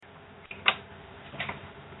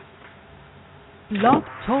Blog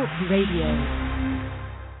Talk Radio.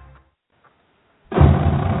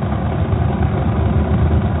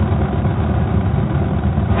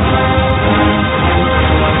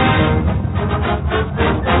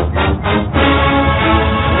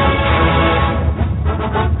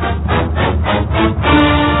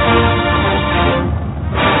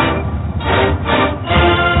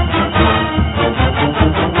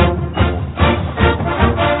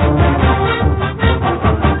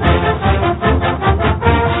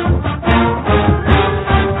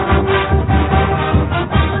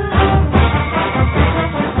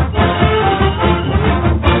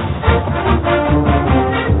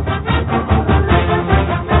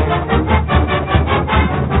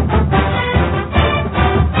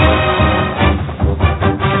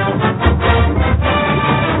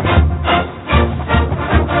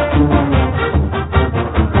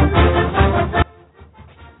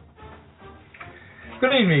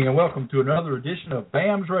 Welcome to another edition of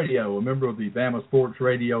BAMS Radio, a member of the Bama Sports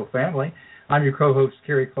Radio family. I'm your co-host,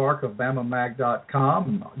 Cary Clark of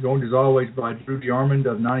BamaMag.com, joined as always by Drew DeArmond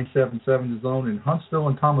of 97.7 The Zone in Huntsville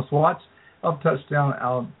and Thomas Watts of Touchdown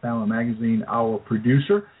Alabama Magazine, our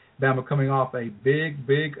producer. Bama coming off a big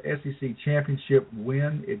SEC championship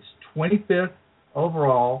win. It's 25th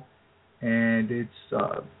overall, and it's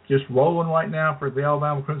just rolling right now for the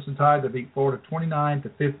Alabama Crimson Tide. They beat Florida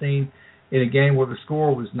 29-15. In a game where the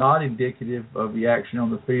score was not indicative of the action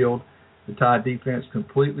on the field. The Tide defense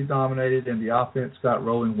completely dominated, and the offense got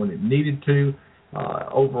rolling when it needed to.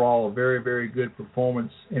 Overall, a very, very good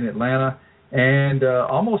performance in Atlanta, and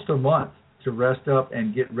almost a month to rest up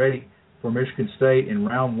and get ready for Michigan State in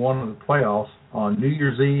round one of the playoffs on New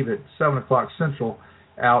Year's Eve at 7 o'clock Central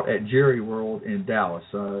out at Jerry World in Dallas.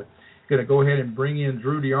 Going to go ahead and bring in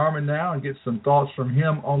Drew DeArmond now and get some thoughts from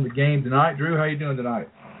him on the game tonight. Drew, how you doing tonight?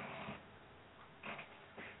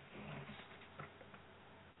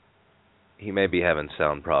 He may be having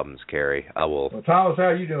sound problems, Cary. Well, Thomas, how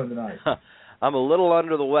are you doing tonight? I'm a little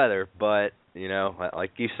under the weather, but, you know, like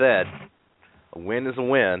you said, a win is a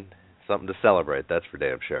win. Something to celebrate, that's for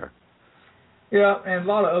damn sure. Yeah, and a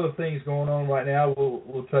lot of other things going on right now.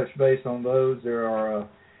 We'll touch base on those. There are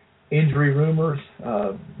injury rumors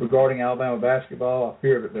regarding Alabama basketball. I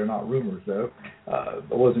fear that they're not rumors, though. I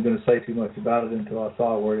wasn't going to say too much about it until I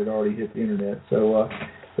saw where it had already hit the Internet. So,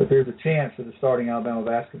 but there's a chance that the starting Alabama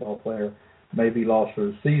basketball player may be lost for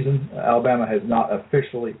the season. Alabama has not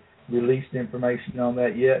officially released information on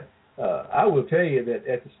that yet. I will tell you that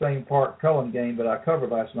at the Spain Park Cullen game that I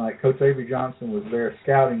covered last night, Coach Avery Johnson was there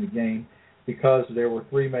scouting the game because there were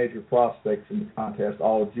three major prospects in the contest,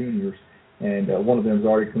 all juniors, and one of them has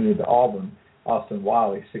already committed to Auburn, Austin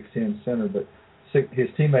Wiley, 6'10 center, but his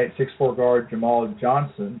teammate, 6'4 guard Jamal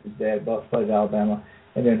Johnson, his dad played at Alabama,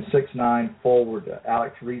 and then 6'9 forward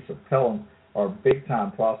Alex Reese of Pelham are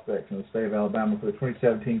big-time prospects in the state of Alabama for the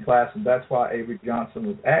 2017 class, and that's why Avery Johnson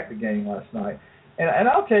was at the game last night. And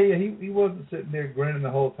I'll tell you, he wasn't sitting there grinning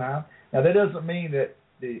the whole time. Now, that doesn't mean that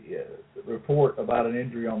the report about an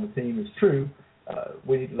injury on the team is true.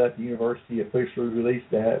 We need to let the university officially release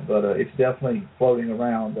that, but it's definitely floating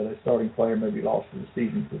around that a starting player may be lost for the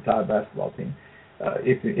season for the Tide basketball team.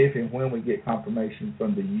 If and when we get confirmation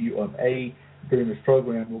from the UMA during this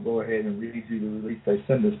program, we'll go ahead and read you the release they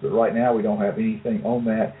send us, but right now we don't have anything on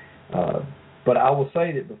that. But I will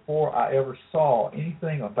say that before I ever saw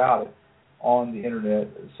anything about it on the Internet,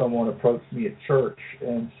 someone approached me at church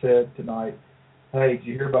and said tonight, "Hey, did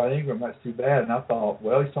you hear about Ingram? That's too bad." And I thought,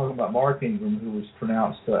 well, he's talking about Mark Ingram, who was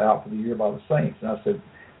pronounced out for the year by the Saints. And I said,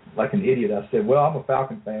 like an idiot, I said, well, I'm a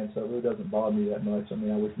Falcon fan, so it really doesn't bother me that much. I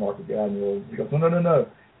mean, I wish Mark would get out in the world. He goes, no.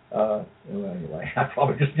 Anyway, I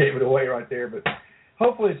probably just gave it away right there, but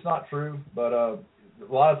hopefully it's not true. But a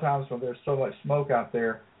lot of times when there's so much smoke out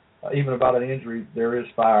there, even about an injury, there is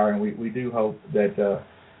fire, and we do hope that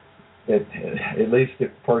at least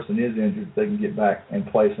if the person is injured, they can get back and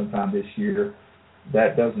play sometime this year.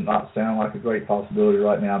 That does not sound like a great possibility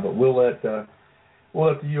right now, but we'll let the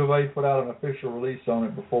U of A put out an official release on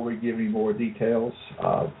it before we give any more details.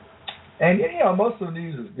 And most of the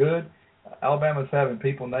news is good. Alabama's having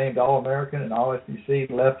people named All-American and All-SEC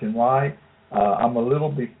left and right. I'm a little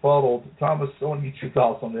befuddled. Thomas, I want to get your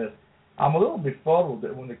thoughts on this. I'm a little befuddled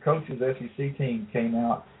that when the coach's SEC team came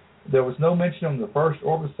out, there was no mention on the first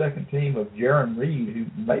or the second team of Jaron Reed, who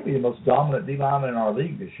may be the most dominant D-lineman in our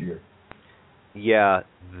league this year. Yeah,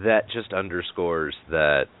 that just underscores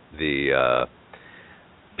that the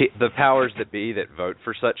powers that be that vote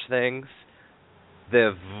for such things,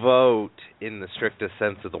 the vote in the strictest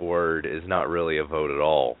sense of the word is not really a vote at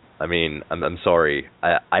all. I mean, I'm sorry.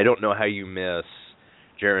 I don't know how you miss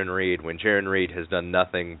Jaron Reed when Jaron Reed has done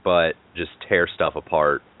nothing but just tear stuff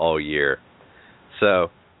apart all year.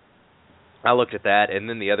 So I looked at that, and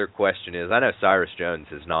then the other question is, I know Cyrus Jones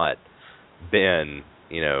has not been,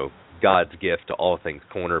 God's gift to all things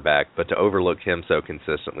cornerback, but to overlook him so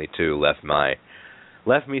consistently too left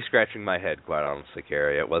me scratching my head, quite honestly,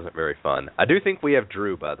 Cary. It wasn't very fun. I do think we have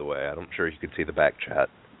Drew, by the way. I'm sure you can see the back chat.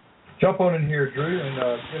 Jump on in here, Drew, and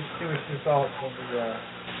give us your thoughts on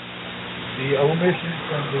the omissions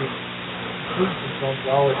and the inclusions on the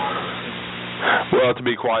all. Well, to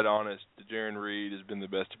be quite honest, Jaron Reed has been the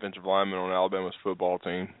best defensive lineman on Alabama's football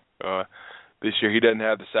team. This year he doesn't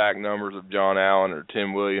have the sack numbers of John Allen or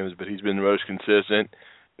Tim Williams, but he's been the most consistent,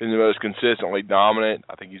 been the most consistently dominant.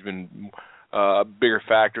 I think he's been a bigger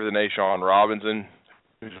factor than Ashawn Robinson,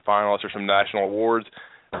 who's a finalist for some national awards.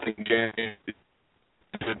 I think Jaron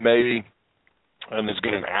maybe and as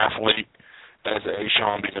good an athlete as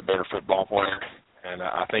Ashawn, being a better football player. And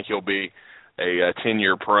I think he'll be a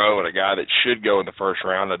 10-year pro and a guy that should go in the first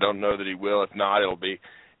round. I don't know that he will. If not, it'll be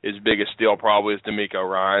his biggest steal probably is D'Amico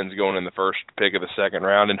Ryans going in the first pick of the second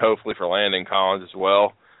round, and hopefully for Landon Collins as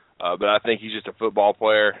well. But I think he's just a football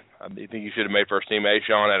player. I think he should have made first team.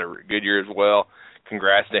 Ashawn had a good year as well.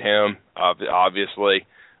 Congrats to him, obviously.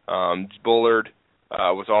 Bullard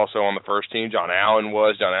was also on the first team. John Allen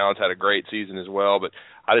was. John Allen's had a great season as well. But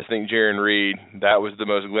I just think Jaron Reed, that was the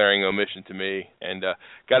most glaring omission to me. And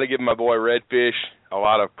got to give my boy Redfish a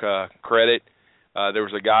lot of credit. There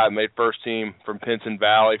was a guy that made first team from Pinson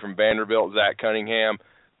Valley, from Vanderbilt, Zach Cunningham.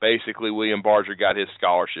 Basically, William Barger got his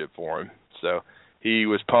scholarship for him. So he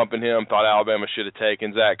was pumping him, thought Alabama should have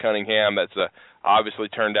taken Zach Cunningham. That's obviously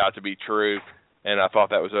turned out to be true. And I thought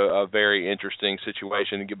that was a very interesting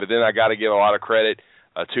situation. But then I got to give a lot of credit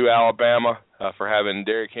to Alabama for having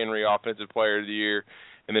Derrick Henry Offensive Player of the Year,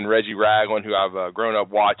 and then Reggie Ragland, who I've grown up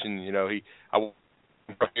watching.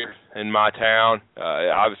 Here in my town,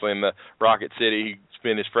 obviously in the Rocket City. He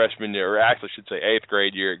spent his freshman year, or actually I should say 8th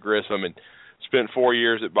grade year at Grissom, and spent 4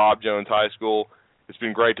 years at Bob Jones High School. It's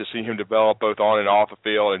been great to see him develop both on and off the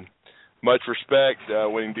field, and much respect,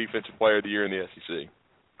 winning Defensive Player of the Year in the SEC.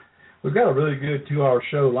 We've got a really good 2-hour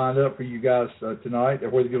show lined up for you guys tonight,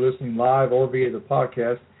 whether you're listening live or via the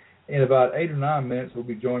podcast. In about 8 or 9 minutes, we'll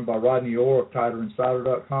be joined by Rodney Orr of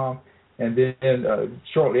TigerInsider.com. And then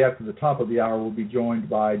shortly after the top of the hour, we'll be joined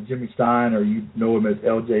by Jimmy Stein, or you know him as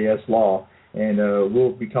LJS Law. And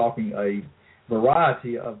we'll be talking a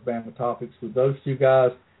variety of Bama topics with those two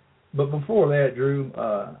guys. But before that, Drew,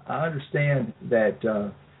 I understand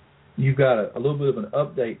that you've got a little bit of an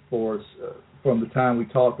update for us from the time we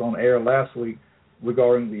talked on air last week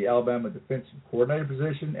regarding the Alabama defensive coordinator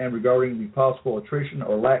position and regarding the possible attrition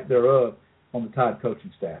or lack thereof on the Tide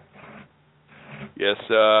coaching staff. Yes,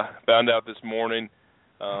 found out this morning.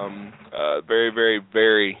 Very, very,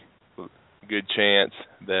 very good chance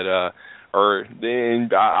that,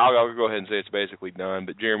 I'll go ahead and say it's basically done,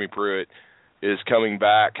 but Jeremy Pruitt is coming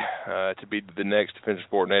back to be the next defensive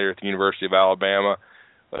coordinator at the University of Alabama.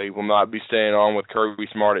 He will not be staying on with Kirby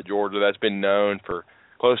Smart at Georgia. That's been known for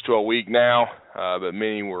close to a week now, but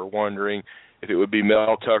many were wondering if it would be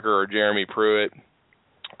Mel Tucker or Jeremy Pruitt.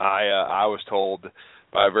 I was told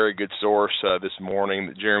by a very good source this morning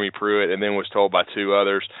that Jeremy Pruitt, and then was told by 2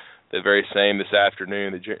 others the very same this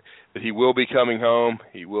afternoon that he will be coming home.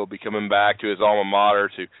 He will be coming back to his alma mater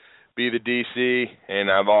to be the DC. And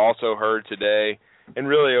I've also heard today, and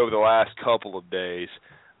really over the last couple of days,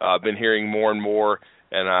 I've been hearing more and more,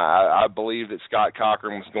 and I believe that Scott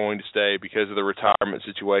Cochran was going to stay because of the retirement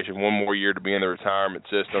situation, 1 more year to be in the retirement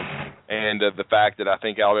system, and the fact that I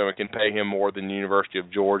think Alabama can pay him more than the University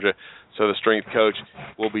of Georgia, so the strength coach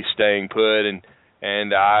will be staying put.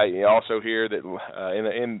 And I also hear that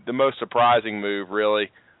in the most surprising move,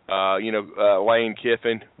 really, Lane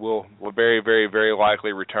Kiffin will very, very, very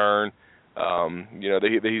likely return.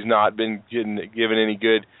 That he's not been given any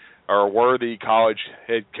good or worthy college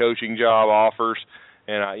head coaching job offers.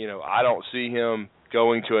 And I don't see him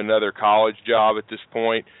going to another college job at this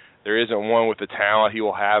point. There isn't one with the talent he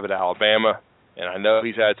will have at Alabama. And I know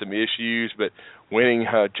he's had some issues, but winning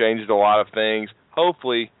changes a lot of things.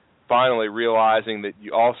 Hopefully, finally realizing that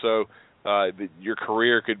you also that your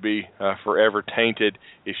career could be forever tainted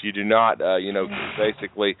if you do not,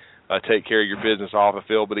 basically take care of your business off the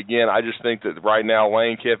field. But again, I just think that right now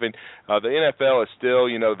Lane Kiffin, the NFL is still,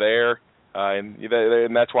 there. And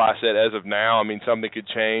that's why I said as of now, something could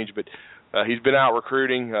change, but he's been out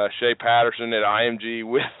recruiting Shea Patterson at IMG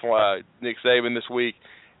with Nick Saban this week,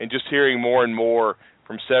 and just hearing more and more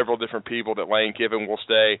from several different people that Lane Kiffin will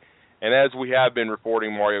stay. And as we have been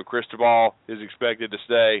reporting, Mario Cristobal is expected to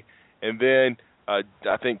stay. And then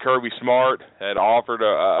I think Kirby Smart had offered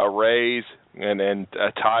a raise and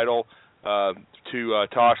a title to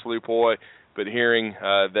Tosh Lupoi, but hearing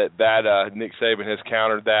that Nick Saban has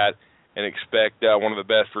countered that and expect one of the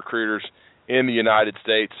best recruiters in the United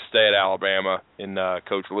States to stay at Alabama in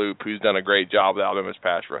Coach Loop, who's done a great job with Alabama's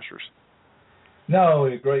pass rushers. Not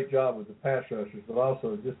only a great job with the pass rushers, but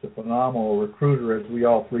also just a phenomenal recruiter, as we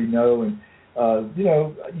all three know. And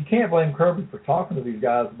you can't blame Kirby for talking to these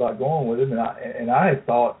guys about going with him. And I had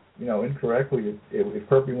thought, incorrectly, if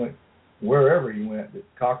Kirby went wherever he went, that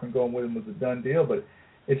Cochran going with him was a done deal. But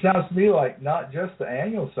it sounds to me like not just the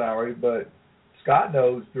annual salary, but Scott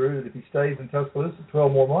knows, Drew, that if he stays in Tuscaloosa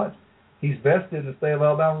 12 more months, he's vested in the state of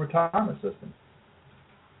Alabama retirement system.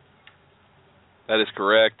 That is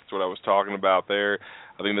correct. That's what I was talking about there.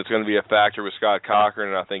 I think that's going to be a factor with Scott Cochran,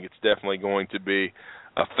 and I think it's definitely going to be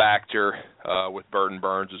a factor with Burton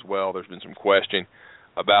Burns as well. There's been some question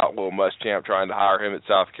about Will Muschamp trying to hire him at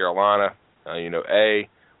South Carolina.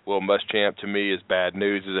 Will Muschamp to me is bad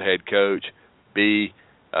news as a head coach. B,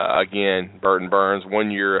 again, Burton Burns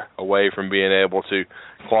 1 year away from being able to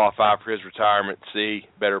qualify for his retirement. C,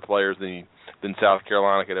 better players than South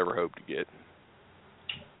Carolina could ever hope to get.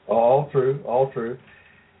 All true.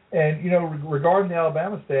 And, regarding the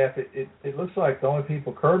Alabama staff, it looks like the only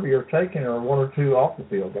people Kirby are taking are one or two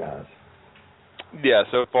off-the-field guys. Yeah,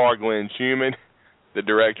 so far Glenn Schumann, the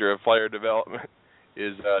director of player development,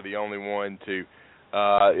 is the only one to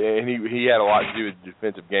and he had a lot to do with the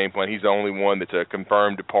defensive game plan. He's the only one that's a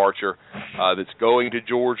confirmed departure that's going to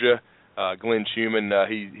Georgia. Glenn Schumann,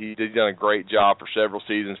 he's done a great job for several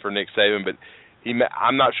seasons for Nick Saban, but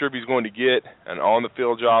I'm not sure if he's going to get an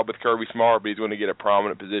on-the-field job with Kirby Smart, but he's going to get a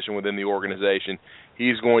prominent position within the organization.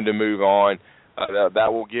 He's going to move on.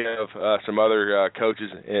 That will give some other coaches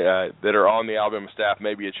that are on the Alabama staff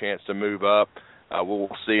maybe a chance to move up. We'll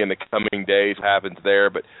see in the coming days what happens there.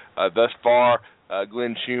 But thus far,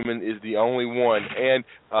 Glenn Schumann is the only one. And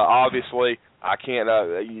obviously, I can't,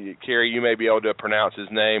 Cary, you may be able to pronounce his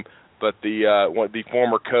name, but the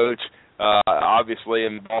former coach, obviously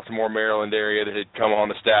in the Baltimore, Maryland area that had come on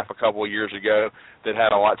the staff a couple of years ago that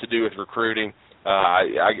had a lot to do with recruiting.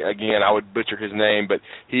 I would butcher his name, but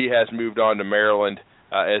he has moved on to Maryland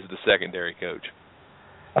as the secondary coach.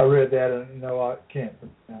 I read that, and I can't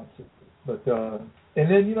pronounce it. But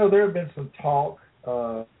and then there have been some talk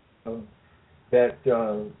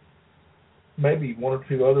that maybe one or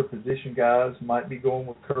two other position guys might be going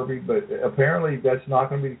with Kirby, but apparently that's not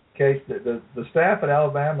going to be the case. The staff at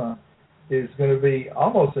Alabama is going to be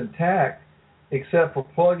almost intact, except for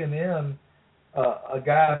plugging in a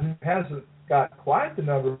guy who hasn't got quite the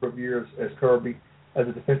number of years as Kirby as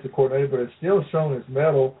a defensive coordinator, but has still shown his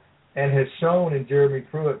mettle and has shown in Jeremy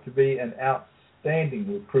Pruitt to be an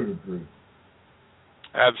outstanding recruiter, Drew.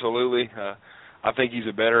 Absolutely. I think he's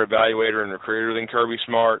a better evaluator and recruiter than Kirby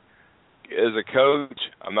Smart. As a coach,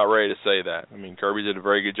 I'm not ready to say that. I mean, Kirby did a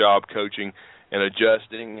very good job coaching and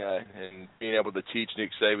adjusting and being able to teach Nick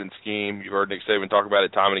Saban's scheme. You've heard Nick Saban talk about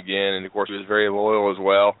it time and again, and, of course, he was very loyal as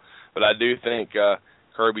well. But I do think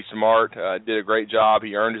Kirby Smart did a great job.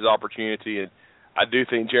 He earned his opportunity, and I do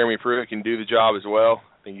think Jeremy Pruitt can do the job as well.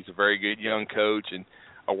 I think he's a very good young coach and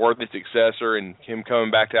a worthy successor, and him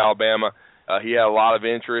coming back to Alabama, he had a lot of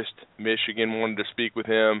interest. Michigan wanted to speak with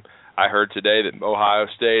him. I heard today that Ohio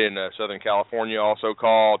State and Southern California also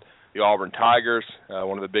called. The Auburn Tigers,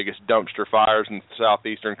 one of the biggest dumpster fires in the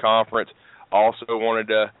Southeastern Conference, also wanted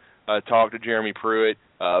to talk to Jeremy Pruitt.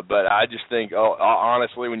 But I just think,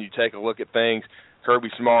 honestly, when you take a look at things, Kirby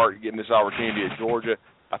Smart getting this opportunity at Georgia,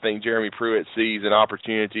 I think Jeremy Pruitt sees an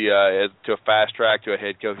opportunity to fast track to a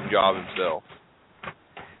head coaching job himself.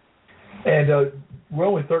 And we're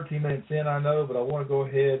only 13 minutes in, I know, but I want to go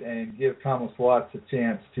ahead and give Thomas Watts a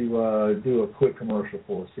chance to do a quick commercial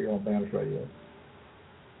for us here on BAMS Radio.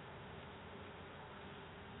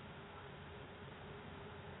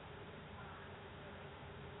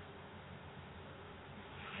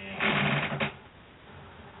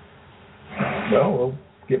 Well, we'll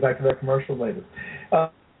get back to that commercial later.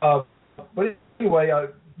 But anyway,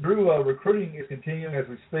 Drew, recruiting is continuing as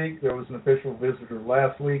we speak. There was an official visitor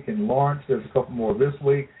last week in Lawrence. There's a couple more this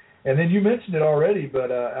week. And then you mentioned it already,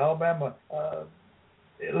 but Alabama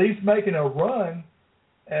at least making a run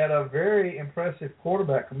at a very impressive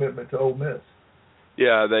quarterback commitment to Ole Miss.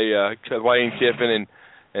 Yeah, they Lane Kiffin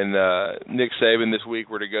and Nick Saban this week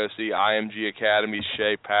were to go see IMG Academy's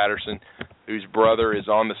Shea Patterson, whose brother is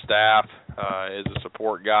on the staff as a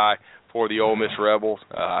support guy for the Ole Miss Rebels.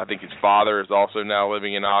 I think his father is also now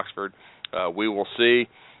living in Oxford. We will see.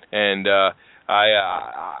 And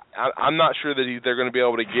I'm not sure that they're going to be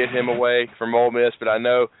able to get him away from Ole Miss, but I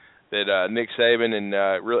know that Nick Saban and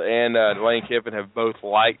Lane Kiffin have both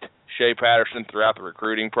liked Shea Patterson throughout the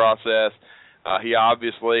recruiting process. He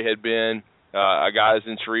obviously had been a guy who's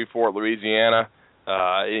in Shreveport, Louisiana,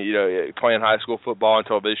 playing high school football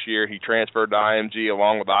until this year. He transferred to IMG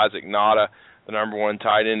along with Isaac Nada, the number one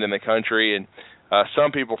tight end in the country. And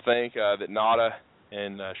some people think that Nada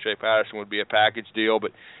and Shea Patterson would be a package deal,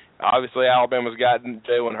 but obviously Alabama's gotten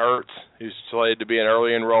Jalen Hurts, who's slated to be an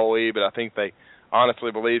early enrollee, but I think they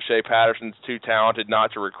honestly believe Shea Patterson's too talented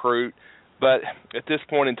not to recruit. But at this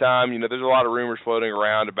point in time, there's a lot of rumors floating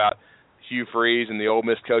around about Hugh Freeze and the Ole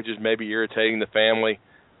Miss coaches maybe irritating the family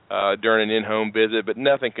during an in-home visit, but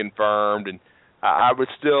nothing confirmed. And I would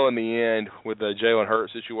still, in the end, with the Jalen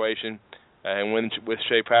Hurts situation and with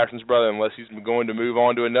Shea Patterson's brother, unless he's going to move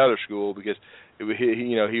on to another school, because he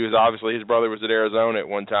was obviously, his brother was at Arizona at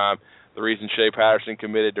one time. The reason Shea Patterson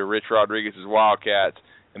committed to Rich Rodriguez's Wildcats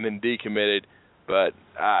and then decommitted. But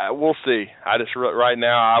we'll see. Right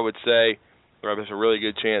now, I would say there's a really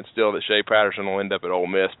good chance still that Shea Patterson will end up at Ole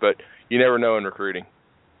Miss, but you never know in recruiting.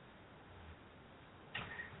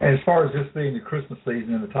 And as far as this being the Christmas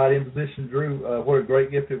season in the tight end position, Drew, what a great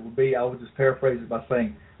gift it would be. I would just paraphrase it by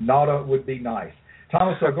saying, nada would be nice.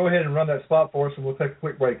 Thomas, so go ahead and run that spot for us, and we'll take a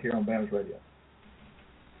quick break here on BAMS Radio.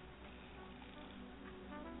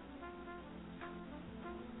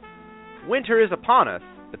 Winter is upon us,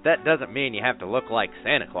 but that doesn't mean you have to look like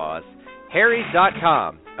Santa Claus.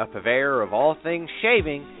 Harry's.com, a purveyor of all things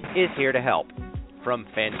shaving, is here to help. From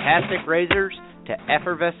fantastic razors to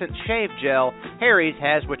effervescent shave gel, Harry's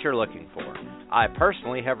has what you're looking for. I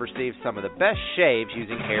personally have received some of the best shaves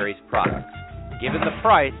using Harry's products. Given the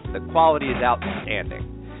price, the quality is outstanding.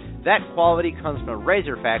 That quality comes from a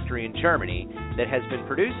razor factory in Germany that has been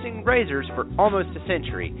producing razors for almost a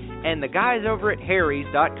century, and the guys over at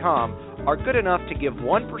Harry's.com are good enough to give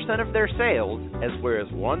 1% of their sales, as well as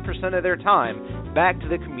 1% of their time, back to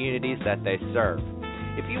the communities that they serve.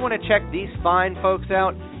 If you want to check these fine folks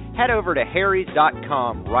out, head over to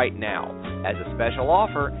Harry's.com right now. As a special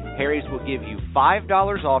offer, Harry's will give you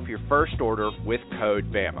 $5 off your first order with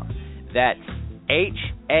code BAMA. That's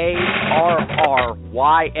HARRYS.com.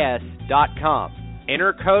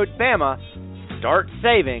 Enter code BAMA. Start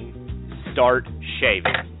saving. Start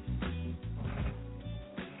shaving.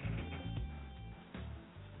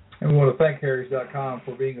 And we want to thank Harry's.com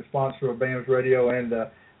for being a sponsor of BAMS Radio and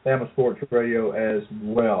Bama Sports Radio as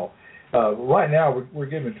well. Right now, we're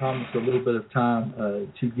giving Thomas a little bit of time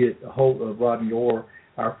to get a hold of Rodney Orr,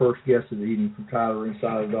 our first guest of the evening from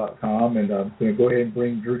TylerInsider.com. And I'm going to go ahead and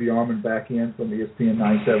bring Drew DeArmond back in from ESPN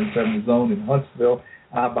 97.7 Zone in Huntsville.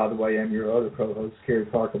 I, by the way, am your other co-host, Cary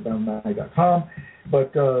Clark of BamaNight.com.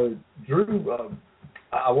 But, Drew,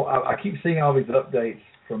 I keep seeing all these updates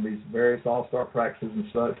from these various all-star practices and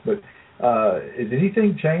such, but has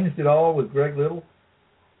anything changed at all with Greg Little?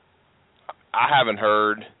 I haven't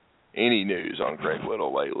heard any news on Greg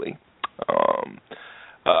Little lately.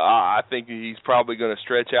 I think he's probably going to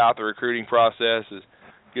stretch out the recruiting process, as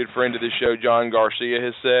a good friend of the show, John Garcia,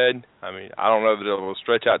 has said. I mean, I don't know that it will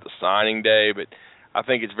stretch out to signing day, but I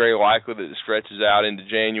think it's very likely that it stretches out into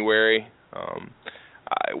January.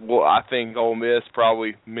 I think Ole Miss,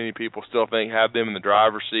 probably many people still think, have them in the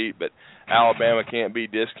driver's seat, but Alabama can't be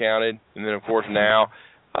discounted. And then, of course, now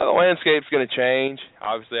the landscape's going to change.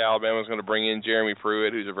 Obviously, Alabama's going to bring in Jeremy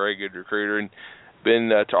Pruitt, who's a very good recruiter, and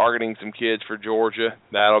been targeting some kids for Georgia.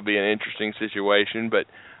 That'll be an interesting situation. But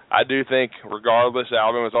I do think, regardless,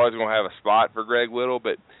 Alabama's always going to have a spot for Greg Little,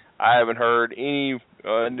 but I haven't heard any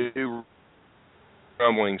new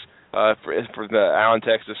rumblings for the Allen,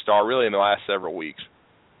 Texas Star really in the last several weeks.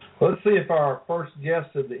 Let's see if our first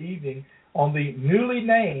guest of the evening on the newly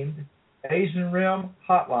named Asian Rim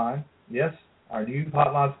Hotline, yes, our new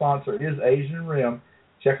hotline sponsor is Asian Rim.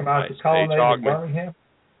 Check them out at the Colonnade in Birmingham.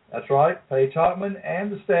 That's right. Paige Hockman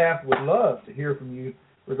and the staff would love to hear from you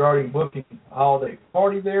regarding booking a holiday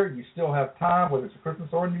party there. You still have time, whether it's a Christmas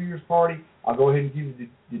or New Year's party. I'll go ahead and give you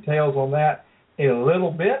the details on that in a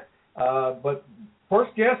little bit. But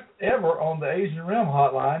first guest ever on the Asian Rim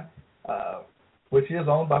Hotline, which is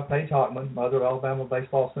owned by Paige Hockman, mother of Alabama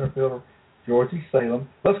baseball center fielder Georgie Salem.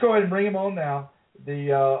 Let's go ahead and bring him on now.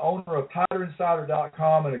 The owner of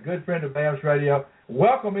TylerInsider.com and a good friend of BAMS Radio.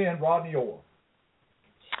 Welcome in, Rodney Orr.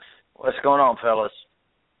 What's going on, fellas?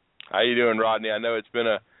 How you doing, Rodney? I know it's been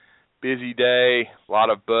a busy day, a lot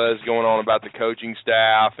of buzz going on about the coaching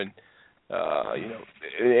staff, and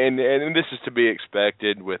and this is to be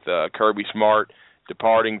expected with Kirby Smart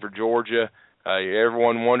departing for Georgia.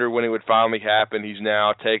 Everyone wondered when it would finally happen. He's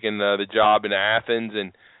now taken the job in Athens,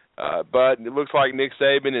 and but it looks like Nick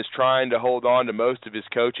Saban is trying to hold on to most of his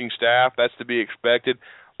coaching staff. That's to be expected.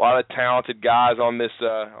 A lot of talented guys on this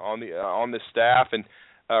on this staff, and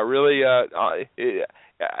really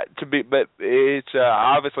but it's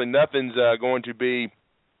obviously nothing's going to be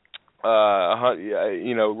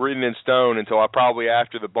written in stone until probably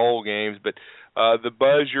after the bowl games. But the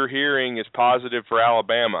buzz you're hearing is positive for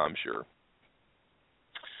Alabama, I'm sure.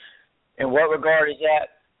 In what regard is that?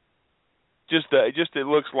 Just it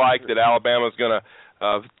looks like that Alabama's going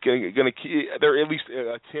to keep. They're at least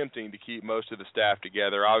attempting to keep most of the staff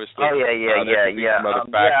together. Obviously, there could be some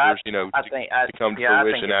other factors, to come to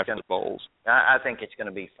fruition after the bowls. I think it's going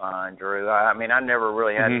to be fine, Drew. I mean, I never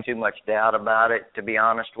really had too much doubt about it, to be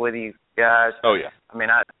honest with you guys. Oh yeah. I mean,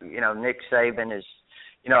 Nick Saban is.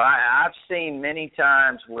 I've seen many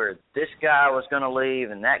times where this guy was going to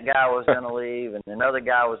leave and that guy was going to leave and another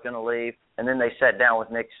guy was going to leave, and then they sat down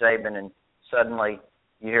with Nick Saban and suddenly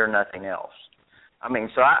you hear nothing else. I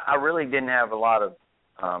mean, so I really didn't have a lot of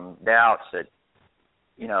doubts that,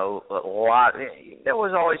 there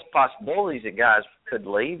was always possibilities that guys could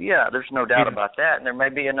leave. Yeah, there's no doubt about that. And there may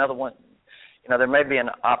be another one, there may be an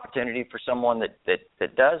opportunity for someone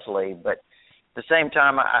that does leave, but at the same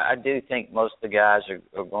time, I do think most of the guys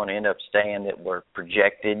are going to end up staying that were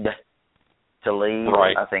projected to leave.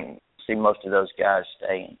 Right. I think see most of those guys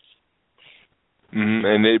staying.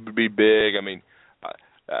 And it would be big. I mean,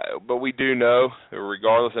 but we do know,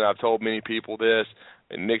 regardless, and I've told many people this,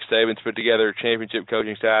 and Nick Saban's put together championship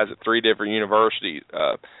coaching staffs at 3 different universities.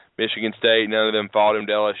 Michigan State, none of them followed him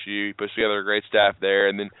to LSU. He puts together a great staff there.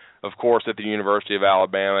 And then, of course, at the University of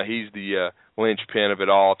Alabama, he's the linchpin of it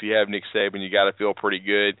all. If you have Nick Saban, you got to feel pretty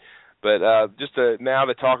good. But now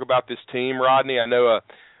to talk about this team, Rodney, I know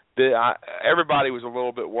everybody was a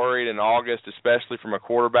little bit worried in August, especially from a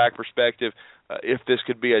quarterback perspective, if this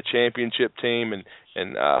could be a championship team and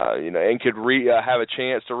could have a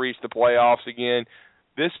chance to reach the playoffs again.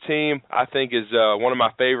 This team, I think, is one of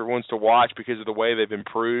my favorite ones to watch because of the way they've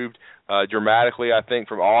improved dramatically, I think,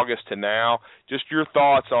 from August to now. Just your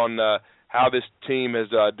thoughts on how this team has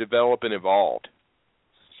developed and evolved.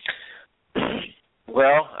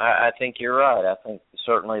 Well, I think you're right. I think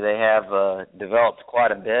certainly they have developed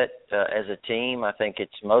quite a bit as a team. I think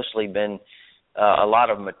it's mostly been a lot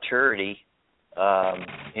of maturity.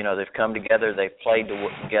 They've come together. They've played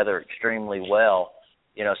together extremely well,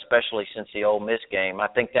 especially since the Ole Miss game. I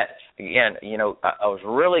think that, again, I was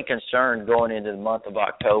really concerned going into the month of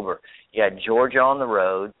October. You had Georgia on the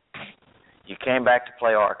road. You came back to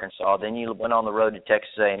play Arkansas. Then you went on the road to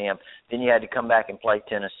Texas A&M. Then you had to come back and play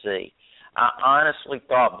Tennessee. I honestly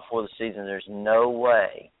thought before the season there's no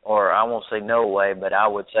way, or I won't say no way, but I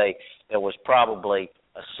would say there was probably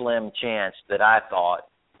a slim chance that I thought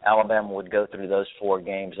Alabama would go through those 4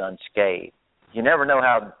 games unscathed. You never know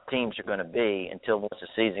how teams are going to be until once the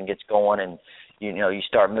season gets going and, you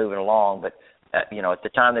start moving along. But, at the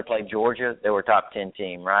time they played Georgia, they were a top 10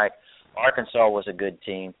 team, right? Arkansas was a good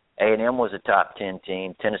team. A&M was a top 10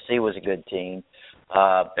 team. Tennessee was a good team.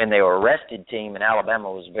 And they were a rested team, and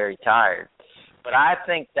Alabama was very tired. But I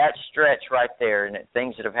think that stretch right there and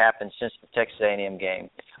things that have happened since the Texas A&M game,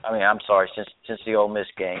 since the Ole Miss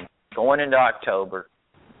game, going into October,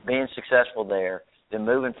 being successful there, then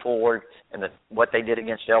moving forward, and what they did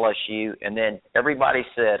against LSU, and then everybody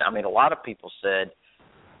said, a lot of people said,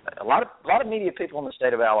 a lot of media people in the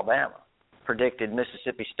state of Alabama predicted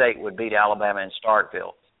Mississippi State would beat Alabama in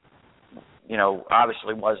Starkville.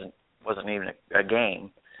 Obviously wasn't even a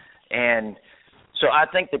game. And so I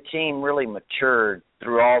think the team really matured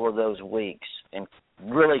through all of those weeks and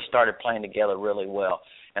really started playing together really well.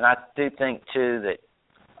 And I do think, too,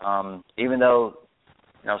 that even though,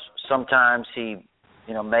 sometimes he,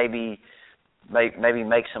 maybe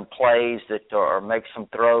make some plays or make some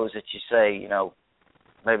throws that you say,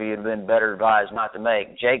 maybe you'd have been better advised not to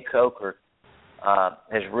make. Jake Coker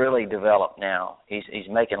has really developed now. He's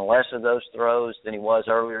making less of those throws than he was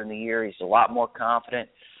earlier in the year. He's a lot more confident.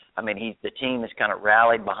 The team has kind of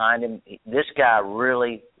rallied behind him. This guy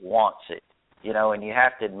really wants it, and you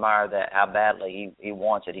have to admire that, how badly he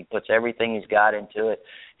wants it. He puts everything he's got into it.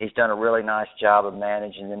 He's done a really nice job of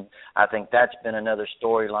managing them. I think that's been another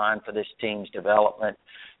storyline for this team's development.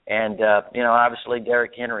 And, obviously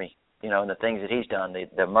Derrick Henry, and the things that he's done,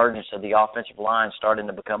 the emergence of the offensive line starting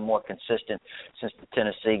to become more consistent since the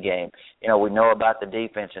Tennessee game. We know about the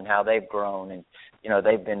defense and how they've grown, and,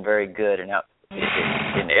 they've been very good in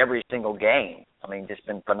every single game. Just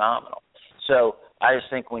been phenomenal. So I just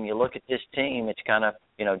think when you look at this team, it's kind of,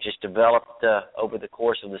 just developed over the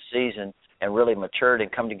course of the season and really matured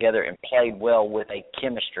and come together and played well with a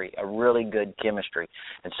really good chemistry.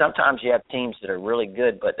 And sometimes you have teams that are really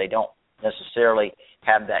good, but they don't necessarily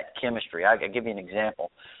have that chemistry. I'll give you an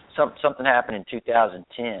example. something happened in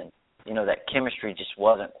 2010. You know, that chemistry just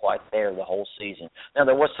wasn't quite there the whole season. Now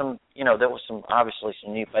there was some obviously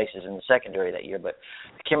some new faces in the secondary that year, but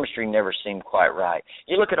the chemistry never seemed quite right.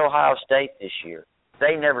 You look at Ohio State this year;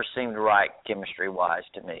 they never seemed right chemistry-wise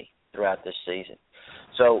to me throughout this season.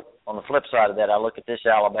 So on the flip side of that, I look at this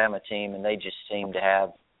Alabama team, and they just seem to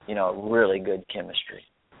have, you know, really good chemistry.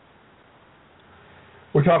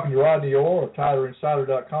 We're talking to Rodney Orr of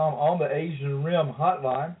TiderInsider.com on the Asian Rim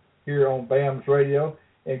hotline here on BAMS Radio.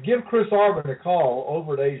 And give Chris Auburn a call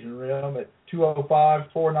over at Asian Rim at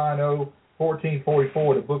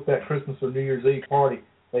 205-490-1444 to book that Christmas or New Year's Eve party.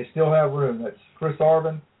 They still have room. That's Chris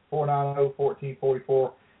Auburn,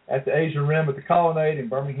 490-1444 at the Asian Rim at the Colonnade in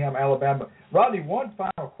Birmingham, Alabama. Rodney, one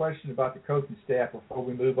final question about the coaching staff before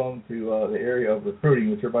we move on to the area of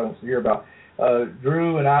recruiting, which everybody wants to hear about.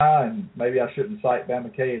 Drew and I, and maybe I shouldn't cite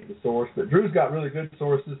Bama K as the source, but Drew's got really good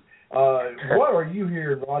sources. What are you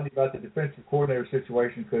hearing, Rodney, about the defensive coordinator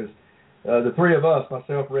situation? Because the three of us,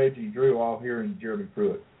 myself, Reggie, and Drew, all hearing Jeremy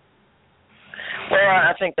Pruitt. Well,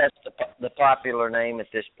 I think that's the popular name at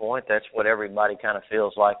this point. That's what everybody kind of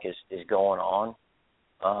feels like is going on.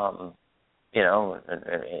 You know,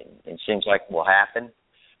 it seems like will happen.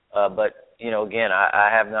 But, you know, again, I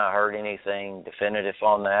have not heard anything definitive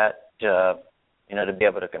on that, you know, to be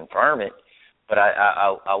able to confirm it. But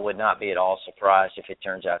I would not be at all surprised if it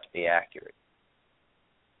turns out to be accurate.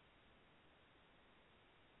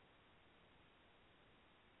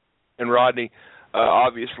 And Rodney,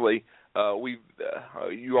 obviously,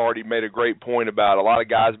 you already made a great point about a lot of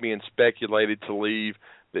guys being speculated to leave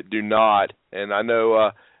that do not. And I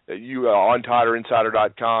know you on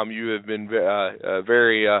TiderInsider.com, you have been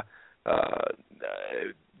very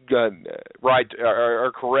right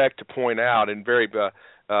or correct to point out, and very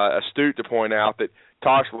astute to point out that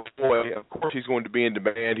Tosh LaFoy, of course, he's going to be in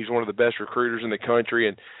demand. He's one of the best recruiters in the country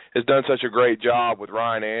and has done such a great job with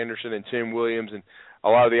Ryan Anderson and Tim Williams and a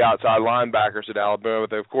lot of the outside linebackers at Alabama.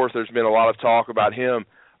 But, of course, there's been a lot of talk about him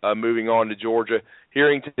moving on to Georgia.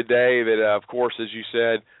 Hearing today that, of course, as you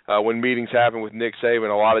said, when meetings happen with Nick Saban,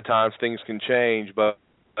 a lot of times things can change. But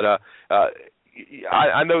I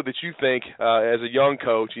know that you think, as a young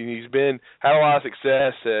coach, and he's had a lot of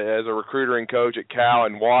success as a recruiter and coach at Cal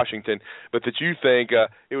and Washington, but that you think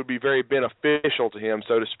it would be very beneficial to him,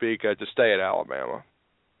 so to speak, to stay at Alabama.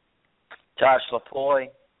 Tosh LaFoy?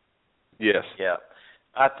 Yes. Yeah.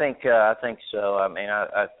 I think so. I mean,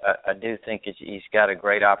 I do think he's got a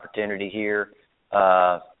great opportunity here,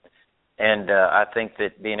 and I think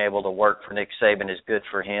that being able to work for Nick Saban is good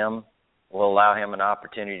for him. Will allow him an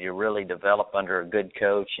opportunity to really develop under a good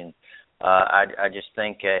coach, and I just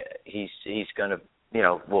think he's going to, you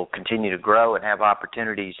know, will continue to grow and have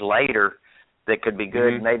opportunities later that could be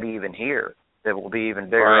good, maybe even here. That will be even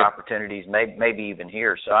bigger opportunities, maybe even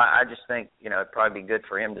here. So I just think, you know, it'd probably be good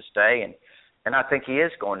for him to stay, and I think he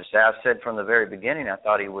is going to stay. I said from the very beginning I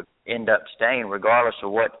thought he would end up staying regardless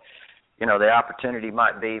of what, you know, the opportunity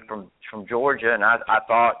might be from Georgia, and I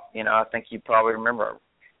thought, you know, I think you probably remember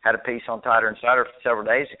had a piece on Tider Insider several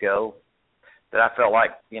days ago that I felt like,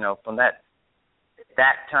 you know, from that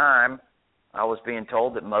time, I was being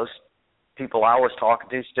told that most people I was talking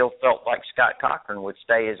to still felt like Scott Cochran would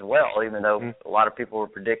stay as well, even though a lot of people were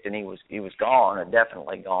predicting he was gone, or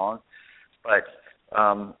definitely gone. But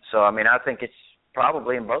so I mean, I think it's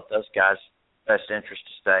probably in both those guys' best interest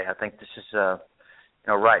to stay. I think this is, you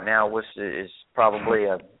know, right now is probably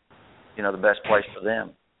you know, the best place for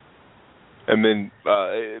them. And then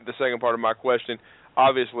the second part of my question,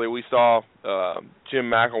 obviously we saw Jim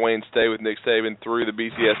McElwain stay with Nick Saban through the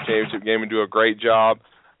BCS championship game and do a great job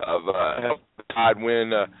of helping the Tide win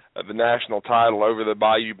the national title over the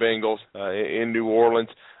Bayou Bengals in New Orleans,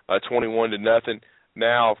 21-0.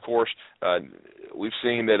 Now, of course, we've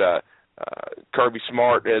seen that Kirby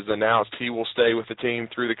Smart has announced he will stay with the team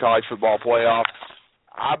through the college football playoff.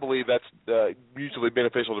 I believe that's mutually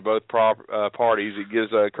beneficial to both parties. It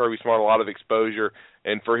gives Kirby Smart a lot of exposure,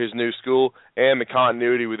 and for his new school and the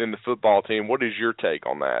continuity within the football team. What is your take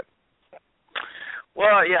on that?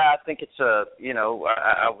 Well, yeah, I think it's you know,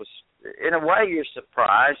 I was, in a way you're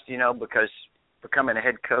surprised, you know, because becoming a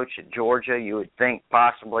head coach at Georgia, you would think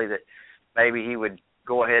possibly that maybe he would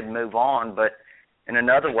go ahead and move on. But in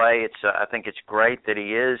another way, it's I think it's great that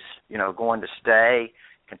he is, you know, going to stay,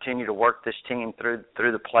 continue to work this team through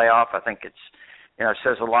the playoff. I think it's, you know, it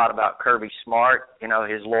says a lot about Kirby Smart, you know,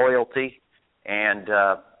 his loyalty, and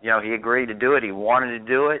you know, he agreed to do it. He wanted to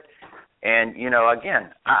do it, and you know,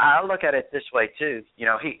 again, I look at it this way too. You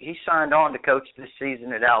know, he signed on to coach this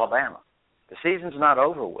season at Alabama. The season's not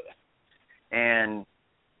over with, and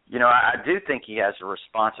I do think he has a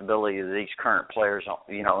responsibility to these current players,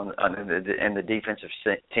 in the defensive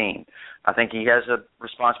team. I think he has a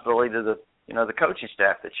responsibility to the coaching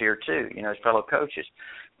staff that's here too, his fellow coaches.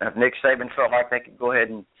 And if Nick Saban felt like they could go ahead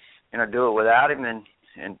and, do it without him and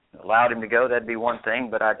allowed him to go, that'd be one thing.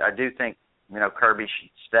 But I do think, Kirby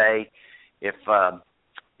should stay if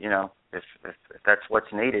that's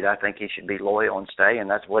what's needed. I think he should be loyal and stay, and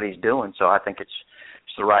that's what he's doing. So I think it's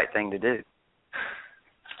the right thing to do.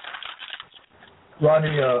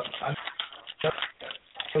 Rodney, I'm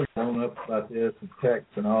blown up about this and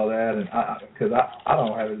text and all that, and because I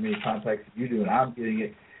don't have as many contacts as you do, and I'm getting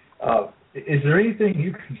it. Is there anything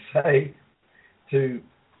you can say to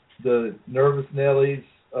the nervous Nellies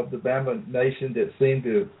of the Bama Nation that seem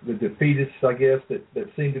to, the defeatists, I guess, that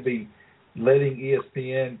seem to be letting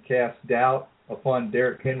ESPN cast doubt upon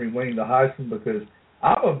Derrick Henry winning the Heisman? Because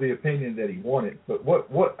I'm of the opinion that he won it, but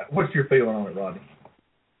what's your feeling on it, Rodney?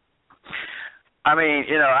 I mean,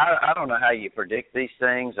 I don't know how you predict these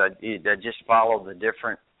things. I just follow the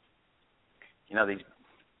different,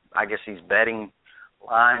 these betting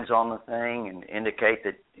lines on the thing and indicate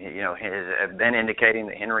that, have been indicating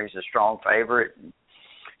that Henry's a strong favorite.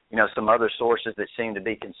 Some other sources that seem to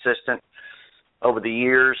be consistent over the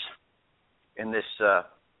years in this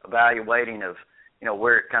evaluating of,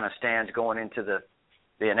 where it kind of stands going into the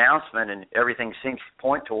announcement, and everything seems to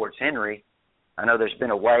point towards Henry. I know there's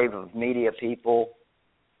been a wave of media people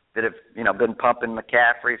that have, been pumping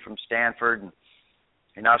McCaffrey from Stanford,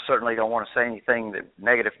 and I certainly don't want to say anything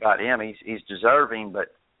negative about him. He's deserving,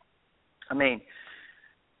 but I mean,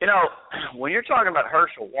 when you're talking about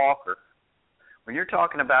Herschel Walker, when you're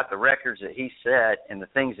talking about the records that he set and the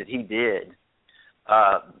things that he did,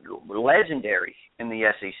 legendary in the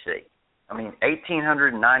SEC. I mean,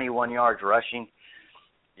 1,891 yards rushing.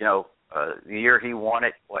 The year he won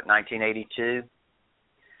it, 1982?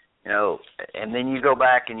 And then you go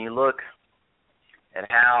back and you look at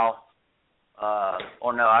how,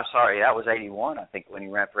 that was 81, I think, when he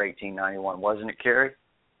ran for 1,891, wasn't it, Cary?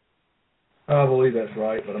 I believe that's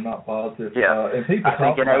right, but I'm not positive. Yeah, I think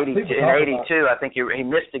in 82, I think he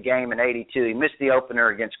missed a game in 82. He missed the opener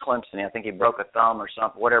against Clemson. I think he broke a thumb or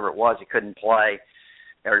something, whatever it was. He couldn't play.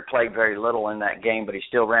 Or he played very little in that game, but he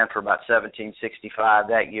still ran for about 1765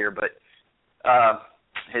 that year. But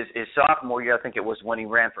his sophomore year, I think it was when he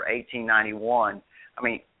ran for 1891. I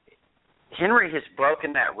mean, Henry has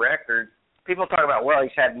broken that record. People talk about, well,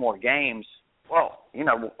 he's had more games. Well,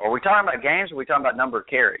 are we talking about games or are we talking about number of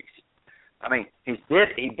carries? I mean, he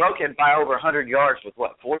broke it by over 100 yards with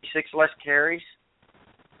 46 less carries?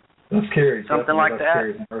 That's carries. Something like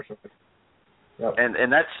that. Yep.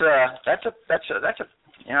 And that's a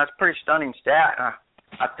pretty stunning stat.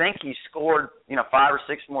 I think he scored 5 or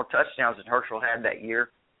 6 more touchdowns than Herschel had that year.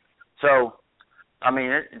 So, I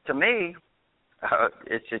mean, to me,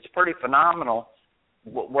 it's pretty phenomenal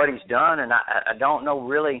what he's done, and I don't know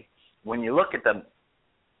really when you look at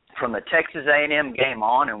from the Texas A&M game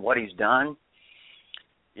on and what he's done.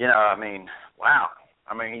 I mean, wow.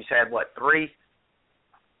 I mean, he's had 3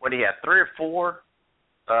 or 4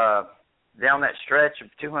 down that stretch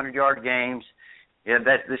of 200-yard games. Yeah,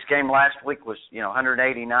 this game last week was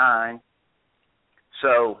 189.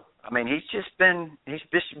 So I mean, he's just been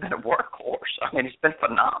a workhorse. I mean, he's been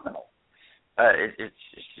phenomenal.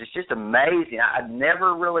 It's just amazing. I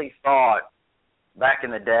never really thought back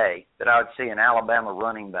in the day that I would see an Alabama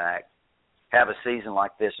running back have a season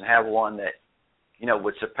like this and have one that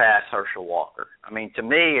would surpass Herschel Walker. I mean, to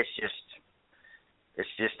me, it's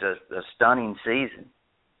just a stunning season.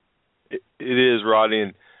 It is, Rodney,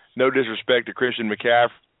 and no disrespect to Christian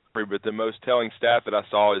McCaffrey, but the most telling stat that I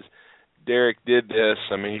saw is Derrick did this.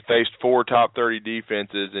 I mean, he faced 4 top 30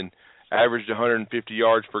 defenses and averaged 150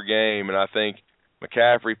 yards per game, and I think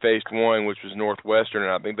McCaffrey faced one, which was Northwestern,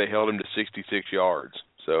 and I think they held him to 66 yards.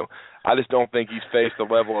 So I just don't think he's faced the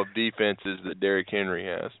level of defenses that Derrick Henry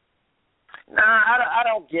has. No, I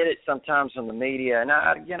don't get it sometimes in the media, and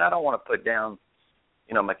I don't want to put down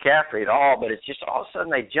McCaffrey at all, but it's just all of a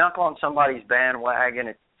sudden they jump on somebody's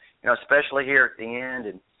bandwagon, especially here at the end.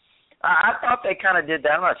 And I thought they kind of did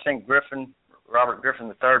that. I'm not saying Robert Griffin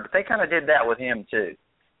III, but they kind of did that with him too.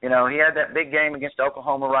 He had that big game against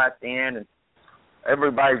Oklahoma right at the end, and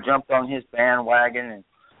everybody jumped on his bandwagon. And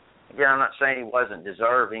again, I'm not saying he wasn't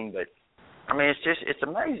deserving, but I mean, it's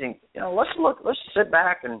amazing. Let's sit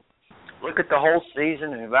back and look at the whole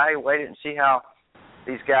season and evaluate it and see how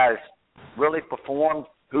these guys really performed,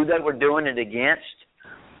 who they were doing it against.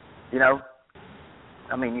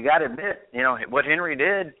 I mean, you got to admit, what Henry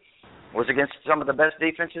did was against some of the best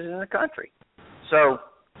defenses in the country. So,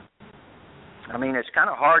 I mean, it's kind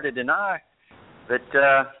of hard to deny that,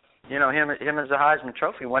 him as a Heisman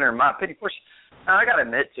Trophy winner, in my opinion. Of course, I got to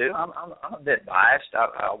admit too, I'm a bit biased.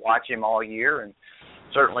 I watch him all year and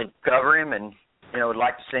certainly cover him, and would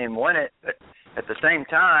like to see him win it. But at the same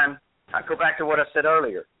time, I go back to what I said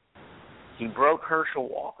earlier. He broke Herschel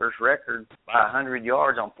Walker's record by 100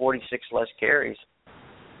 yards on 46 less carries.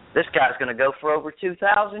 This guy's going to go for over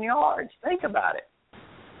 2,000 yards. Think about it.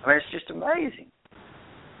 I mean, it's just amazing.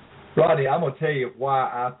 Rodney, I'm going to tell you why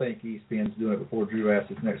I think ESPN's doing it before Drew asks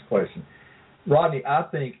his next question. Rodney, I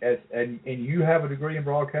think, and you have a degree in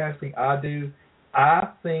broadcasting, I do, I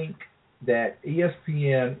think that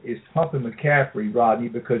ESPN is pumping McCaffrey, Rodney,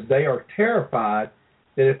 because they are terrified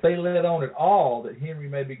that if they let on at all that Henry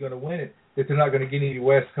may be going to win it, that they're not going to get any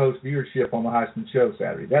West Coast viewership on the Heisman show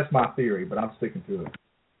Saturday. That's my theory, but I'm sticking to it.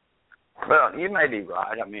 Well, you may be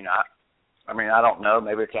right. I mean, I don't know.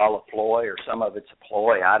 Maybe it's all a ploy or some of it's a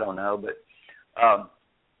ploy. I don't know. But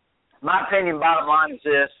my opinion, bottom line, is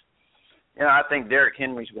this. I think Derrick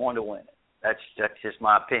Henry's going to win it. That's just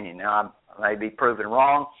my opinion. Now, I may be proven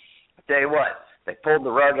wrong. I tell you what, they pulled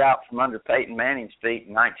the rug out from under Peyton Manning's feet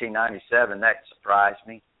in 1997. That surprised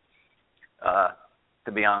me,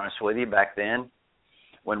 to be honest with you, back then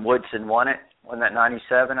when Woodson won that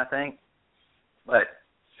 97, I think. But,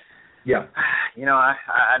 yeah,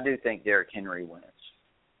 I do think Derrick Henry wins.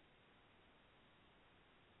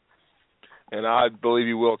 And I believe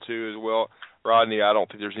he will, too, as well. Rodney, I don't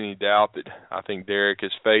think there's any doubt that I think Derrick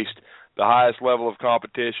has faced the highest level of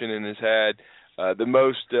competition and has had the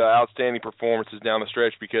most outstanding performances down the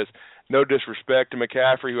stretch, because no disrespect to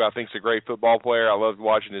McCaffrey, who I think is a great football player. I loved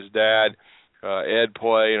watching his dad, Ed,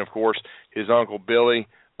 play, and, of course, his uncle Billy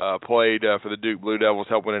played for the Duke Blue Devils,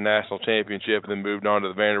 helped win a national championship, and then moved on to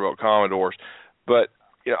the Vanderbilt Commodores. But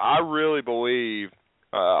I really believe,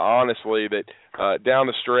 honestly, that down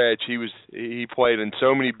the stretch he played in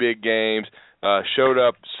so many big games, showed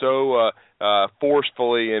up so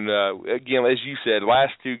forcefully, and again, as you said,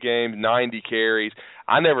 last two games, 90 carries.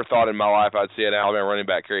 I never thought in my life I'd see an Alabama running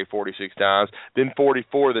back carry 46 times, then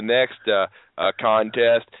 44 the next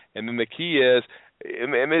contest, and then the key is,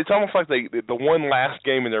 and it's almost like the one last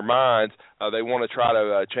game in their minds, they want to try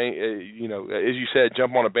to change, as you said,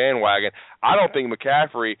 jump on a bandwagon. I don't think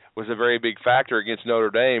McCaffrey was a very big factor against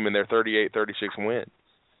Notre Dame in their 38-36 win.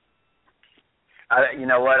 You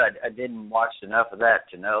know what? I didn't watch enough of that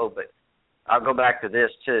to know, but I'll go back to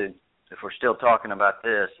this too. If we're still talking about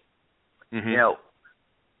this,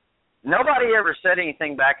 nobody ever said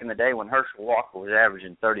anything back in the day when Herschel Walker was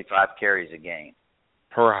averaging 35 carries a game.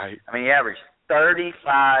 Right. I mean, he averaged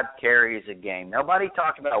 35 carries a game. Nobody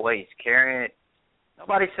talked about he's carrying it.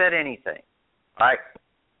 Nobody said anything. All right.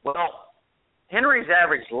 Well, Henry's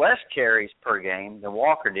averaged less carries per game than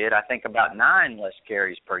Walker did. I think about 9 less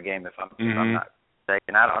carries per game, if I'm not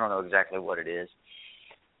mistaken. I don't know exactly what it is.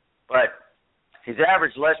 But he's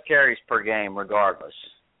averaged less carries per game regardless.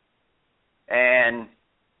 And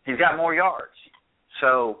he's got more yards.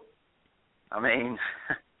 So, I mean,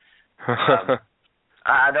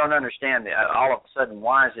 I don't understand that. All of a sudden,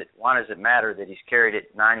 why does it matter that he's carried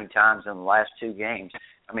it 90 times in the last two games?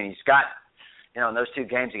 I mean, he's got, in those two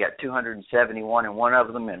games, he got 271 in one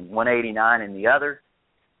of them and 189 in the other.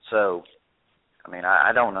 So, I mean,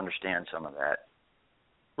 I don't understand some of that.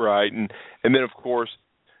 Right, and then, of course,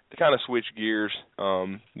 to kind of switch gears,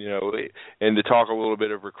 and to talk a little bit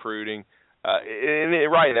of recruiting.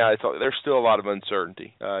 Right now, there's still a lot of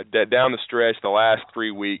uncertainty. Down the stretch, the last 3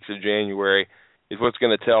 weeks of January is what's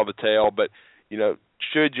going to tell the tale. But,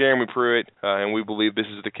 should Jeremy Pruitt, and we believe this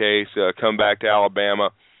is the case, come back to Alabama,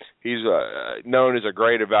 he's known as a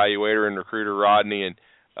great evaluator and recruiter, Rodney, and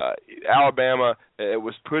Alabama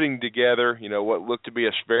was putting together, what looked to be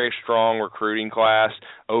a very strong recruiting class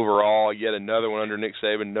overall, yet another one under Nick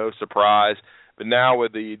Saban, no surprise. But now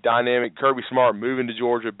with the dynamic Kirby Smart moving to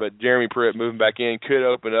Georgia, but Jeremy Pruitt moving back in, could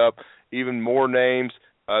open up even more names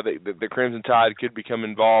the Crimson Tide could become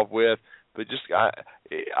involved with. But just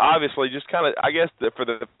obviously, just kind of, I guess, for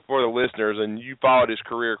the listeners, and you followed his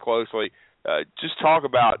career closely, just talk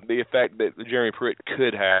about the effect that Jeremy Pruitt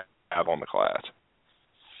could have on the class.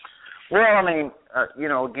 Well, I mean,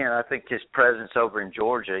 again, I think his presence over in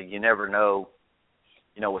Georgia, you never know,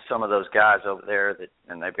 with some of those guys over there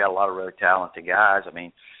and they've got a lot of really talented guys. I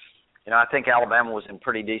mean, I think Alabama was in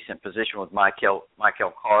pretty decent position with Michael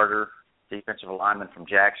Carter, defensive lineman from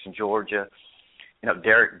Jackson, Georgia.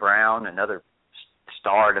 Derek Brown, another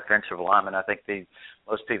star defensive lineman. I think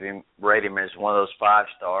most people rate him as one of those 5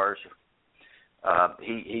 stars.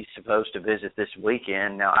 He's supposed to visit this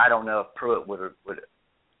weekend. Now, I don't know if Pruitt would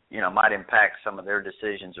might impact some of their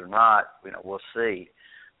decisions or not. We'll see.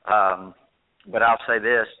 But I'll say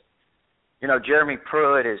this. Jeremy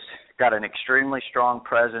Pruitt has got an extremely strong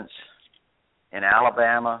presence in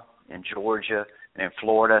Alabama, in Georgia, and in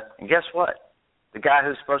Florida. And guess what? The guy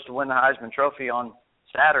who's supposed to win the Heisman Trophy on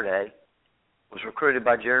Saturday was recruited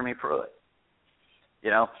by Jeremy Pruitt.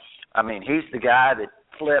 He's the guy that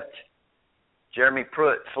Jeremy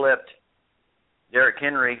Pruitt flipped Derrick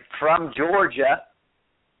Henry from Georgia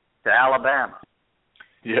to Alabama.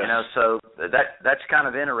 Yes. So that's kind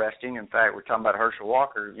of interesting. In fact, we're talking about Herschel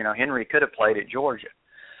Walker. Henry could have played at Georgia,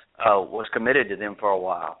 was committed to them for a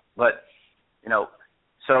while. But,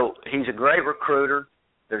 so he's a great recruiter.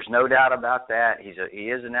 There's no doubt about that. He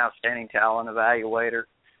is an outstanding talent evaluator. I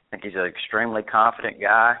think he's an extremely confident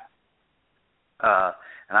guy.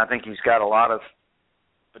 And I think he's got a lot of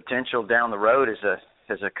potential down the road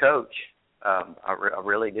as a coach. I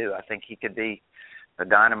really do. I think he could be a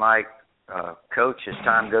dynamite coach as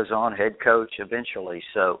time goes on, head coach eventually.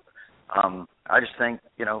 So I just think,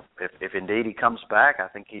 if indeed he comes back, I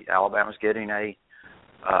think Alabama's getting a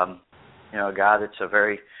guy that's a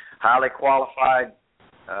very highly qualified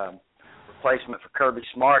replacement for Kirby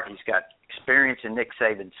Smart. He's got experience in Nick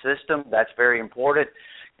Saban's system. That's very important.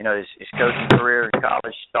 His coaching career in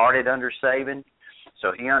college started under Saban,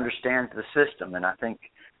 so he understands the system, and I think,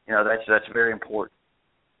 that's very important.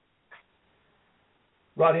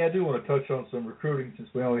 Rodney, I do want to touch on some recruiting since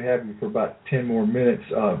we only have you for about 10 more minutes.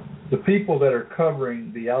 The people that are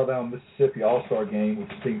covering the Alabama-Mississippi All-Star Game, which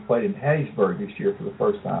is being played in Hattiesburg this year for the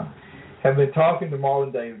first time, have been talking to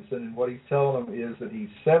Marlon Davidson, and what he's telling them is that he's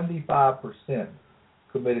 75%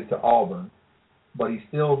 committed to Auburn, but he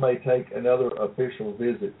still may take another official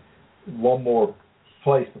visit, one more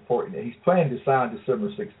place before he's planning to sign December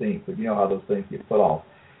 16th, but you know how those things get put off.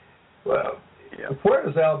 Well, where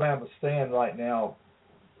does Alabama stand right now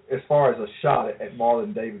as far as a shot at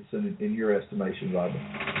Marlon Davidson in your estimation, Rodney?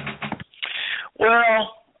 Well,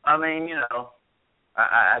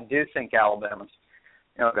 I do think Alabama's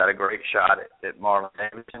got a great shot at Marlon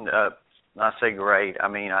Davidson. I say great.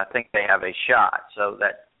 I think they have a shot, so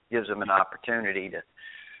that gives them an opportunity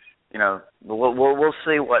to, we'll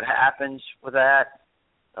see what happens with that.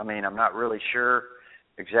 I'm not really sure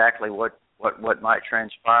exactly what might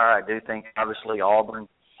transpire. I do think, obviously, Auburn,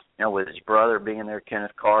 with his brother being there,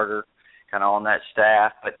 Kenneth Carter, kind of on that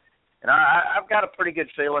staff. But I've got a pretty good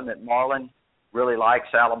feeling that Marlon really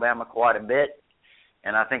likes Alabama quite a bit,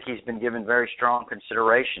 and I think he's been given very strong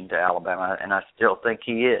consideration to Alabama, and I still think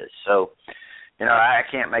he is. So, I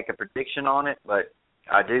can't make a prediction on it, but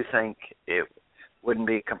I do think it wouldn't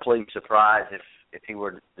be a complete surprise if he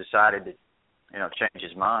were decided to, change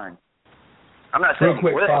his mind. I'm not saying he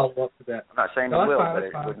will. Follow-up to that. I'm not saying he will, but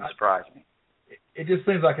it wouldn't surprise me. It just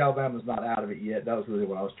seems like Alabama's not out of it yet. That was really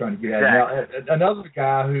what I was trying to get at. Exactly. Now, another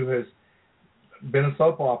guy who has been a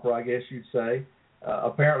soap opera, I guess you'd say,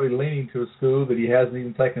 apparently leaning to a school that he hasn't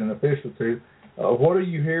even taken an official to. What are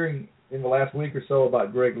you hearing in the last week or so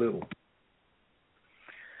about Greg Little?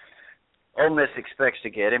 Ole Miss expects to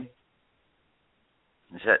get him.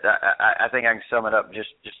 I think I can sum it up just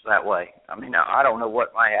that way. I don't know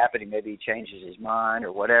what might happen. Maybe he changes his mind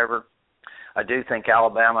or whatever. I do think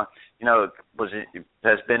Alabama,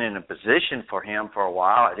 has been in a position for him for a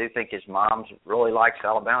while. I do think his mom really likes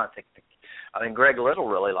Alabama. I think Greg Little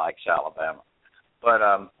really likes Alabama. But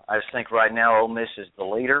I just think right now Ole Miss is the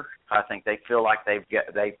leader. I think they feel like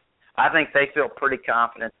I think they feel pretty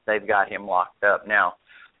confident that they've got him locked up. Now,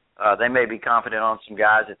 they may be confident on some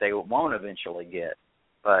guys that they won't eventually get,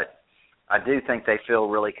 but I do think they feel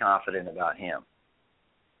really confident about him.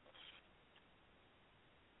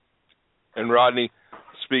 And Rodney,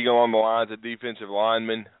 speaking along the lines of defensive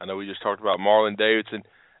linemen, I know we just talked about Marlon Davidson.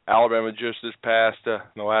 Alabama just this past in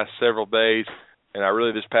the last several days,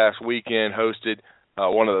 and this past weekend hosted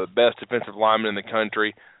one of the best defensive linemen in the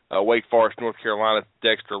country, Wake Forest, North Carolina,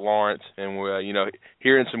 Dexter Lawrence, and we're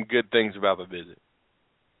hearing some good things about the visit.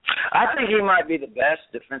 I think he might be the best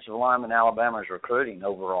defensive lineman Alabama's recruiting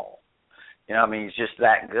overall. He's just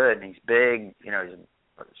that good, and he's big. He's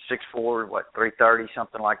 6'4", 330,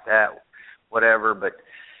 something like that, whatever. But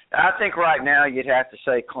I think right now you'd have to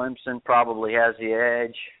say Clemson probably has the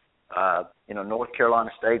edge. North Carolina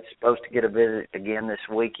State's supposed to get a visit again this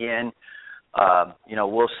weekend.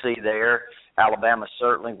 We'll see there. Alabama's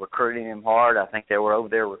certainly recruiting him hard. I think they were over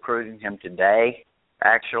there recruiting him today,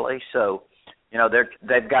 actually. So,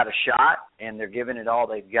 they've got a shot, and they're giving it all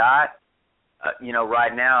they've got.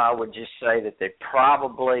 Right now I would just say that they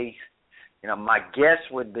probably, my guess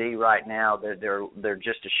would be right now that they're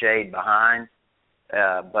just a shade behind.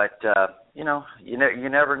 But you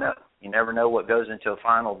never know. You never know what goes into a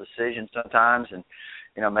final decision sometimes, and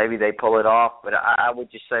maybe they pull it off. But I would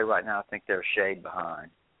just say right now I think they're a shade behind.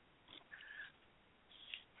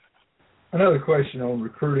 Another question on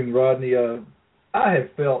recruiting, Rodney. I have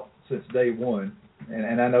felt since day one,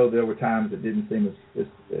 and I know there were times it didn't seem as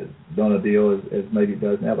done a deal as maybe it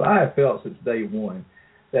does now, but I have felt since day one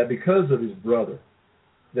that because of his brother,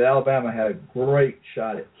 that Alabama had a great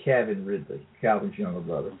shot at Calvin Ridley, Calvin's younger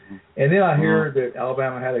brother. Mm-hmm. And then I hear that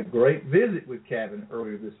Alabama had a great visit with Calvin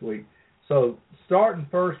earlier this week. So starting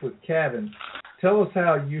first with Calvin, tell us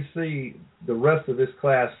how you see the rest of this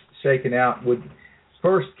class shaking out with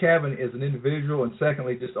first Calvin as an individual and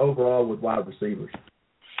secondly just overall with wide receivers.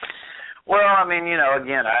 Well, I mean,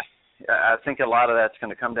 again, I think a lot of that's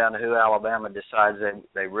going to come down to who Alabama decides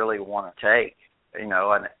they really want to take. And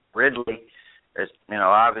Ridley is,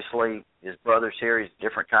 obviously his brother's here. He's a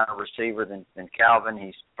different kind of receiver than Calvin.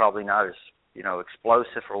 He's probably not as,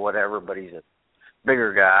 explosive or whatever, but he's a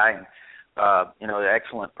bigger guy. And, an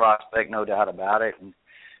excellent prospect, no doubt about it. And,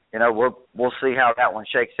 we'll see how that one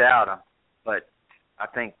shakes out. But I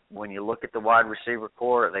think when you look at the wide receiver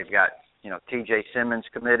core, they've got, T.J. Simmons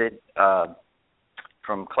committed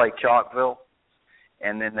from Clay Chalkville.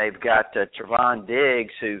 And then they've got Trevon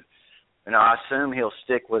Diggs, who, I assume he'll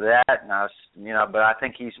stick with that. And but I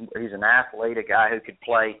think he's an athlete, a guy who could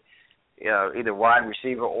play, either wide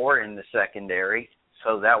receiver or in the secondary.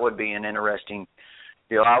 So that would be an interesting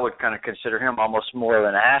deal. I would kind of consider him almost more of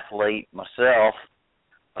an athlete myself.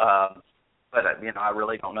 But I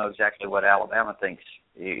really don't know exactly what Alabama thinks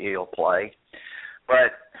he'll play.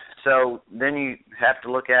 But so then you have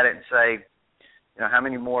to look at it and say, how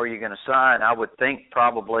many more are you going to sign? I would think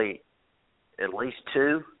probably at least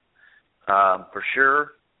 2 for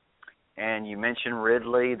sure. And you mentioned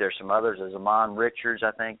Ridley. There's some others. There's Amon Richards,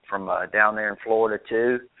 I think, from down there in Florida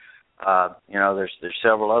too. There's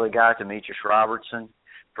several other guys. Demetrius Robertson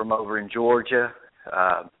from over in Georgia.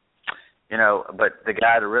 But the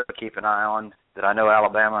guy to really keep an eye on that I know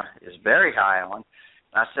Alabama is very high on.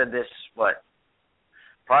 I said this,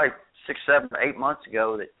 probably 6, 7, 8 months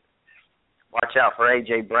ago, that watch out for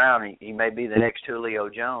A.J. Brown. He may be the next Julio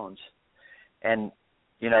Jones. And,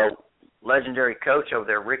 legendary coach over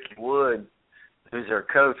there, Ricky Wood, who's their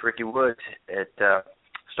coach, Ricky Woods at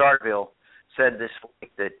Starkville, said this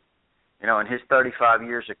week that, in his 35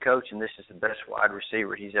 years of coaching, this is the best wide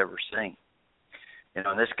receiver he's ever seen.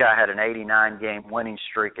 And this guy had an 89-game winning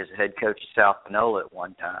streak as a head coach at South Panola at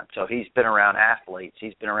one time. So he's been around athletes.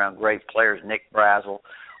 He's been around great players, Nick Brazel,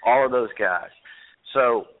 all of those guys.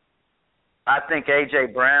 So I think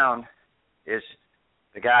A.J. Brown is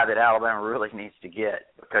the guy that Alabama really needs to get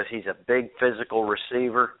because he's a big physical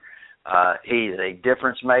receiver. He's a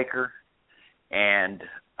difference maker. And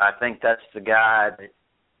I think that's the guy that,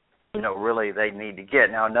 really they need to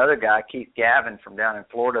get. Now, another guy, Keith Gavin from down in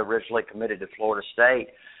Florida, originally committed to Florida State.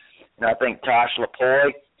 And I think Tosh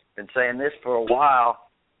LaPoy, been saying this for a while,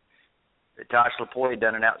 that Tosh LaPoy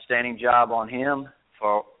done an outstanding job on him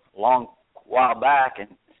for a long while back and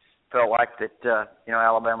felt like that,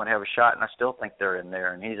 Alabama would have a shot, and I still think they're in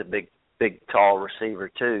there. And he's a big, tall receiver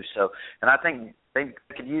too. So, and I think they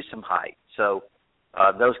could use some height. So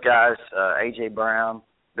those guys, A.J. Brown,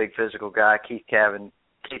 big physical guy, Keith Gavin,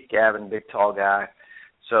 big tall guy.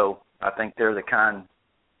 So I think they're the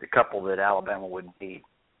couple that Alabama would need.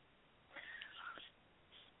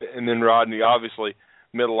 And then Rodney, obviously,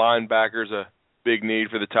 middle linebackers a big need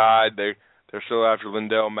for the Tide. They're still after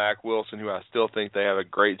Lindell Mack Wilson, who I still think they have a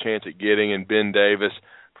great chance at getting, and Ben Davis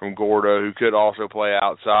from Gordo, who could also play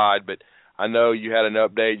outside. But I know you had an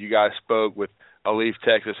update. You guys spoke with Leaf,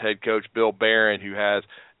 Texas head coach Bill Barron, who has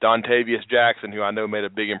Dontavius Jackson, who I know made a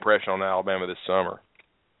big impression on Alabama this summer.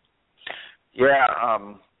 Yeah,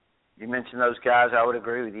 you mentioned those guys. I would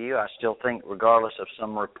agree with you. I still think, regardless of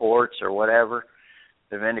some reports or whatever,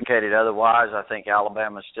 they've indicated otherwise. I think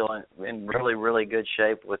Alabama's still in really, really good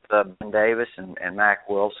shape with Ben Davis and Mack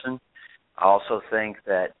Wilson. I also think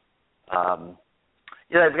that,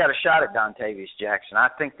 they've got a shot at Dontavius Jackson. I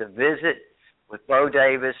think the visit with Bo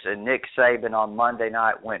Davis and Nick Saban on Monday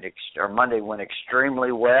went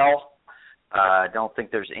extremely well. I don't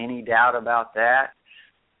think there's any doubt about that.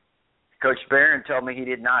 Coach Barron told me he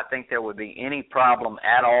did not think there would be any problem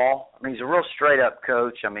at all. I mean, he's a real straight-up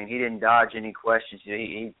coach. I mean, he didn't dodge any questions.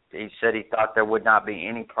 He said he thought there would not be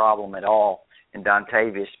any problem at all in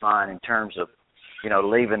Dontavius' mind in terms of,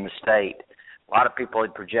 leaving the state. A lot of people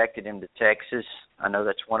had projected him to Texas. I know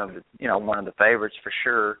that's one of the favorites for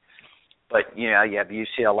sure. But, you have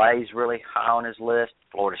UCLA's really high on his list,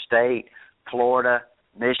 Florida State, Florida,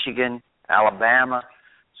 Michigan, Alabama.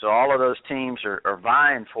 So all of those teams are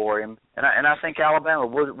vying for him. And I think Alabama,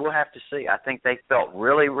 we'll have to see. I think they felt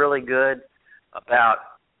really, really good about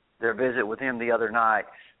their visit with him the other night.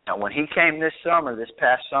 Now, when he came this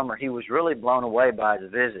past summer, he was really blown away by his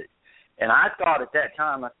visit. And I thought at that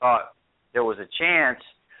time, there was a chance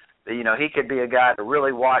that, he could be a guy to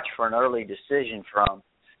really watch for an early decision from,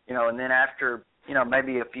 and then after,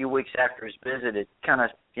 maybe a few weeks after his visit, it kind of,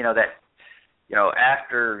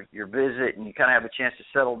 after your visit and you kind of have a chance to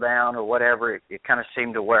settle down or whatever, it kind of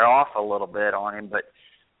seemed to wear off a little bit on him. But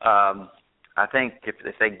I think if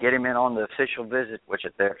they get him in on the official visit, which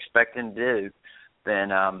they're expecting to do,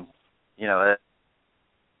 then,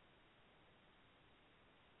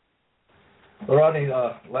 Well, Rodney,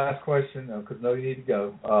 last question, because I know you need to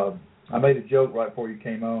go. I made a joke right before you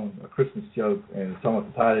came on, a Christmas joke, and talking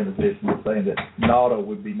about the tight end position, saying that Nauta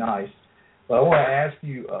would be nice. But I want to ask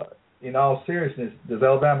you, in all seriousness, does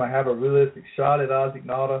Alabama have a realistic shot at Isaac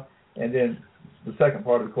Nauta? And then the second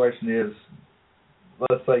part of the question is,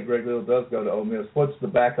 let's say Greg Little does go to Ole Miss, what's the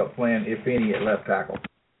backup plan, if any, at left tackle?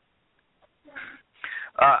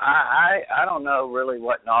 I don't know really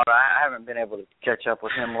what Nauta. I haven't been able to catch up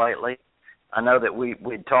with him lately. I know that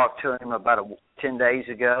we'd talked to him about 10 days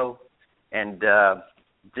ago, and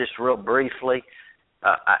just real briefly,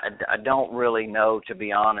 I don't really know, to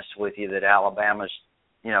be honest with you, that Alabama's,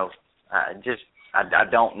 I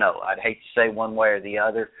don't know. I'd hate to say one way or the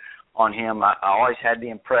other on him. I always had the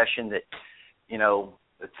impression that,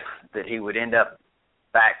 that he would end up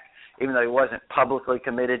back, even though he wasn't publicly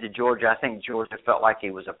committed to Georgia. I think Georgia felt like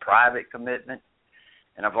he was a private commitment.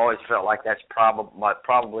 And I've always felt like that's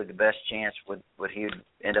probably the best chance would he would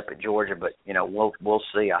end up at Georgia, but we'll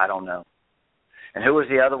see. I don't know. And who was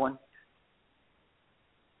the other one?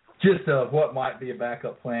 Just what might be a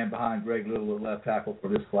backup plan behind Greg Little at left tackle for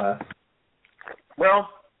this class? Well,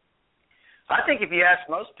 I think if you ask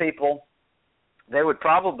most people, they would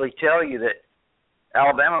probably tell you that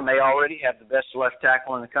Alabama may already have the best left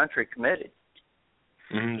tackle in the country committed.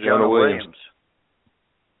 Jonah Williams.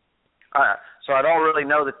 So I don't really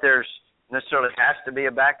know that there's necessarily has to be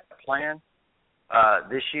a backup plan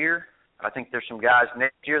this year. I think there's some guys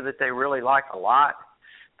next year that they really like a lot.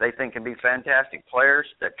 They think can be fantastic players.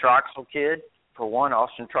 That Troxel kid, for one,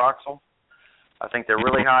 Austin Troxel. I think they're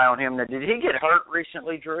really high on him. Now, did he get hurt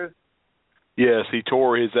recently, Drew? Yes, he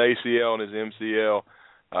tore his ACL and his MCL.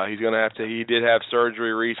 He's going to have to. He did have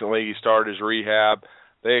surgery recently. He started his rehab.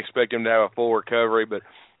 They expect him to have a full recovery, but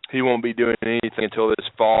he won't be doing anything until this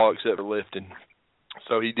fall except for lifting.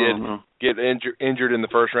 So he did get injured in the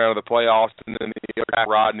first round of the playoffs, and then the other guy,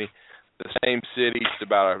 Rodney, the same city, just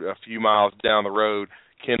about a few miles down the road,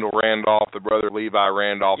 Kendall Randolph, the brother of Levi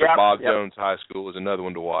Randolph at Bob Jones High School, is another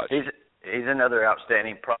one to watch. He's another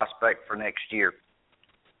outstanding prospect for next year.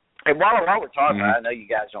 And while we're talking, I know you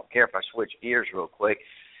guys don't care if I switch gears real quick.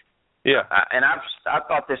 Yeah. I've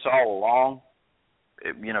thought this all along.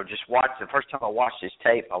 Just watch the first time I watched his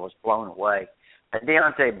tape, I was blown away. And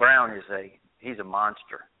Deontay Brown he's a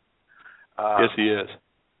monster. Yes, he is.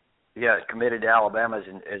 Yeah, committed to Alabama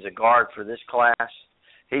as a guard for this class.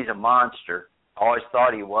 He's a monster. I always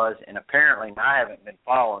thought he was, and apparently, and I haven't been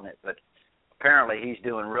following it, but apparently he's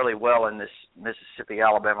doing really well in this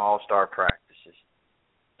Mississippi-Alabama All-Star practices.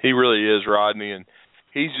 He really is, Rodney, and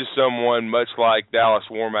he's just someone, much like Dallas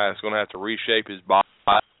Warmack, is going to have to reshape his body.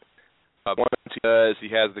 Once he does, he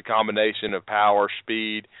has the combination of power,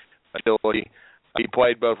 speed, agility. He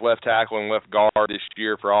played both left tackle and left guard this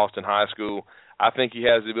year for Austin High School. I think he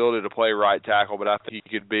has the ability to play right tackle, but I think he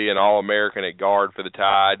could be an All-American at guard for the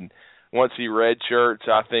Tide. And once he redshirts,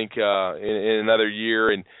 I think in another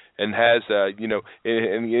year and has and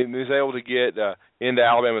is able to get into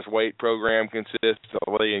Alabama's weight program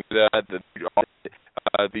consistently and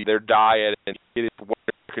their diet and get it under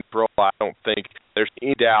control, I don't think there's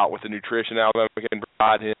any doubt with the nutrition Alabama can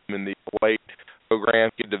provide him and the weight program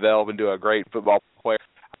can develop into a great football player.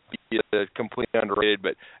 He is completely underrated,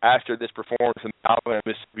 but after this performance in the Alabama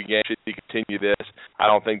Mississippi game, should he continue this, I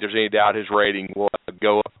don't think there's any doubt his rating will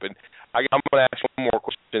go up. And I'm going to ask one more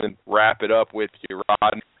question and wrap it up with you,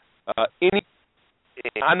 Rod.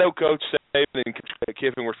 I know Coach Saban and Coach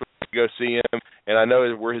Kiffin were supposed to go see him, and I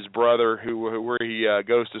know we're his brother, where he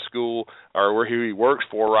goes to school or where he works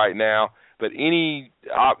for right now. But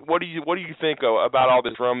what do you think about all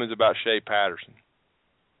this rumblings about Shea Patterson?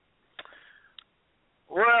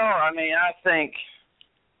 Well, I think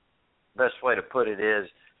the best way to put it is,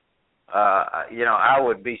 I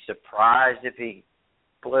would be surprised if he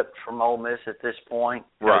flipped from Ole Miss at this point.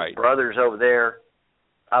 Right. His brother's over there.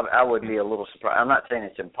 I would be a little surprised. I'm not saying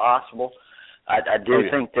it's impossible. I do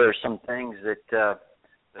think there are some things that the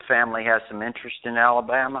family has some interest in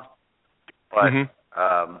Alabama, but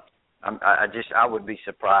I would be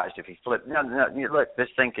surprised if he flipped. No, look, this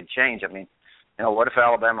thing could change. What if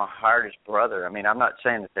Alabama hired his brother? I'm not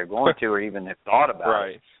saying that they're going to or even have thought about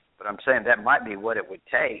it, but I'm saying that might be what it would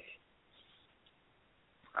take.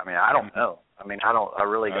 I mean, I don't know. I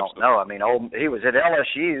really don't know. I mean, he was at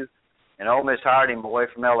LSU, and Ole Miss hired him away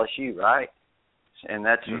from LSU, right? And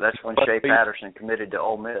that's when Shea Patterson committed to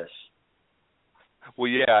Ole Miss. Well,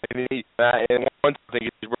 yeah, and one thing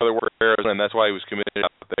his brother worked at Arizona, and that's why he was committed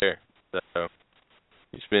out there. So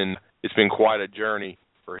it's been quite a journey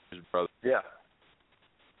for his brother. Yeah.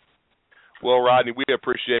 Well, Rodney, we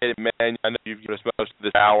appreciate it, man. I know you've given us most of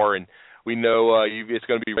this hour, and we know it's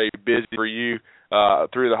going to be very busy for you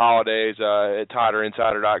through the holidays at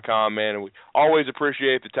TiderInsider.com, man. And we always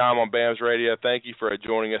appreciate the time on BAMS Radio. Thank you for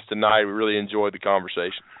joining us tonight. We really enjoyed the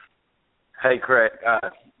conversation. Hey, Craig,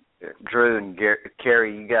 Drew and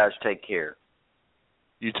Cary, you guys take care.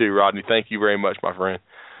 You too, Rodney. Thank you very much, my friend.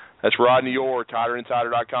 That's Rodney Orr,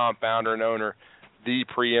 TiderInsider.com, founder and owner, the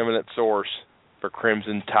preeminent source for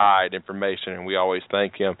Crimson Tide information, and we always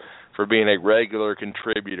thank him for being a regular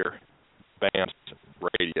contributor to BAMS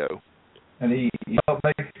Radio. And he helped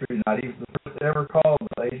make it tonight. He was the first to ever call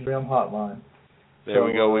the Asian Rim hotline. There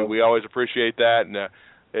we go. We always appreciate that. And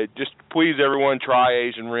just please, everyone, try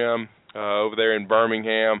Asian Rim over there in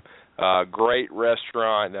Birmingham. Great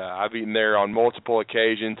restaurant. I've eaten there on multiple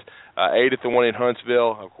occasions. Ate at the one in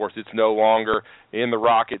Huntsville. Of course, it's no longer in the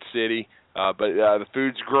Rocket City. But the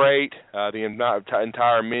food's great. The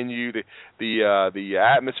entire menu, the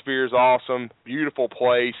atmosphere is awesome. Beautiful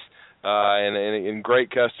place, and great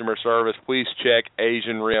customer service. Please check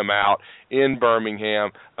Asian Rim out in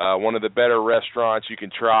Birmingham. One of the better restaurants you can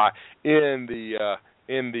try in the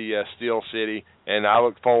Steel City. And I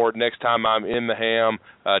look forward next time I'm in the Ham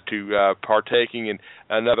to partaking in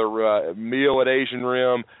another meal at Asian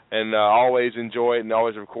Rim, and always enjoy it, and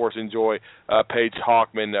always, of course, enjoy Paige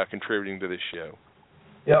Hockman contributing to this show.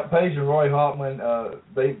 Yeah, Paige and Roy Hockman,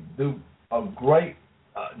 they do a great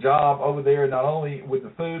job over there, not only with the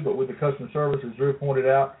food, but with the customer service, as Drew pointed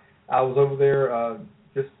out. I was over there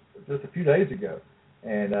just a few days ago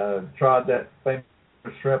and tried that famous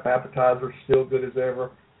shrimp appetizer, still good as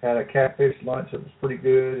ever. Had a catfish lunch that was pretty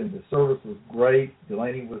good, and the service was great.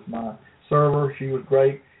 Delaney was my server. She was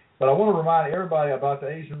great. But I want to remind everybody about the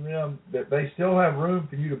Asian Rim that they still have room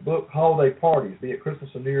for you to book holiday parties, be it Christmas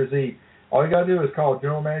or New Year's Eve. All you got to do is call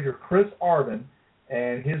General Manager Chris Arvin,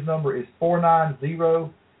 and his number is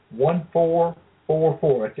 490-1444.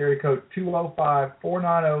 That's area code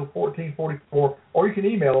 205-490-1444. Or you can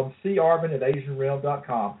email him,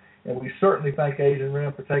 carvin@asianrim.com. And we certainly thank Asian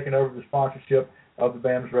Rim for taking over the sponsorship of the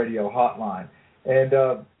BAMS Radio Hotline. And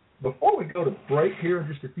before we go to break here in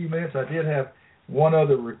just a few minutes, I did have one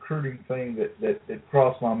other recruiting thing that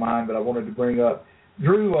crossed my mind that I wanted to bring up.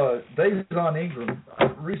 Drew, Davon Ingram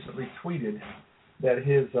recently tweeted that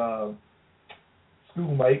his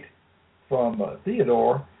schoolmate from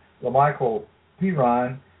Theodore, LaMichael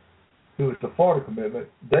Pirine, who is the Florida commitment,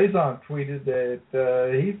 Davon tweeted that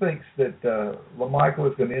he thinks that LaMichael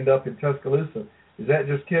is going to end up in Tuscaloosa. Is that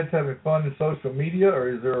just kids having fun in social media, or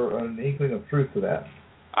is there an inkling of truth to that?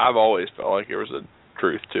 I've always felt like there was a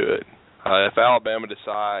truth to it. If Alabama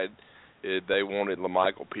decided they wanted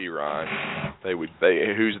LaMichael Pirine,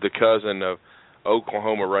 who's the cousin of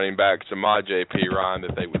Oklahoma running back Samaje Pirine,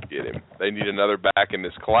 that they would get him. They need another back in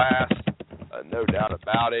this class, no doubt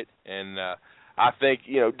about it. And I think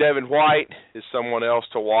Devin White is someone else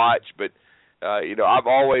to watch, but. I've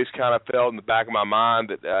always kind of felt in the back of my mind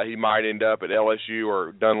that he might end up at LSU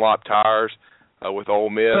or Dunlop Tires with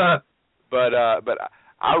Ole Miss. But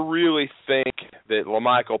I really think that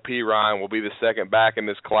LaMichael Pirine will be the second back in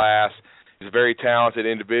this class. He's a very talented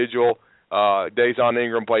individual. Davon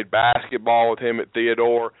Ingram played basketball with him at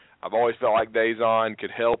Theodore. I've always felt like Davon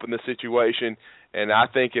could help in the situation. And I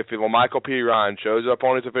think if LaMichael Pirine shows up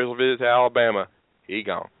on his official visit to Alabama, he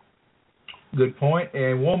gone. Good point.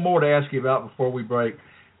 And one more to ask you about before we break,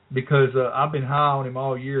 because I've been high on him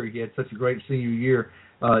all year. He had such a great senior year.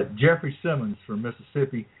 Jeffrey Simmons from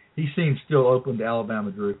Mississippi, he seems still open to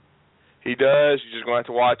Alabama, Drew. He does. You're just going to have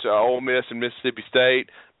to watch Ole Miss and Mississippi State,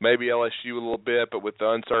 maybe LSU a little bit, but with the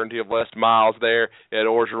uncertainty of Les Miles there, Ed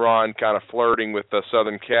Orgeron kind of flirting with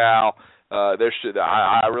Southern Cal. I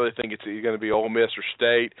really think it's going to be Ole Miss or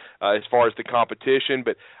State as far as the competition.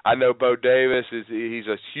 But I know Bo Davis he's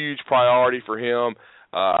a huge priority for him.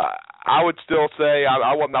 I would still say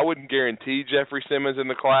I wouldn't guarantee Jeffrey Simmons in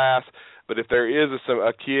the class, but if there is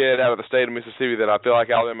a kid out of the state of Mississippi that I feel like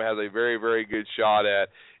Alabama has a very, very good shot at,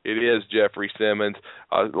 it is Jeffrey Simmons.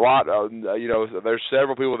 There's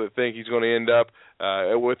several people that think he's going to end up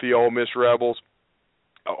with the Ole Miss Rebels,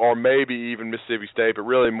 or maybe even Mississippi State, but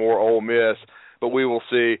really more Ole Miss. But we will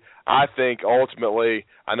see. I think ultimately,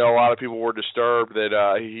 I know a lot of people were disturbed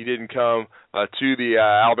that he didn't come to the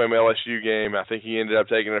Alabama-LSU game. I think he ended up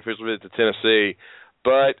taking an official visit to Tennessee.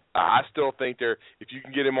 But I still think if you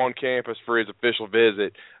can get him on campus for his official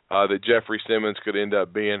visit, that Jeffrey Simmons could end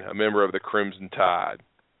up being a member of the Crimson Tide.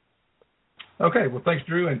 Okay, well, thanks,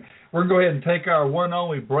 Drew. And we're going to go ahead and take our one and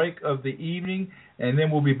only break of the evening, and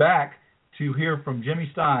then we'll be back to hear from Jimmy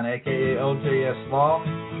Stein, a.k.a. LJS Law,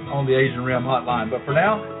 on the Asian Rim Hotline. But for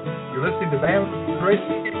now, you're listening to BAMS Radio,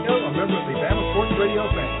 a member of the BAMS Sports Radio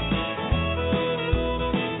family.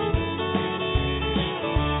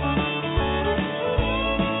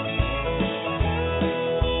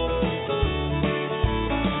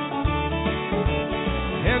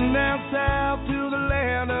 Heading down south to the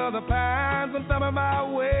land of the pines, I'm thumbing my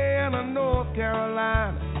way into North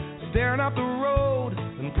Carolina, staring up the road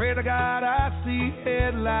and pray to God I see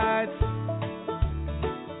headlights.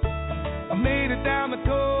 I made it down the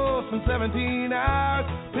coast in 17 hours,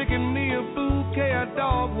 picking me a bouquet of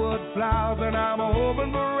dogwood flowers, and I'm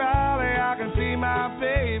hoping for Raleigh I can see my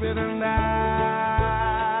baby tonight.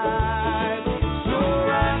 So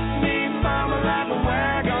rock me, mama, like a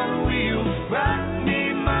wagon wheel. Rock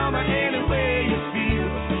me, mama, any way you feel.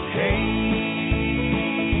 Hey,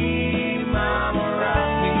 mama, rock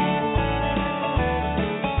me.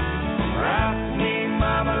 Rock me,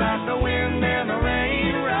 mama, like the wind and the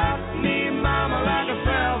rain. Rock me, mama, like a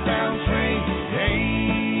southbound train. Hey,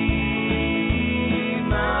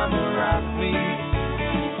 mama, rock me.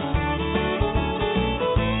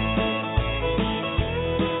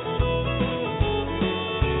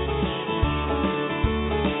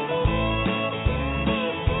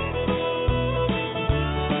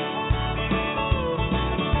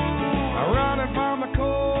 Running from the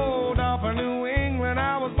cold off of New England,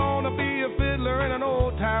 I was born to be a fiddler in an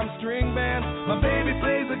old-time string band. My baby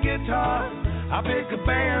plays the guitar, I pick a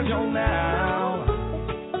banjo now.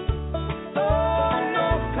 Oh,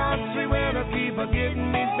 no country winter keep a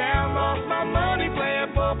getting me down. Lost my money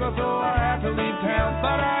playing poker, so I had to leave town.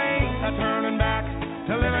 But I ain't turning back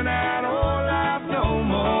to living that old life no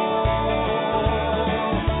more.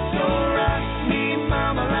 So rock me,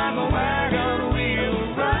 mama, like a wagon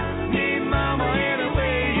wheel. Rock me, mama, any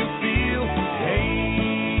way you feel. Hey,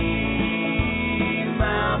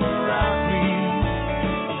 mama, rock me.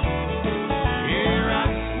 Yeah,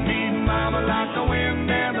 rock me, mama, like the wind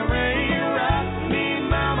and the rain. Rock me,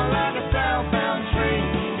 mama, like a southbound train.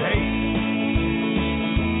 Hey,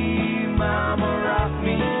 mama, rock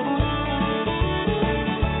me.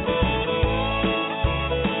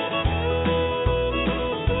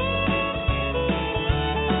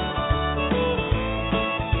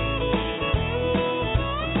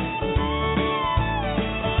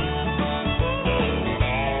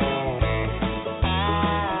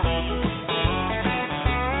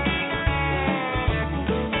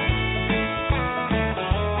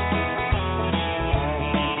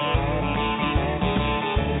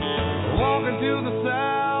 Walking to the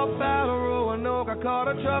south out of Roanoke, I caught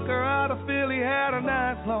a trucker out of Philly, had a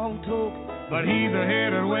nice long toke. But he's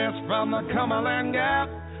headed west from the Cumberland Gap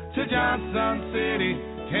to Johnson City,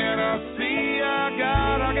 Tennessee. I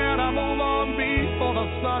gotta move on before the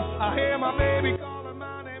sun. I hear my baby calling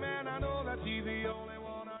my name, and I know that she's the only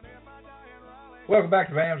one. And if I die in Raleigh... Welcome back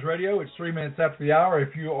to BAMS Radio. It's 3 minutes after the hour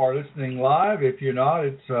if you are listening live. If you're not,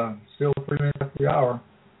 it's still 3 minutes after the hour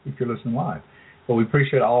if you're listening live. Well, we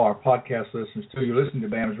appreciate all our podcast listeners, too. You're listening to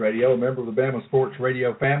BAMS Radio, a member of the Bama Sports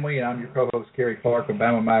Radio family, and I'm your co-host, Cary Clark of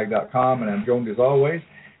BamaMag.com, and I'm joined, as always,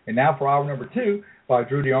 and now for hour number 2, by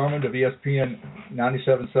Drew DeArmond of ESPN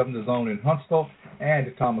 97.7 The Zone in Huntsville, and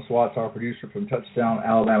to Thomas Watts, our producer from Touchdown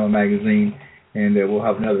Alabama Magazine. And we'll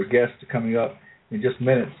have another guest coming up in just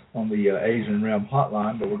minutes on the Asian Rim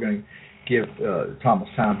Hotline, but we're going to give Thomas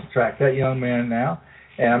time to track that young man now.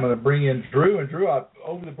 And I'm going to bring in Drew. And Drew,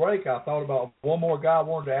 over the break, I thought about one more guy I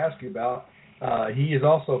wanted to ask you about. He is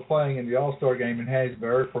also playing in the All-Star game in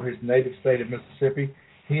Hattiesburg for his native state of Mississippi.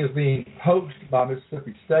 He is being poached by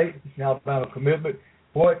Mississippi State, an Alabama commitment.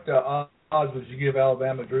 What odds would you give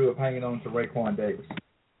Alabama, Drew, of hanging on to Raekwon Davis?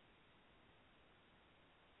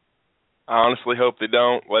 I honestly hope they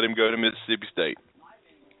don't. Let him go to Mississippi State.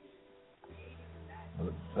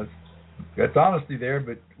 That's honesty there,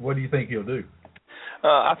 but what do you think he'll do?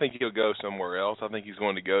 I think he'll go somewhere else. I think he's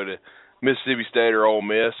going to go to Mississippi State or Ole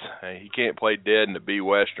Miss. He can't play dead in the B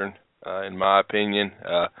Western, in my opinion.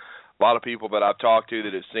 A lot of people that I've talked to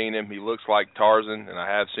that have seen him, he looks like Tarzan, and I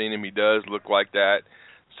have seen him. He does look like that,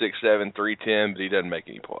 6'7", 310, but he doesn't make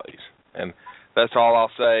any plays. And that's all I'll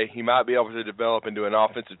say. He might be able to develop into an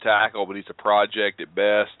offensive tackle, but he's a project at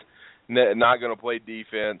best. Not going to play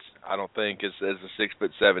defense, I don't think, as a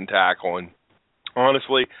 6'7" tackle. And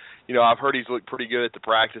honestly, you know, I've heard he's looked pretty good at the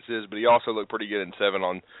practices, but he also looked pretty good in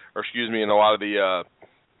in a lot of the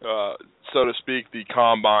so to speak, the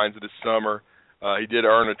combines this summer. He did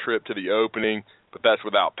earn a trip to the opening, but that's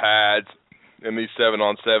without pads and these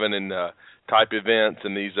 7-on-7 and type events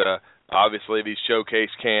and these obviously these showcase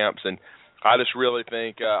camps. And I just really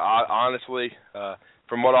think, honestly,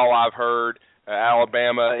 from what all I've heard,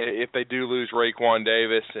 Alabama, if they do lose Raekwon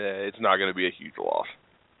Davis, it's not going to be a huge loss.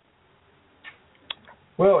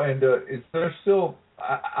 Well, and is there still?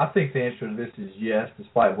 I think the answer to this is yes,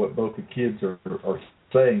 despite what both the kids are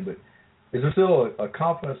saying. But is there still a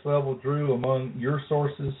confidence level, Drew, among your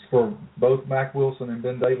sources for both Mack Wilson and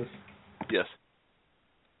Ben Davis? Yes.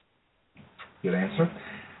 Good answer.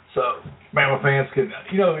 So, Bama fans can,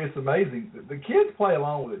 it's amazing. The kids play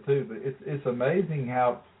along with it too, but it's amazing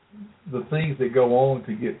how the things that go on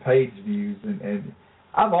to get page views. And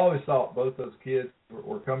I've always thought both those kids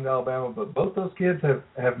were coming to Alabama, but both those kids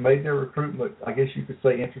have made their recruitment, I guess you could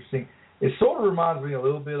say, interesting. It sort of reminds me a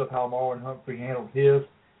little bit of how Marlon Humphrey handled his.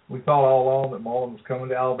 We thought all along that Marlon was coming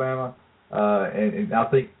to Alabama, and I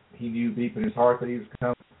think he knew deep in his heart that he was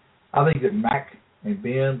coming. I think that Mack and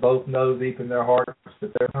Ben both know deep in their hearts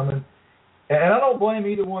that they're coming. And I don't blame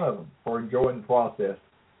either one of them for enjoying the process.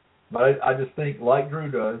 But I just think, like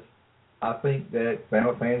Drew does, I think that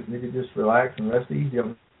Bama fans need to just relax and rest easy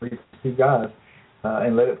on these two guys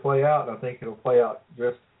and let it play out. I think it'll play out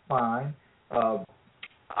just fine.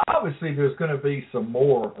 Obviously, there's going to be some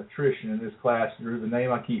more attrition in this class, Drew. The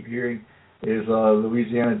name I keep hearing is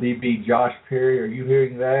Louisiana DB Josh Perry. Are you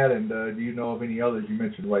hearing that? And do you know of any others? You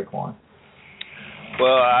mentioned Raekwon.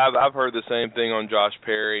 Well, I've heard the same thing on Josh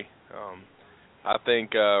Perry. I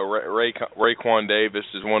think Raekwon Davis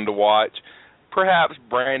is one to watch. Perhaps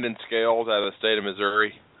Brandon Scales out of the state of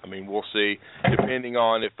Missouri. I mean, we'll see, depending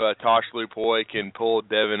on if Tosh Lupoy can pull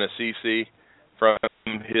Devin Assisi from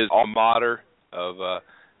his alma mater of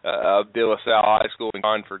De La Salle High School in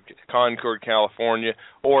Concord, California,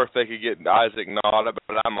 or if they could get Isaac Nada.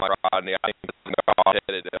 But I'm like Rodney. I think Nada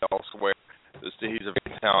headed elsewhere. He's a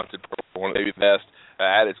very talented pro, one of the best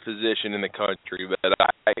at his position in the country, but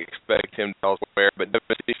I expect him elsewhere. But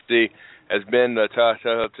WCC has been to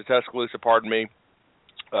Tuscaloosa,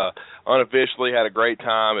 unofficially had a great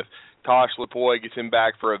time. If Tosh Lupoy gets him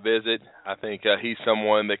back for a visit, I think he's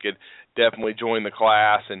someone that could definitely join the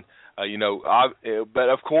class. And, but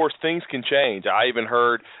of course things can change. I even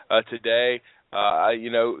heard today,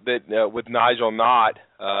 that with Nigel Knott,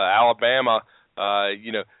 Alabama, I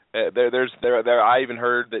even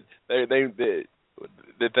heard that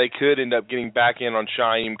they could end up getting back in on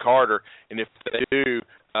Shyheim Carter, and if they do,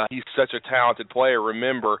 he's such a talented player.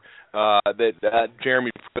 Remember that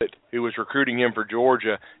Jeremy Pruitt, who was recruiting him for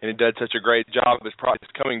Georgia, and he did such a great job of his process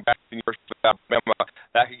coming back to the University of Alabama,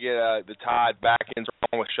 that could get the Tide back in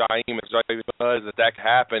wrong with Shyheim. That could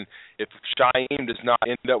happen if Shyheim does not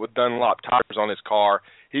end up with Dunlop tires on his car.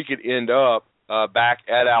 He could end up back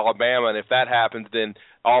at Alabama, and if that happens, then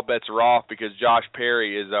all bets are off because Josh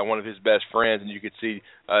Perry is one of his best friends, and you could see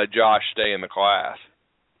Josh stay in the class.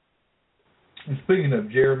 And speaking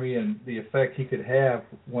of Jeremy and the effect he could have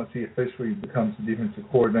once he officially becomes the defensive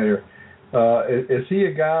coordinator, is he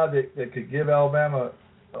a guy that could give Alabama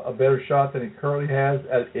a better shot than he currently has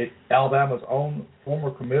at Alabama's own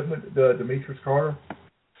former commitment, Demetrius Carter?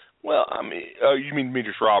 Well, I mean, you mean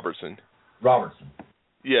Demetrius Robertson? Robertson.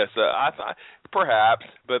 Yes, I thought perhaps,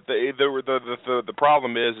 but the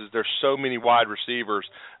problem is there's so many wide receivers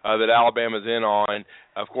that Alabama's in on.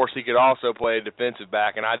 Of course, he could also play a defensive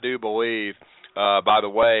back, and I do believe, by the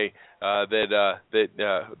way, that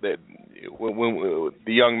when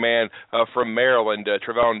the young man from Maryland,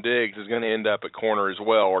 Trevon Diggs, is going to end up at corner as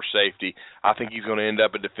well, or safety. I think he's going to end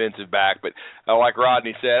up a defensive back. But like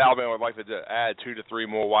Rodney said, Alabama would like to add 2 to 3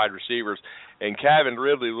 more wide receivers, and Calvin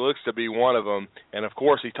Ridley looks to be one of them. And, of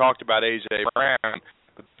course, he talked about A.J. Brown,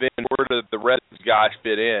 but then where do the rest of these guys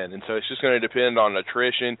fit in? And so it's just going to depend on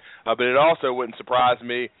attrition. But it also wouldn't surprise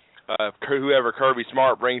me if whoever Kirby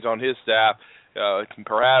Smart brings on his staff,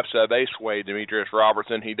 perhaps they sway Demetrius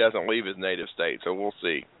Robertson. He doesn't leave his native state, so we'll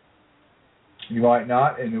see. You might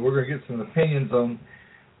not, and we're going to get some opinions on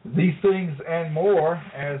these things and more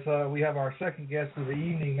as we have our second guest of the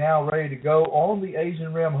evening now ready to go on the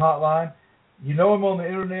Asian Rim Hotline. You know him on the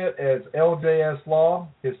internet as LJS Law.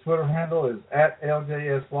 His Twitter handle is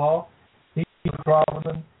 @LJSLaw. He and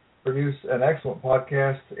Robinson produce an excellent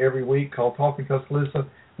podcast every week called Talking Tuscaloosa.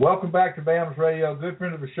 Welcome back to BAMS Radio. Good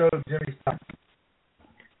friend of the show, Jimmy Stein.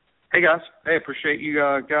 Hey, guys. Hey, appreciate you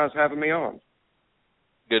guys having me on.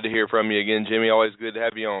 Good to hear from you again, Jimmy. Always good to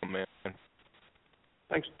have you on, man.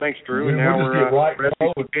 Thanks, Drew. And now we're ready.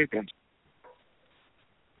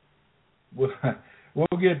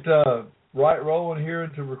 We'll get right rolling here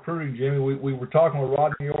into recruiting, Jimmy. We were talking with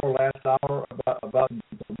Rodney Orr last hour about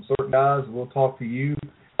some certain guys. We'll talk to you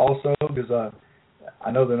also because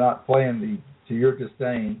I know they're not playing to your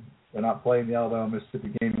disdain. They're not playing the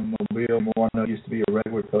Alabama-Mississippi game in Mobile. More I know it used to be a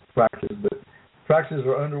regular practice, but practices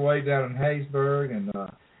are underway down in Haysburg, and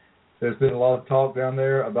there's been a lot of talk down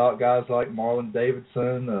there about guys like Marlon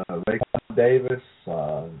Davidson, Raekwon Davis,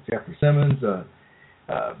 Jeffrey Simmons,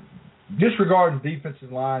 disregarding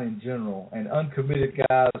defensive line in general, and uncommitted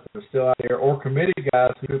guys that are still out there, or committed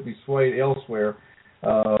guys who could be swayed elsewhere.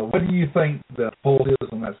 What do you think the hold is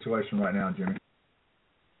on that situation right now, Jimmy?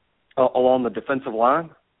 Along the defensive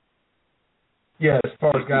line? Yeah, as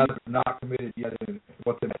far as guys that are not committed yet and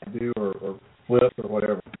what they might do or flip or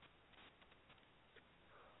whatever.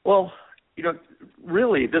 Well,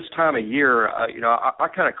 really this time of year, I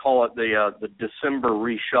kind of call it the December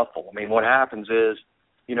reshuffle. I mean, what happens is,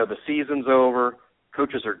 the season's over,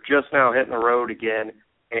 coaches are just now hitting the road again,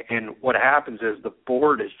 and what happens is the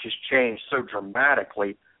board has just changed so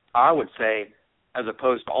dramatically, I would say, as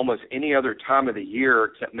opposed to almost any other time of the year,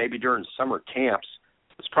 except maybe during summer camps.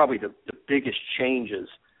 It's probably the biggest changes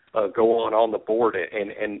go on the board,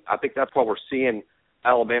 and I think that's why we're seeing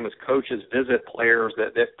Alabama's coaches visit players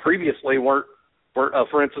that previously weren't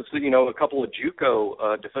for instance, a couple of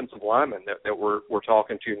JUCO defensive linemen that we're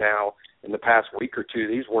talking to now in the past week or two.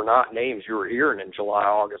 These were not names you were hearing in July,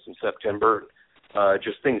 August, and September.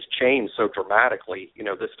 Just things change so dramatically,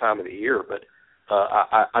 this time of the year. But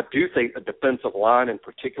I do think the defensive line in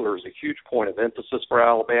particular is a huge point of emphasis for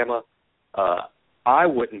Alabama. I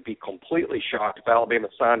wouldn't be completely shocked if Alabama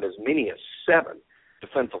signed as many as 7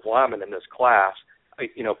 defensive linemen in this class.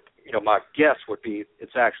 My guess would be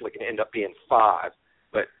it's actually going to end up being 5,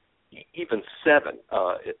 but even 7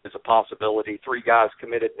 is a possibility. 3 guys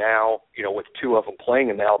committed now, with 2 of them playing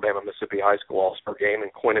in the Alabama-Mississippi High School All-Star game,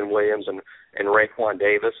 and Quentin Williams and Raekwon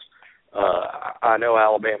Davis. I know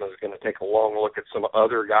Alabama is going to take a long look at some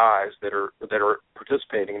other guys that are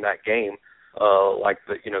participating in that game, like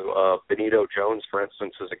Benito Jones, for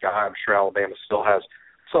instance, is a guy I'm sure Alabama still has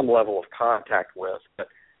some level of contact with. But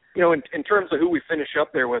in terms of who we finish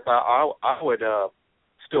up there with, I would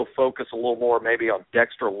still focus a little more maybe on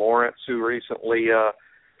Dexter Lawrence, who recently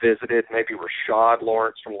visited. Maybe Rashad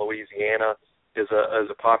Lawrence from Louisiana is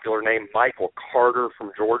a popular name. Michael Carter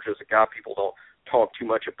from Georgia is a guy people don't talk too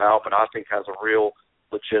much about, but I think has a real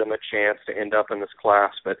legitimate chance to end up in this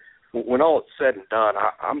class. But when all is said and done,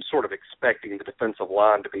 I'm sort of expecting the defensive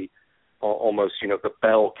line to be almost, the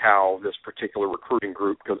bell cow of this particular recruiting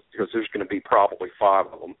group because there's going to be probably 5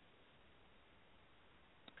 of them.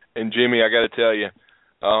 And, Jimmy, I got to tell you,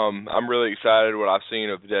 I'm really excited what I've seen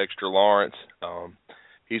of Dexter Lawrence.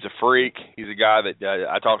 He's a freak. He's a guy that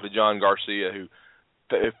I talked to John Garcia, who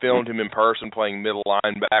filmed him in person playing middle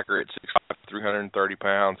linebacker at 6'5", 330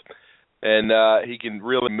 pounds. And he can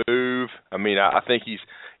really move. I mean, I think he's,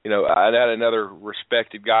 I had another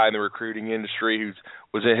respected guy in the recruiting industry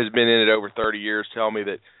has been in it over 30 years tell me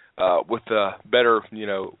that with the better,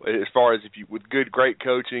 as far as with great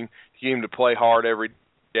coaching, to get him to play hard every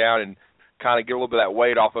down and kind of get a little bit of that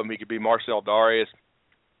weight off of him, he could be Marcel Darius.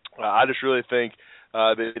 I just really think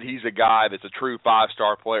that he's a guy that's a true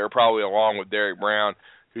 5-star player, probably along with Derek Brown,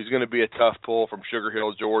 who's going to be a tough pull from Sugar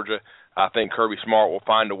Hill, Georgia. I think Kirby Smart will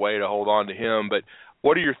find a way to hold on to him. But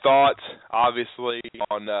what are your thoughts, obviously,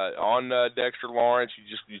 on Dexter Lawrence?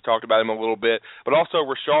 You talked about him a little bit, but also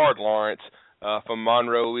Rashad Lawrence from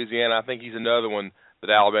Monroe, Louisiana. I think he's another one that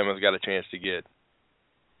Alabama's got a chance to get.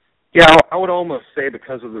 Yeah, I would almost say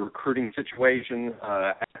because of the recruiting situation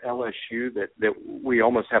at LSU that we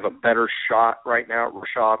almost have a better shot right now at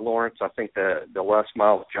Rashad Lawrence. I think the Les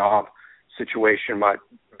Miles job situation might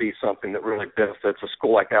be something that really benefits a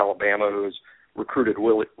school like Alabama, who's recruited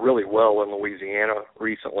really well in Louisiana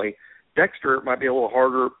recently. Dexter might be a little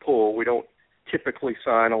harder to pull. We don't typically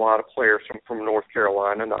sign a lot of players from North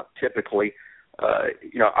Carolina, not typically.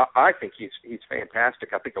 I think he's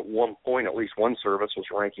fantastic. I think at one point, at least one service was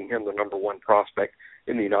ranking him the number 1 prospect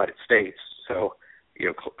in the United States. So,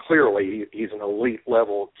 clearly he's an elite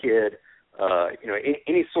level kid.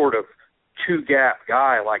 Any sort of 2-gap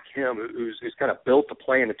guy like him who's kind of built to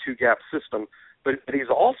play in a 2-gap system, but he's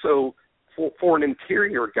also for an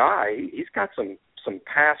interior guy, he's got some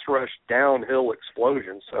pass rush downhill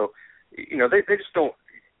explosion. So, they just don't,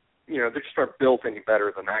 they just aren't built any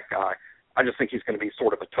better than that guy. I just think he's going to be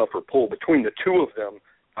sort of a tougher pull. Between the 2 of them,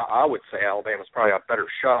 I would say Alabama's probably a better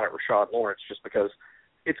shot at Rashad Lawrence just because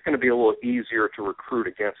it's going to be a little easier to recruit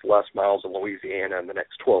against Les Miles in Louisiana in the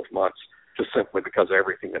next 12 months, just simply because of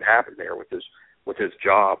everything that happened there with his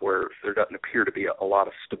job, where there doesn't appear to be a lot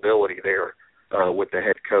of stability there with the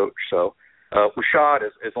head coach. So Rashad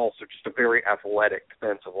is also just a very athletic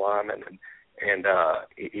defensive lineman, and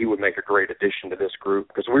he would make a great addition to this group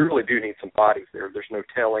because we really do need some bodies there. There's no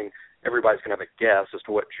telling. Everybody's going to have a guess as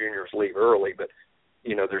to what juniors leave early, but,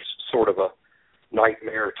 there's sort of a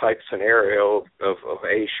nightmare-type scenario of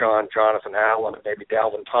Sean, Jonathan Allen, and maybe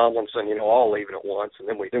Dalvin Tomlinson, all leaving at once, and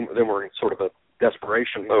then we're in sort of a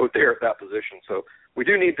desperation mode there at that position. So we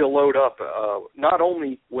do need to load up not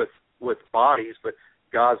only with bodies, but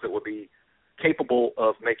guys that would be capable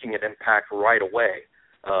of making an impact right away.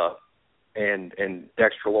 And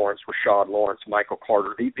Dexter Lawrence, Rashad Lawrence, Michael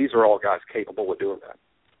Carter, these are all guys capable of doing that.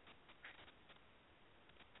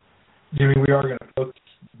 Jimmy, we are going to focus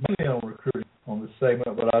mainly on recruiting on this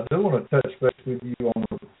segment, but I do want to touch base with you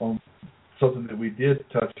on something that we did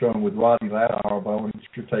touch on with Rodney last hour, but I want to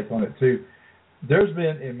get your take on it too. There's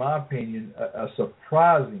been, in my opinion, a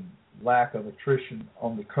surprising lack of attrition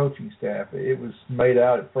on the coaching staff. It was made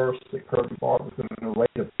out at first that Kirby Smart was going to rate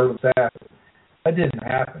the further staff. That didn't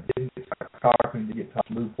happen. It didn't get Cochran to get top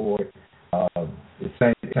move for it. It's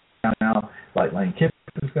saying now, like Lane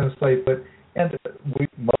Kiffin's going to stay put. And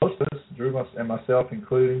most of us, Drew and myself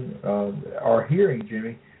including, are hearing,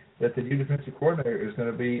 Jimmy, that the new defensive coordinator is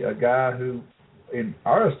going to be a guy who, in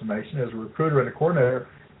our estimation, as a recruiter and a coordinator,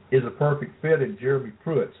 is a perfect fit in Jeremy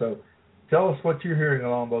Pruitt. So tell us what you're hearing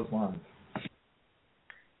along those lines.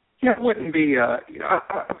 Yeah, it wouldn't be.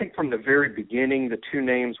 I think from the very beginning, the two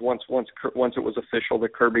names, once it was official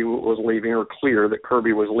that Kirby was leaving, or clear that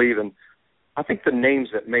Kirby was leaving, I think the names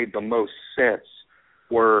that made the most sense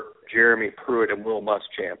were Jeremy Pruitt and Will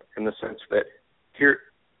Muschamp, in the sense that here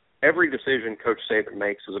every decision Coach Saban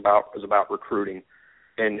makes is about recruiting,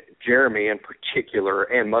 and Jeremy in particular,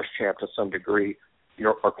 and Muschamp to some degree,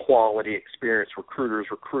 are quality, experienced recruiters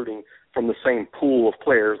recruiting from the same pool of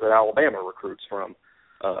players that Alabama recruits from.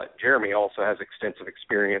 Jeremy also has extensive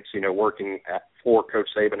experience, working for Coach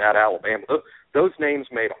Saban at Alabama. Those names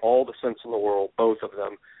made all the sense in the world, both of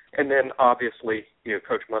them. And then obviously,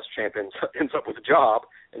 Coach Muschamp ends up with a job,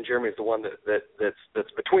 and Jeremy's the one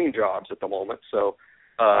that's between jobs at the moment. So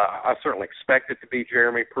I certainly expect it to be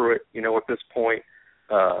Jeremy Pruitt, at this point.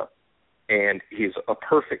 And he's a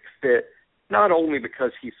perfect fit, not only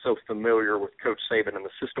because he's so familiar with Coach Saban and the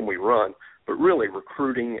system we run, but really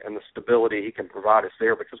recruiting and the stability he can provide us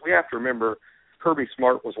there. Because we have to remember, Kirby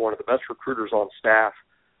Smart was one of the best recruiters on staff.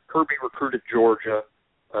 Kirby recruited Georgia.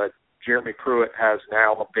 Jeremy Pruitt has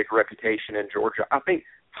now a big reputation in Georgia. I think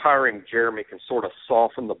hiring Jeremy can sort of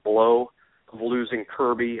soften the blow of losing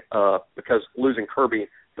Kirby, because losing Kirby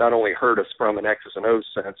not only hurt us from an X's and O's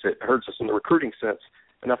sense, it hurts us in the recruiting sense.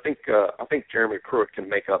 And I think Jeremy Pruitt can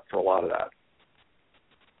make up for a lot of that.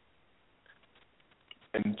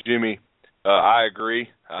 And Jimmy, I agree.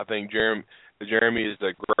 I think Jeremy is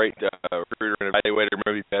a great recruiter and evaluator,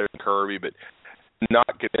 maybe better than Kirby, but not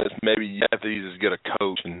convinced maybe yet that he's as good a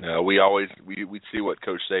coach. And we see what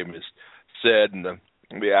Coach Saban has said and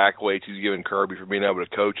the accolades he's given Kirby for being able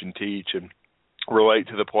to coach and teach and relate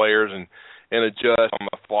to the players and adjust on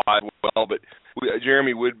the fly well. But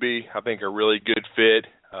Jeremy would be, I think, a really good fit,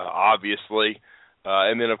 obviously.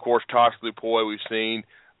 And then, of course, Tosh Lupoy we've seen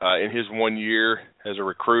in his 1 year as a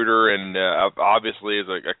recruiter and obviously as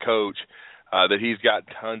a coach, that he's got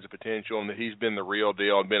tons of potential and that he's been the real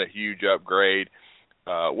deal and been a huge upgrade.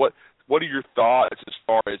 What are your thoughts as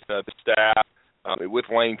far as the staff with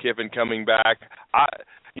Lane Kiffin coming back?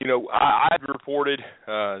 I've reported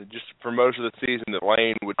just for most of the season that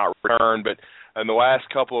Lane would not return, but in the last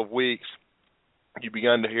couple of weeks, you've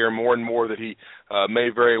begun to hear more and more that he may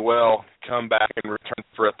very well come back and return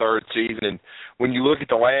for a third season. And when you look at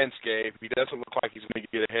the landscape, he doesn't look like he's going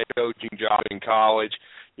to get a head coaching job in college.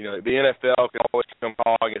 The NFL can always come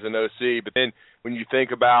calling as an OC, but then when you think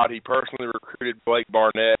about he personally recruited Blake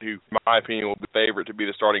Barnett, who, in my opinion, will be the favorite to be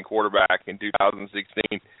the starting quarterback in 2016,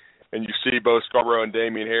 and you see both Scarborough and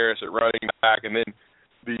Damian Harris at running back, and then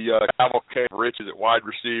the cavalcade of riches at wide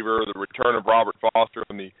receiver, the return of Robert Foster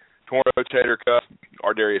from the torn rotator cuff,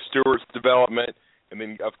 Ardarius Stewart's development, and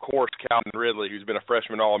then, of course, Calvin Ridley, who's been a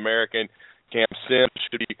freshman All-American. Cam Sims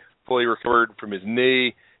should be fully recovered from his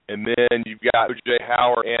knee. And then you've got O.J.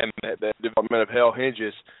 Howard and that development of Hale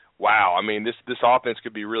Hinges. Wow, I mean, this offense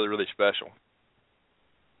could be really, really special.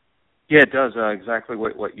 Yeah, it does exactly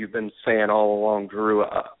what you've been saying all along, Drew.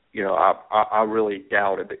 I really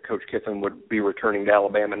doubted that Coach Kiffin would be returning to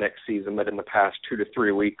Alabama next season, but in the past 2 to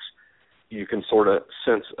 3 weeks, you can sort of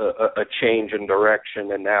sense a change in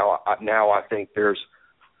direction, and now I think there's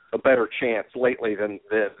a better chance lately than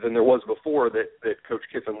there was before that Coach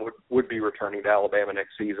Kiffin would be returning to Alabama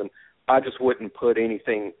next season. I just wouldn't put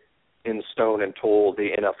anything in stone until the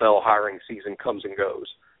NFL hiring season comes and goes.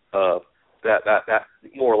 That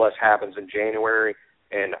more or less happens in January,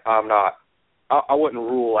 and I wouldn't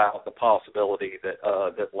rule out the possibility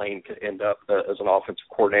that Lane could end up as an offensive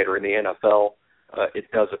coordinator in the NFL. It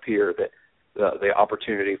does appear that the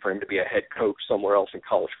opportunity for him to be a head coach somewhere else in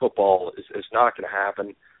college football is not going to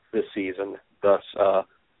happen this season. Thus,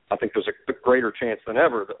 I think there's a greater chance than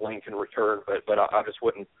ever that Lane can return, but I just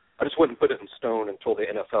wouldn't put it in stone until the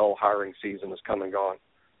NFL hiring season is come and gone.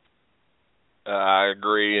 I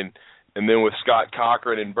agree, and then with Scott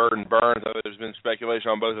Cochran and Burton Burns, there's been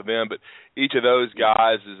speculation on both of them, but each of those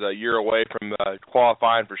guys is a year away from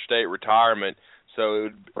qualifying for state retirement, so it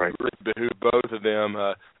would really behoove both of them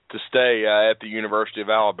to stay at the University of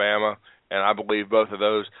Alabama, and I believe both of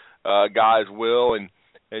those guys will.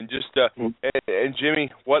 And just and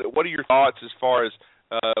Jimmy, what are your thoughts as far as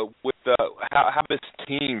with how this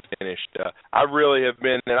team finished? I really have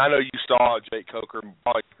been, and I know you saw Jake Coker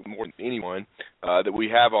probably more than anyone that we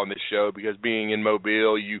have on this show, because being in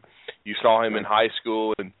Mobile, you saw him in high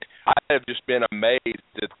school, and I have just been amazed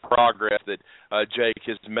at the progress that Jake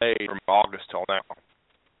has made from August till now.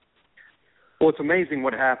 Well, it's amazing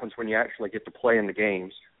what happens when you actually get to play in the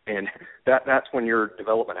games, and that's when your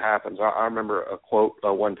development happens. I remember a quote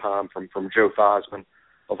one time from Joe Theismann,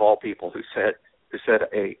 of all people, who said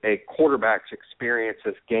a quarterback's experience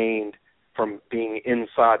is gained from being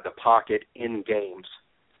inside the pocket in games.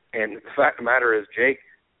 And the fact of the matter is, Jake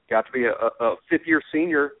got to be a fifth-year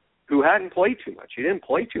senior who hadn't played too much. He didn't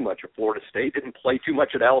play too much at Florida State, didn't play too much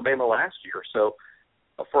at Alabama last year. So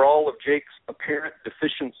for all of Jake's apparent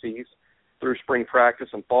deficiencies through spring practice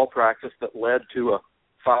and fall practice that led to a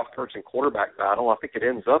 5-person quarterback battle, I think it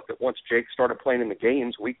ends up that once Jake started playing in the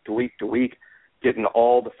games week to week to week, getting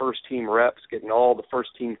all the first-team reps, getting all the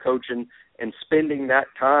first-team coaching, and spending that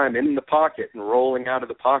time in the pocket and rolling out of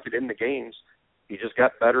the pocket in the games, he just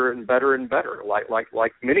got better and better and better,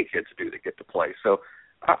 like many kids do that get to play. So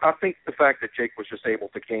I think the fact that Jake was just able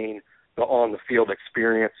to gain the on-the-field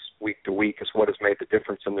experience week to week is what has made the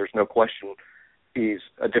difference, and there's no question he's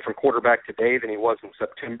a different quarterback today than he was in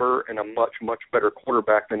September, and a much, much better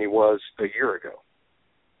quarterback than he was a year ago.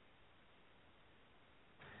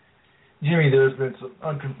 Jimmy, there's been some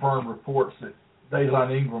unconfirmed reports that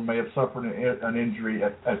Daylon Ingram may have suffered an injury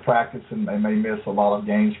at practice and they may miss a lot of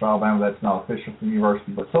games for Alabama. That's not official from the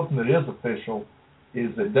university. But something that is official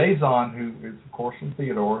is that Dazon, who is, of course, from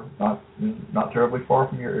Theodore, not terribly far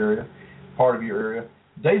from your area, part of your area,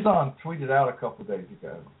 Dazon tweeted out a couple of days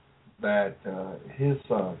ago that his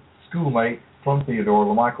schoolmate from Theodore,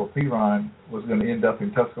 LaMichael Pirine, was going to end up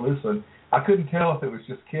in Tuscaloosa. And I couldn't tell if it was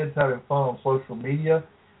just kids having fun on social media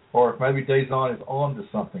or if maybe Dazon is on to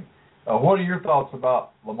something. What are your thoughts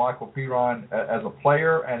about LaMichael Pirine as a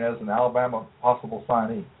player and as an Alabama possible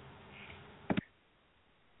signee?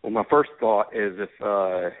 Well, my first thought is if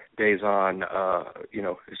Dazon,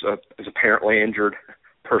 is apparently injured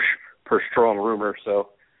per strong rumor, so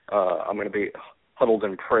I'm going to be huddled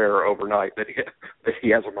in prayer overnight that he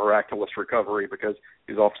has a miraculous recovery because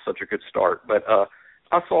he's off to such a good start. But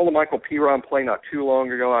I saw LaMichael Pirine play not too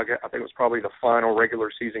long ago. I think it was probably the final regular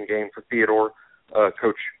season game for Theodore.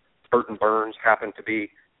 Coach Burton Burns happened to be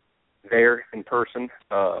there in person.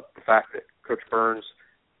 The fact that Coach Burns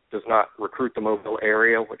does not recruit the Mobile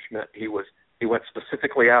area, which meant he went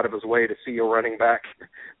specifically out of his way to see a running back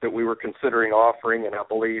that we were considering offering, and I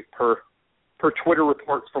believe per Twitter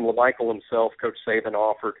reports from LaMichael himself, Coach Saban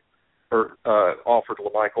offered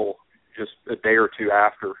LaMichael just a day or two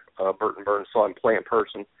after Burton Burns saw him play in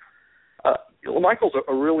person. LaMichael's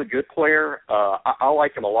a really good player. I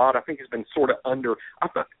like him a lot. I think he's been sort of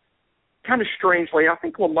kind of strangely, I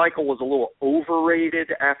think LaMichael was a little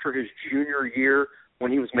overrated after his junior year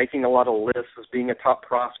when he was making a lot of lists as being a top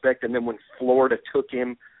prospect, and then when Florida took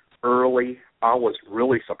him early, I was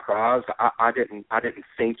really surprised. I didn't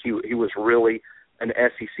think he was really an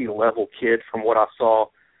SEC level kid from what I saw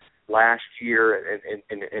last year and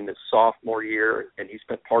in his sophomore year, and he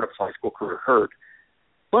spent part of his high school career hurt.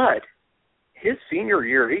 But his senior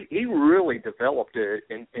year, he really developed it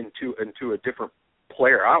into a different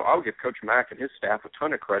player. I'll give Coach Mack and his staff a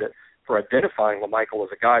ton of credit for identifying LaMichael as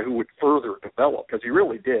a guy who would further develop, because he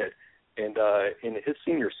really did. And in his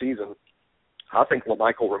senior season, I think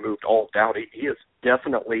LaMichael removed all doubt. He is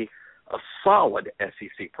definitely a solid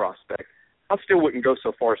SEC prospect. I still wouldn't go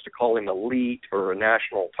so far as to call him elite or a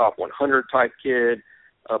national top 100 type kid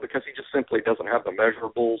because he just simply doesn't have the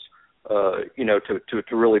measurables,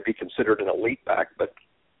 to really be considered an elite back. But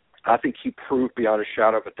I think he proved beyond a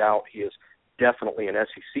shadow of a doubt he is definitely an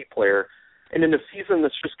SEC player. And in a season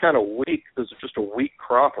that's just kind of weak, there's just a weak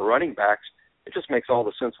crop of running backs, it just makes all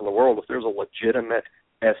the sense in the world. If there's a legitimate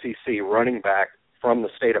SEC running back from the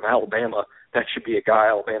state of Alabama, that should be a guy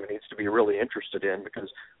Alabama needs to be really interested in,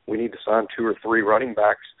 because we need to sign 2 or 3 running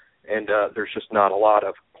backs, and there's just not a lot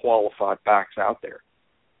of qualified backs out there.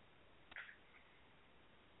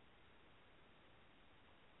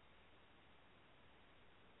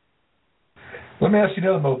 Let me ask you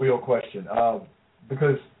another Mobile question,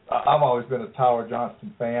 because I've always been a Tyler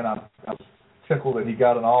Johnston fan. I was tickled that he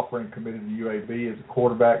got an offer and committed to UAB as a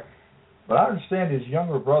quarterback. But I understand his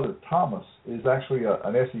younger brother, Thomas, is actually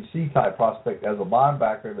an SEC-type prospect as a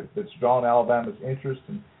linebacker that's drawn Alabama's interest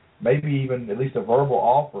and maybe even at least a verbal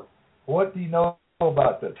offer. What do you know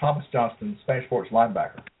about Thomas Johnston, Spanish Fort's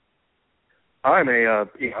linebacker? I'm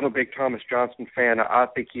a big Thomas Johnston fan. I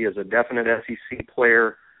think he is a definite SEC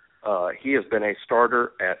player. He has been a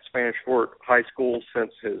starter at Spanish Fort High School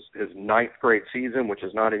since his 9th grade season, which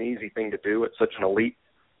is not an easy thing to do. It's such an elite,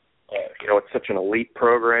 it's such an elite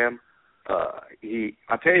program.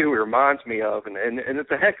 I tell you who he reminds me of, and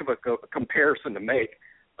it's a heck of a comparison to make.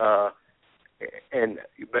 But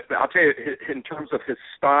I'll tell you, in terms of his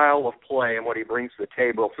style of play and what he brings to the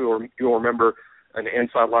table, if you'll remember an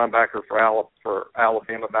inside linebacker for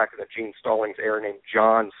Alabama back in the Gene Stallings era named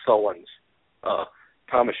John Sullins.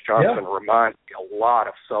 Thomas Johnson reminds me a lot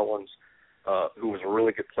of Sullins, who was a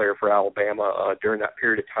really good player for Alabama during that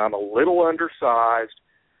period of time. A little undersized,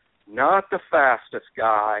 not the fastest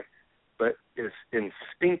guy, but is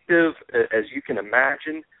instinctive as you can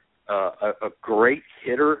imagine, a great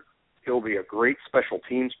hitter. He'll be a great special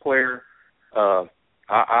teams player.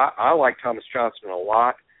 I like Thomas Johnson a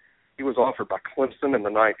lot. He was offered by Clemson in the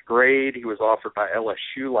 9th grade. He was offered by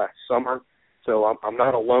LSU last summer. So I'm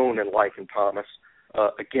not alone in liking Thomas.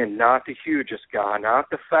 Again, not the hugest guy, not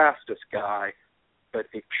the fastest guy, but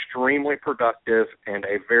extremely productive and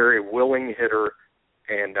a very willing hitter,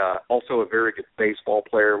 and also a very good baseball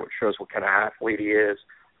player, which shows what kind of athlete he is.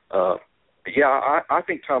 I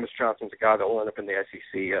think Thomas Johnson's a guy that will end up in the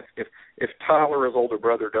SEC. If Tyler, his older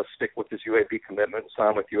brother, does stick with his UAB commitment and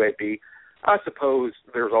sign with UAB, I suppose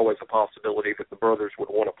there's always a possibility that the brothers would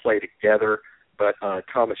want to play together, but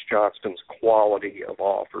Thomas Johnston's quality of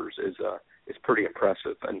offers is pretty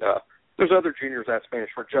impressive. And there's other juniors at Spanish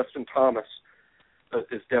Fort. Justin Thomas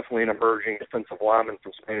is definitely an emerging defensive lineman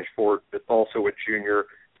from Spanish Fort, but also a junior.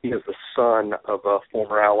 He is the son of a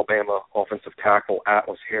former Alabama offensive tackle,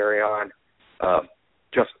 Atlas Harrion.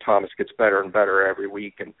 Justin Thomas gets better and better every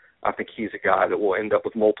week, and I think he's a guy that will end up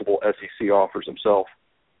with multiple SEC offers himself.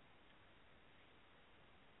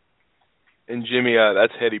 And Jimmy,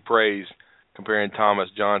 that's heady praise, comparing Thomas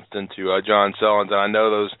Johnston to John Sullins. And I know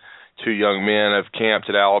those two young men have camped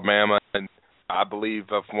at Alabama, and I believe,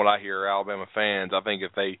 from what I hear, Alabama fans, I think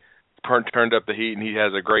if they turned up the heat and he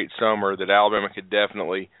has a great summer, that Alabama could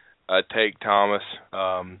definitely take Thomas.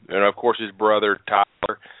 And of course, his brother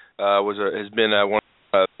Tyler has been one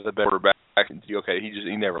of the better quarterbacks. Okay,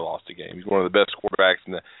 he never lost a game. He's one of the best quarterbacks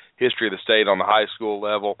in the history of the state on the high school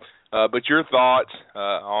level. But your thoughts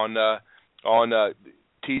on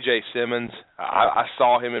T.J. Simmons? I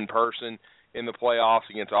saw him in person in the playoffs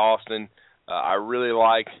against Austin. I really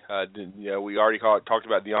like, we already talked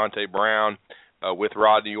about Deontay Brown with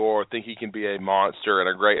Rodney Orr. I think he can be a monster and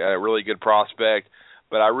a really good prospect.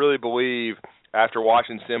 But I really believe, after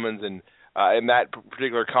watching Simmons and in that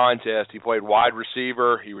particular contest, he played wide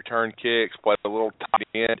receiver, he returned kicks, played a little tight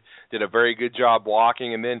end, did a very good job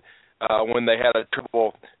blocking, and then when they had a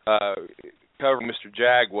triple covering Mr.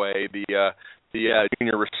 Jagway, the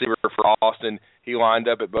junior receiver for Austin, he lined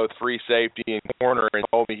up at both free safety and corner and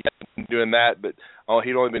told me he hadn't been doing that, but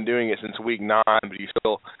he'd only been doing it since week 9, but he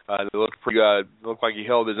still looked like he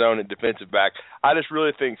held his own at defensive back. I just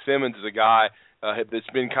really think Simmons is a guy that's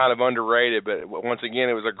been kind of underrated, but once again,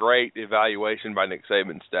 it was a great evaluation by Nick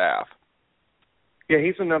Saban's staff. Yeah,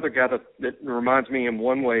 he's another guy that reminds me in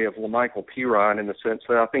one way of LaMichael Pirine, in the sense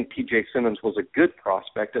that I think T.J. Simmons was a good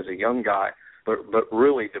prospect as a young guy, but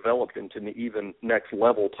really developed into an even next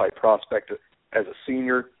level type prospect as a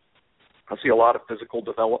senior. I see a lot of physical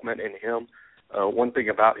development in him. One thing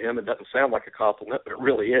about him, it doesn't sound like a compliment, but it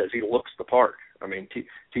really is. He looks the part. I mean,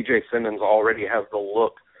 T.J. Simmons already has the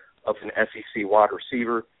look of an SEC wide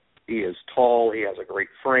receiver. He is tall. He has a great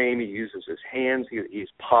frame. He uses his hands. He's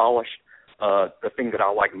polished. The thing that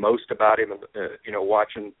I like most about him,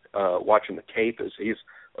 watching the tape, is he's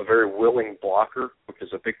a very willing blocker, which is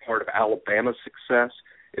a big part of Alabama's success.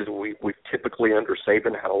 Is we've typically under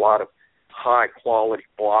Saban had a lot of high quality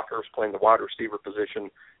blockers playing the wide receiver position,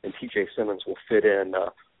 and T.J. Simmons will fit in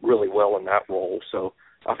really well in that role. So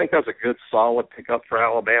I think that's a good, solid pickup for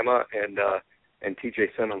Alabama, and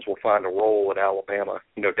T.J. Simmons will find a role at Alabama,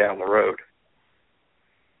 down the road.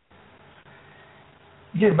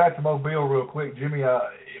 Getting back to Mobile real quick, Jimmy,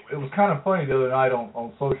 it was kind of funny the other night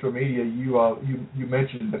on social media. You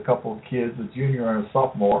mentioned a couple of kids, a junior and a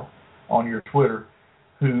sophomore, on your Twitter,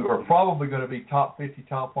 who are probably going to be top 50,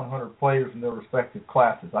 top 100 players in their respective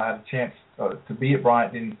classes. I had a chance to be at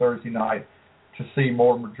Bryant-Denny Thursday night to see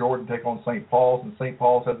Mortimer Jordan take on St. Paul's, and St.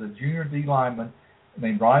 Paul's has a junior D lineman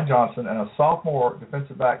named Brian Johnson and a sophomore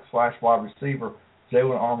defensive back / wide receiver,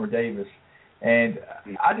 Jalen Armour Davis. And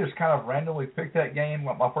I just kind of randomly picked that game.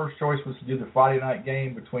 My first choice was to do the Friday night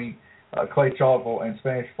game between Clay Chalkville and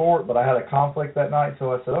Spanish Fort, but I had a conflict that night,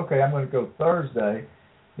 so I said, okay, I'm going to go Thursday,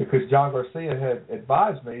 because John Garcia had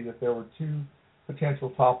advised me that there were 2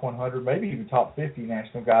 potential top 100, maybe even top 50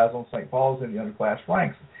 national guys on St. Paul's in the underclass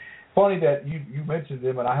ranks. Funny that you mentioned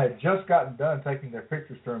them, and I had just gotten done taking their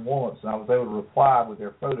pictures during warm-ups, and I was able to reply with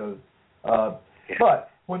their photos.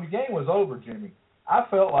 But when the game was over, Jimmy, I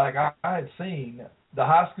felt like I had seen the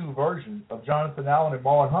high school version of Jonathan Allen and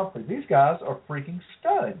Marlon Humphrey. These guys are freaking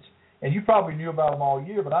studs. And you probably knew about them all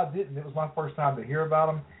year, but I didn't. It was my first time to hear about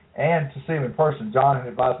them and to see them in person. John had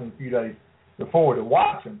advised me a few days before to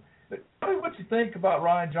watch them. But tell me what you think about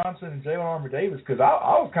Ryan Johnson and Jalen Armour Davis, because I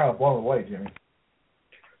was kind of blown away, Jimmy.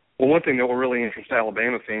 Well, one thing that will really interest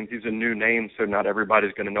Alabama fans, he's a new name, so not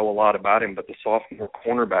everybody's going to know a lot about him, but the sophomore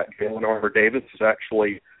cornerback, Jalen Armour Davis, is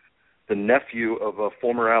actually the nephew of a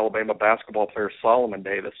former Alabama basketball player, Solomon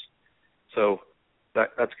Davis. So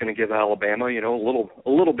that's going to give Alabama, a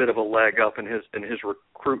little bit of a leg up in his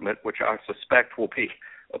recruitment, which I suspect will be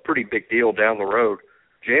a pretty big deal down the road.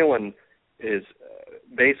 Jalen is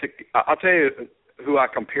basic. I'll tell you who I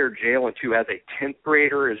compare Jalen to as a 10th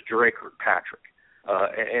grader is Dre Kirkpatrick.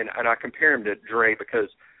 And I compare him to Dre because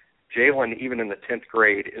Jalen, even in the 10th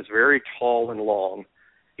grade, is very tall and long.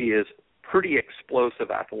 He is pretty explosive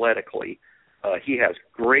athletically. He has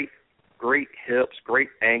great hips, great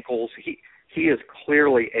ankles. He is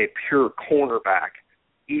clearly a pure cornerback,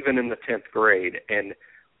 even in the 10th grade. And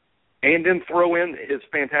then throw in his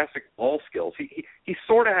fantastic ball skills. He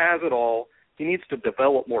sort of has it all. He needs to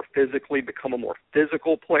develop more physically, become a more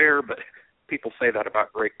physical player, but people say that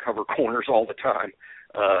about great cover corners all the time,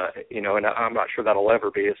 and I'm not sure that'll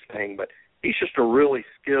ever be his thing, but he's just a really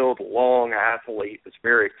skilled, long athlete that's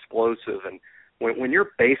very explosive, and when you're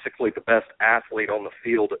basically the best athlete on the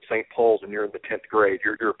field at St. Paul's and you're in the 10th grade,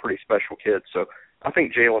 you're a pretty special kid. So I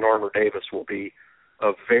think Jalen Armour Davis will be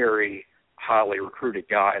a very highly recruited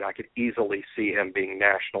guy, and I could easily see him being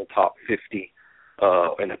national top 50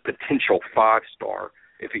 and a potential 5-star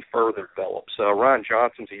if he further develops. Ryan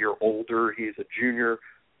Johnson's a year older. He's a junior,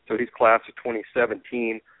 so he's class of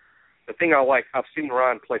 2017. The thing I like, I've seen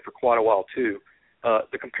Ryan play for quite a while too.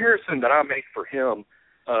 The comparison that I make for him,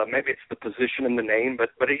 maybe it's the position in the name,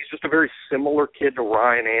 but he's just a very similar kid to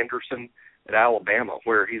Ryan Anderson at Alabama,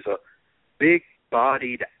 where he's a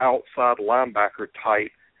big-bodied outside linebacker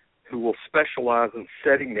type who will specialize in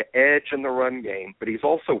setting the edge in the run game, but he's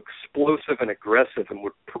also explosive and aggressive and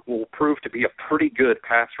will prove to be a pretty good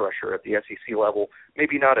pass rusher at the SEC level.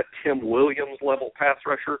 Maybe not a Tim Williams level pass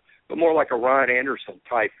rusher, but more like a Ryan Anderson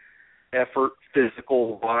type effort,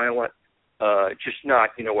 physical, violent, just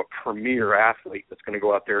not, a premier athlete that's going to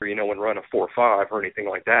go out there, and run a 4.5 or anything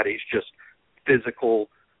like that. He's just physical,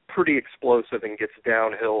 pretty explosive, and gets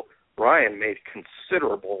downhill. Ryan made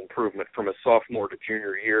considerable improvement from his sophomore to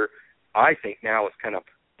junior year. I think now has kind of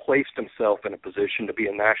placed himself in a position to be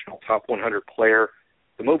a national top 100 player.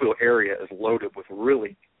 The Mobile area is loaded with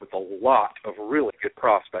a lot of really good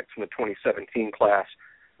prospects in the 2017 class.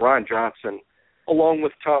 Ryan Johnson, along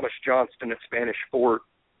with Thomas Johnston at Spanish Fort,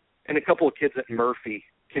 and a couple of kids at Murphy,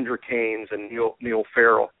 Kendrick Haynes and Neil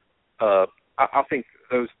Farrell. I think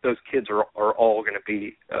those kids are all going to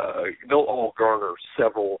be they'll all garner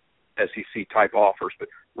several SEC-type offers, but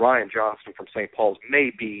Ryan Johnston from St. Paul's may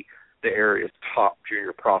be the area's top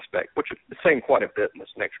junior prospect, which is saying quite a bit in this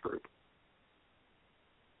next group.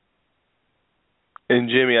 And,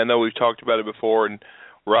 Jimmy, I know we've talked about it before, and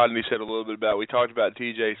Rodney said a little bit about it. We talked about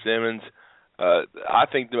T.J. Simmons. I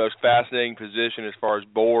think the most fascinating position as far as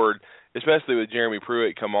board, especially with Jeremy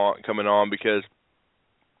Pruitt coming on, because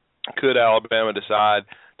could Alabama decide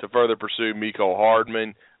to further pursue Mecole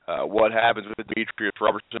Hardman? What happens with Demetrius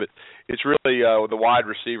Robertson? But it's really the wide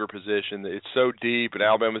receiver position. It's so deep, and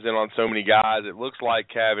Alabama's in on so many guys. It looks like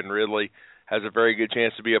Calvin Ridley has a very good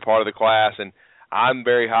chance to be a part of the class, and I'm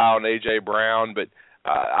very high on A.J. Brown, but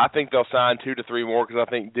I think they'll sign 2 to 3 more because I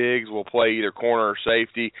think Diggs will play either corner or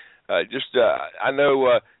safety. I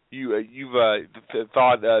know you've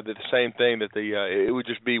thought the same thing, that it would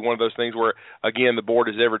just be one of those things where, again, the board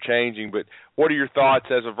is ever changing. But what are your thoughts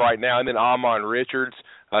as of right now? And then Amon Richards,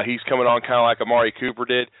 he's coming on kind of like Amari Cooper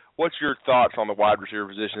did. What's your thoughts on the wide receiver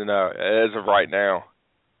position as of right now?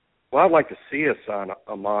 Well, I'd like to see us sign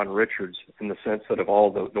Amon Richards in the sense that of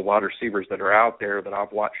all the wide receivers that are out there that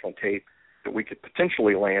I've watched on tape that we could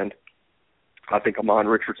potentially land, I think Amon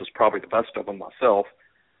Richards is probably the best of them myself.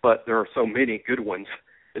 But there are so many good ones.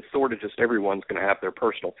 It's sort of just everyone's going to have their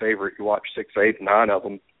personal favorite. You watch 6, 8, 9 of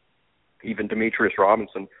them, even Demetrius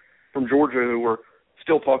Robinson from Georgia, who we're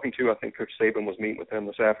still talking to. I think Coach Saban was meeting with him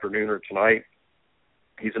this afternoon or tonight.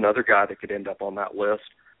 He's another guy that could end up on that list.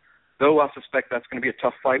 Though I suspect that's going to be a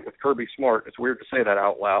tough fight with Kirby Smart. It's weird to say that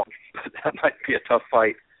out loud, but that might be a tough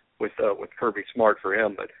fight with Kirby Smart for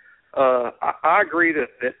him. But I agree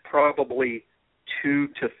that probably 2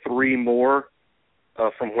 to 3 more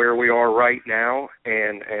from where we are right now,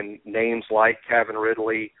 and names like Kevin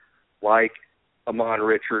Ridley, like Amon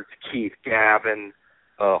Richards, Keith Gavin,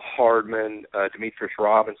 Hardman, Demetrius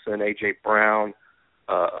Robinson, A.J. Brown,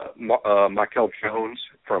 Michael Jones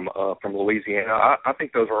from Louisiana. I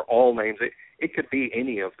think those are all names. It could be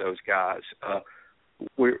any of those guys.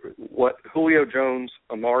 What Julio Jones,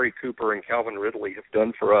 Amari Cooper, and Calvin Ridley have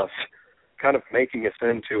done for us, kind of making us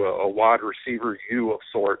into a wide receiver U of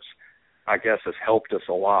sorts, I guess has helped us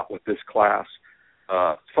a lot with this class.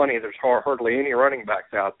 It's funny, there's hardly any running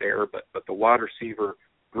backs out there, but the wide receiver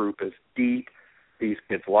group is deep. These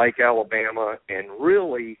kids like Alabama, and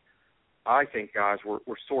really, I think, guys, we're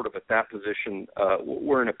sort of at that position.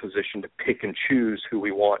 We're in a position to pick and choose who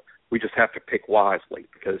we want. We just have to pick wisely,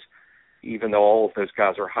 because even though all of those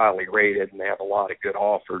guys are highly rated and they have a lot of good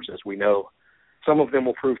offers, as we know, some of them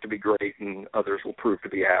will prove to be great and others will prove to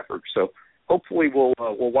be average. So hopefully we'll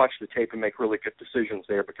watch the tape and make really good decisions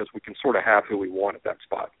there, because we can sort of have who we want at that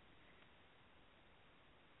spot.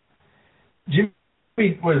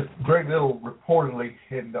 Jimmy, with Greg Little reportedly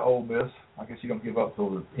heading to Ole Miss, I guess you don't give up till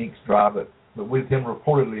the ink's dry, but with him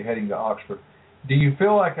reportedly heading to Oxford, do you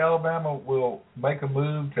feel like Alabama will make a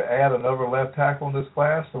move to add another left tackle in this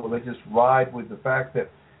class, or will they just ride with the fact that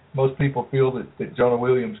most people feel that Jonah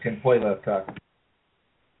Williams can play left tackle?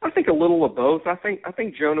 I think a little of both. I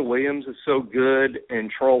think Jonah Williams is so good, and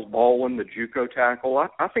Charles Baldwin, the JUCO tackle,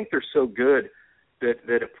 I think they're so good that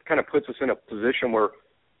it kind of puts us in a position where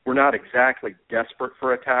we're not exactly desperate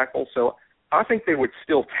for a tackle. So I think they would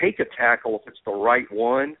still take a tackle if it's the right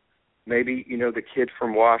one. Maybe, the kid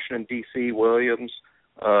from Washington, D.C., Williams,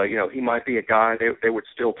 he might be a guy they would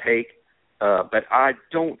still take. But I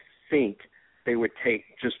don't think they would take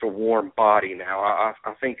just a warm body now.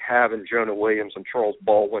 I think having Jonah Williams and Charles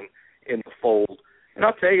Baldwin in the fold, and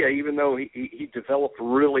I'll tell you, even though he developed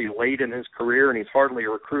really late in his career and he's hardly a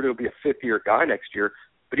recruit, he'll be a fifth-year guy next year,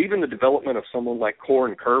 but even the development of someone like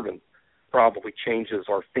Corin Kirby probably changes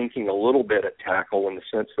our thinking a little bit at tackle, in the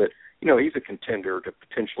sense that, he's a contender to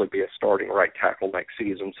potentially be a starting right tackle next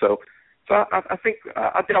season. So I think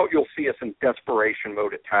I doubt you'll see us in desperation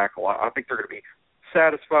mode at tackle. I think they're going to be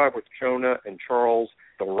satisfied with Jonah and Charles.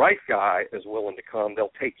 The right guy is willing to come,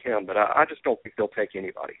 they'll take him, but I just don't think they'll take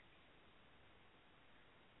anybody.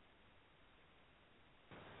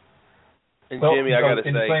 And Jimmy, I got to say,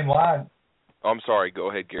 in the same line. I'm sorry. Go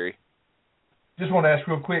ahead, Gary. Just want to ask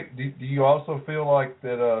real quick, do you also feel like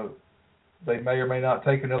that they may or may not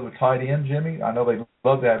take another tight end, Jimmy? I know they'd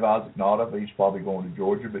love to have Isaac Nauta, but he's probably going to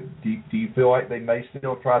Georgia. But do you feel like they may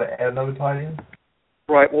still try to add another tight end?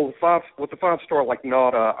 Right. Well, with the five-star like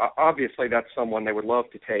Nauta, obviously that's someone they would love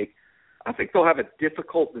to take. I think they'll have a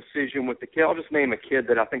difficult decision with the kid. I'll just name a kid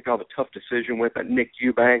that I think they'll have a tough decision with, Nick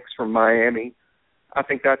Eubanks from Miami. I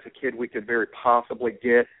think that's a kid we could very possibly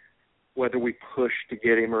get. Whether we push to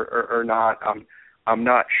get him or not, I'm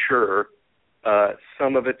not sure.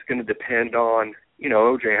 Some of it's going to depend on,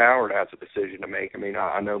 O.J. Howard has a decision to make. I mean,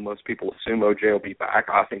 I know most people assume O.J. will be back.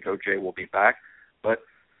 I think O.J. will be back. But,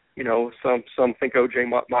 some think O.J.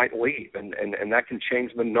 might leave, and that can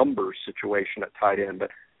change the numbers situation at tight end.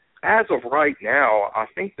 But as of right now, I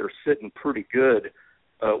think they're sitting pretty good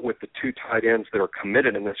with the two tight ends that are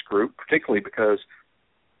committed in this group, particularly because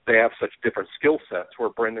they have such different skill sets, where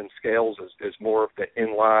Brendan Scales is more of the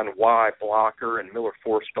inline Y blocker, and Miller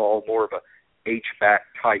Forstall more of a H-back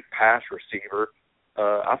type pass receiver.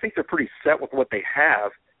 I think they're pretty set with what they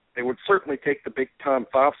have. They would certainly take the big-time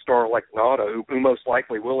five-star like Nauta, who most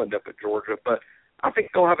likely will end up at Georgia, but I think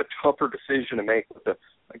they'll have a tougher decision to make with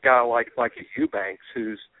a guy like a Eubanks,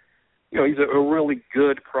 who's, he's a really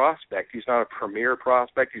good prospect. He's not a premier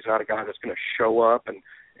prospect. He's not a guy that's going to show up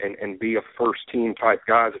and be a first-team type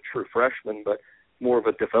guy as a true freshman, but more of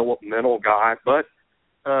a developmental guy. But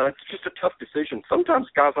It's just a tough decision. Sometimes,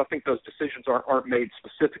 guys, I think those decisions aren't made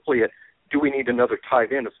specifically at, do we need another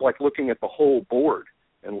tight end? It's like looking at the whole board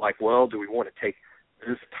and like, well, do we want to take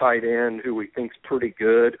this tight end who we think's pretty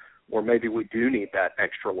good, or maybe we do need that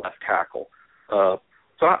extra left tackle?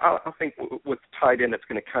 So I think with tight end, it's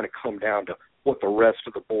going to kind of come down to what the rest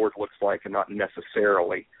of the board looks like and not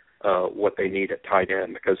necessarily what they need at tight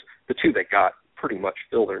end, because the two they got pretty much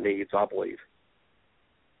fill their needs, I believe.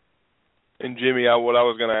 And Jimmy, what I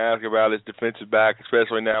was going to ask about is defensive back,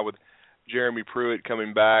 especially now with Jeremy Pruitt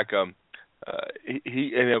coming back. And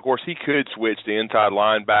of course he could switch to inside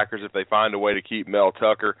linebackers if they find a way to keep Mel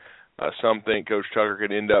Tucker. Some think Coach Tucker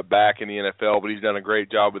could end up back in the NFL, but he's done a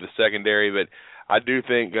great job with the secondary. But I do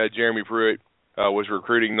think Jeremy Pruitt was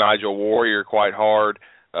recruiting Nigel Warrior quite hard,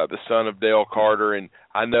 the son of Dale Carter, and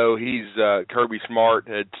I know he's Kirby Smart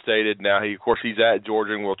had stated. Now he's at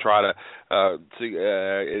Georgia and will try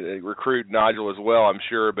to recruit Nigel as well, I'm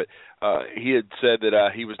sure. But he had said that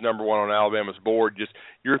he was number one on Alabama's board. Just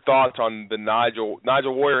your thoughts on the Nigel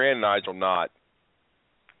Warrior and Nigel Knott.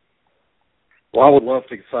 Well, I would love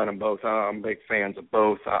to sign them both. I'm big fans of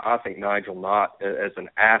both. I think Nigel Knott as an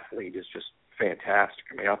athlete is just fantastic.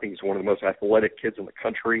 I mean, I think he's one of the most athletic kids in the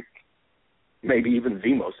country, maybe even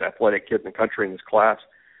the most athletic kid in the country in this class.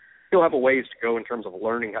 He'll have a ways to go in terms of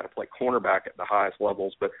learning how to play cornerback at the highest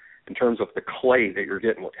levels, but in terms of the clay that you're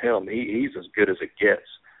getting with him, he's as good as it gets.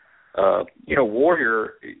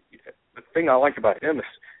 Warrior, the thing I like about him is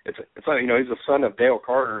it's he's the son of Dale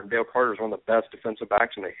Carter, and Dale Carter is one of the best defensive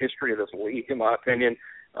backs in the history of this league, in my opinion.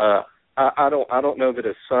 I don't know that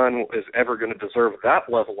his son is ever going to deserve that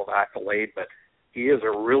level of accolade, but he is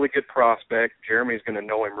a really good prospect. Jeremy's going to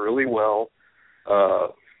know him really well.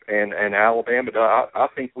 And Alabama, I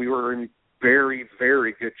think we were in very,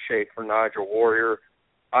 very good shape for Nigel Warrior.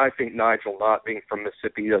 I think Nigel Knott, being from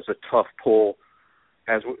Mississippi, is a tough pull,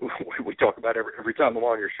 as we talk about every time I'm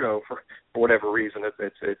on your show. For whatever reason,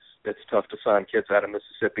 it's tough to sign kids out of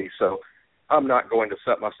Mississippi. So I'm not going to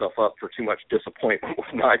set myself up for too much disappointment with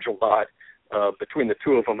Nigel Knott. Between the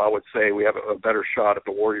two of them, I would say we have a better shot at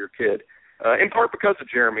the Warrior kid, in part because of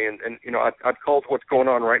Jeremy. And I'd call what's going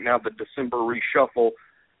on right now the December reshuffle,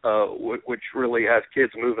 which really has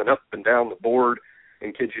kids moving up and down the board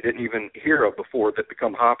and kids you didn't even hear of before that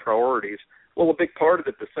become high priorities. Well, a big part of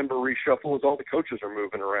the December reshuffle is all the coaches are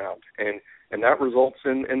moving around, and that results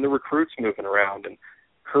in the recruits moving around. And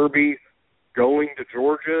Kirby going to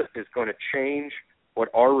Georgia is going to change what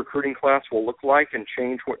our recruiting class will look like and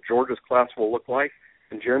change what Georgia's class will look like.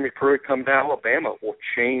 And Jeremy Pruitt coming to Alabama will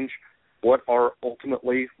change what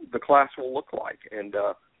ultimately the class will look like, and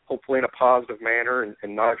hopefully in a positive manner.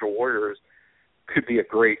 And Nigel Warrior could be a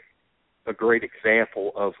great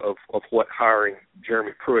example of what hiring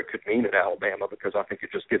Jeremy Pruitt could mean at Alabama, because I think it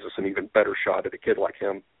just gives us an even better shot at a kid like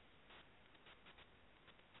him.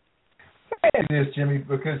 It is, Jimmy,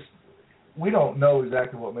 because we don't know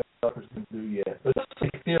exactly what Mel Tucker's going to do yet. But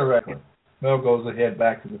theoretically, Mel goes ahead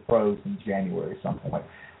back to the pros in January, something like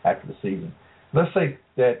after the season. Let's say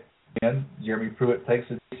that then Jeremy Pruitt takes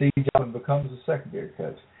a DC job and becomes a secondary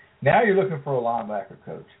coach. Now you're looking for a linebacker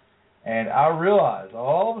coach. And I realize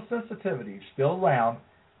all the sensitivity is still around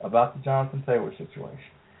about the Jonathan Taylor situation.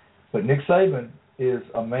 But Nick Saban is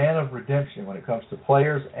a man of redemption when it comes to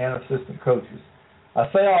players and assistant coaches. I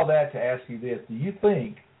say all that to ask you this. Do you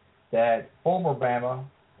think that former Bama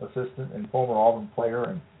assistant and former Auburn player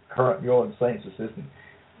and current New Orleans Saints assistant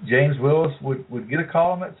James Willis would get a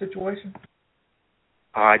call in that situation?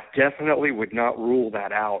 I definitely would not rule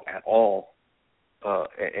that out at all,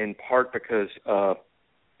 in part because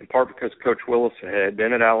Coach Willis had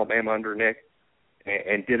been at Alabama under Nick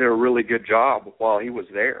and did a really good job while he was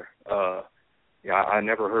there. I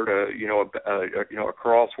never heard a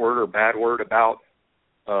crossword or bad word about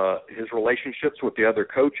his relationships with the other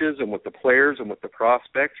coaches and with the players and with the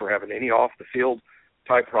prospects, or having any off the field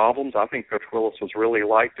type problems. I think Coach Willis was really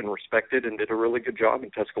liked and respected and did a really good job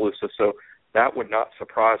in Tuscaloosa. So that would not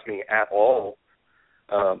surprise me at all.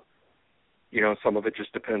 Some of it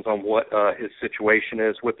just depends on what his situation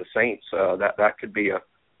is with the Saints. That could be a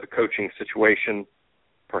coaching situation,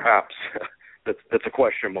 perhaps, that's a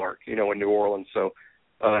question mark, in New Orleans. So,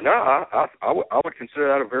 I would consider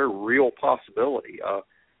that a very real possibility.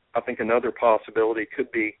 I think another possibility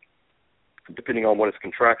could be, depending on what his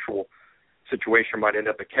contractual situation might end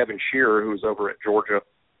up, at Kevin Shearer, who's over at Georgia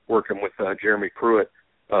working with Jeremy Pruitt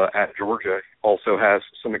at Georgia, also has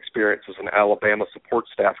some experience as an Alabama support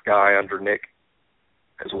staff guy under Nick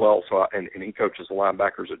as well. So, and he coaches the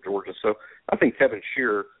linebackers at Georgia. So I think Kevin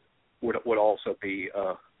Shearer would also be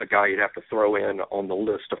a guy you'd have to throw in on the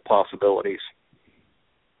list of possibilities.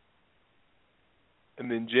 And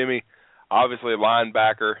then, Jimmy, obviously a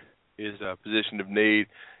linebacker is a position of need.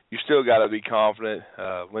 You still got to be confident.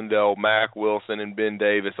 Lindell Mack Wilson and Ben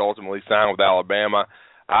Davis ultimately signed with Alabama.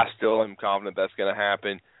 I still am confident that's going to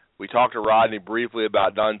happen. We talked to Rodney briefly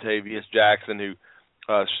about Dontavius Jackson, who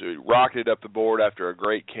rocketed up the board after a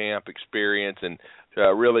great camp experience and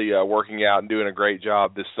really working out and doing a great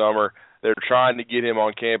job this summer. They're trying to get him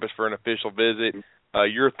on campus for an official visit.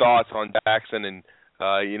 Your thoughts on Jackson? And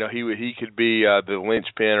he could be the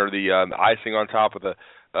linchpin or the icing on top of the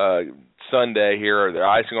sundae here, or the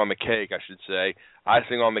icing on the cake, I should say,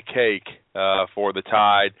 icing on the cake for the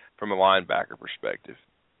Tide from a linebacker perspective.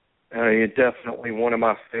 Definitely one of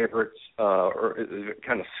my favorites, or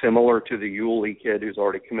kind of similar to the Yulee kid who's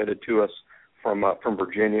already committed to us from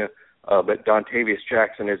Virginia. But Dontavius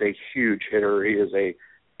Jackson is a huge hitter. He is a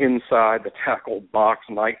inside the tackle box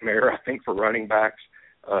nightmare, I think, for running backs.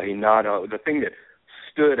 The thing that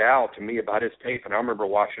stood out to me about his tape, and I remember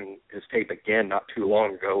watching his tape again not too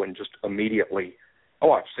long ago, and just immediately I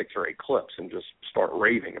watched 6 or 8 clips and just start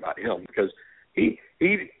raving about him, because he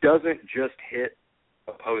doesn't just hit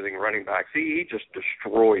opposing running backs. He just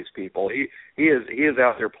destroys people. He is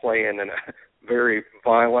out there playing in a very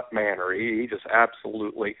violent manner. He just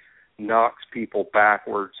absolutely knocks people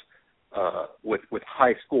backwards with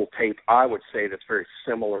high school tape. I would say that's very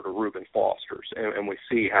similar to Reuben Foster's, and we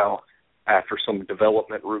see how after some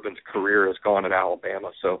development Reuben's career has gone at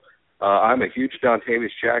Alabama. So I'm a huge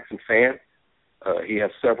Dontavius Jackson fan. He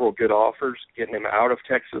has several good offers. Getting him out of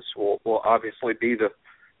Texas will obviously be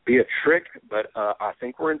a trick, but I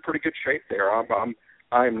think we're in pretty good shape there.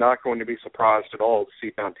 I am not going to be surprised at all to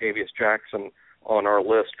see Dontavius Jackson on our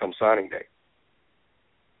list come signing day.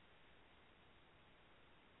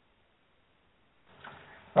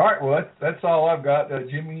 All right, well, that's all I've got.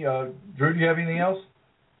 Jimmy, Drew, do you have anything else?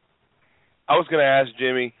 I was going to ask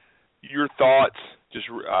Jimmy your thoughts.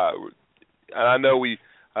 And I know we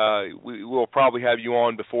will probably have you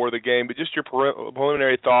on before the game, but just your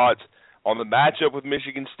preliminary thoughts on the matchup with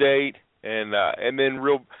Michigan State, and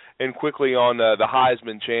then quickly on the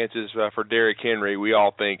Heisman chances for Derrick Henry. We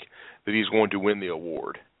all think that he's going to win the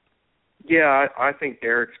award. Yeah, I think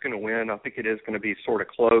Derrick's going to win. I think it is going to be sort of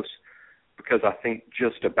close, because I think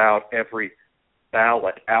just about every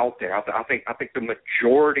ballot out there, I think the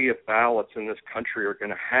majority of ballots in this country are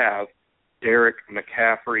going to have Derrick,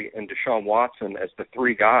 McCaffrey, and Deshaun Watson as the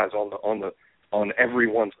 3 guys on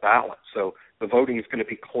everyone's ballot. So the voting is going to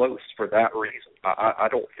be close for that reason. I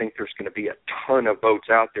don't think there's going to be a ton of votes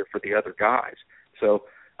out there for the other guys. So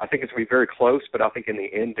I think it's going to be very close, but I think in the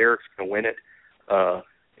end Derrick's going to win it.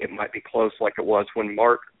 It might be close like it was when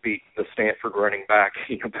Mark beat the Stanford running back,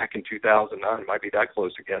 back in 2009. It might be that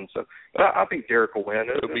close again. So I think Derrick will win.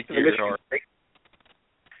 Toby Gerhardt.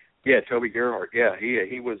 Yeah, Toby Gerhardt. Yeah,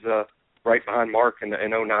 he was right behind Mark in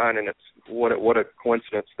 2009, and it's what a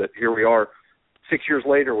coincidence that here we are 6 years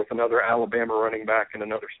later with another Alabama running back and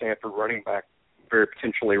another Stanford running back, very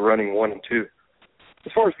potentially running 1 and 2.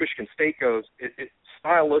 As far as Michigan State goes,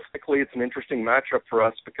 stylistically it's an interesting matchup for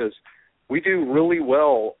us, because we do really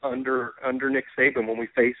well under Nick Saban when we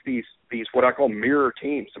face these what I call mirror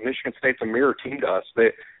teams. So Michigan State's a mirror team to us.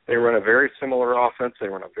 They run a very similar offense. They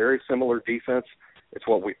run a very similar defense. It's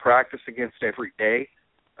what we practice against every day.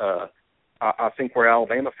 I think where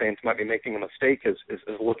Alabama fans might be making a mistake is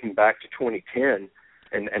looking back to 2010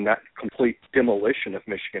 and that complete demolition of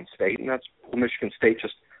Michigan State. And that's Michigan State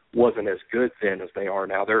just wasn't as good then as they are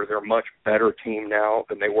now. They're a much better team now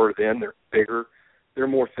than they were then. They're bigger. They're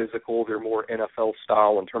more physical. They're more NFL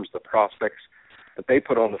style in terms of the prospects that they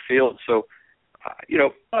put on the field. So,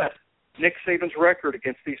 but Nick Saban's record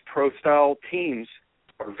against these pro-style teams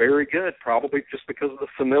are very good, probably just because of the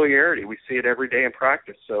familiarity. We see it every day in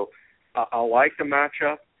practice. So I like the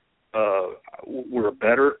matchup.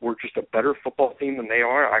 We're just a better football team than they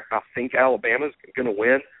are. I think Alabama's going to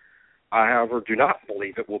win. I, however, do not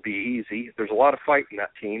believe it will be easy. There's a lot of fight in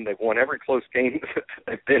that team. They've won every close game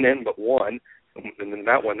they've been in but one. And then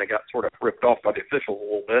that one they got sort of ripped off by the officials a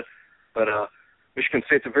little bit. But Michigan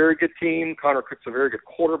State's a very good team. Connor Cook's a very good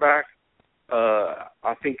quarterback.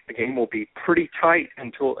 I think the game will be pretty tight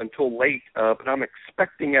until late, but I'm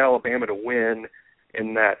expecting Alabama to win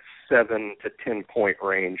in that 7 to 10 point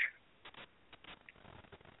range.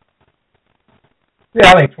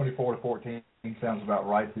 Yeah, I think 24-14 sounds about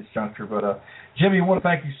right at this juncture. But Jimmy, I want to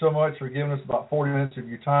thank you so much for giving us about 40 minutes of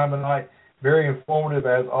your time tonight. Very informative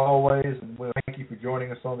as always, and we thank you for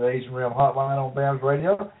joining us on the Asian Realm Hotline on BAMS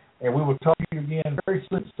Radio. And we will talk to you again very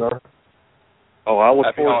soon, sir. Oh, I look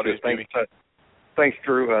Happy forward to it. holidays, Thanks,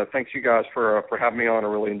 Drew. Thanks you guys for having me on. I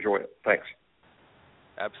really enjoy it. Thanks.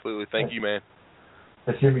 Absolutely. Thank you, man.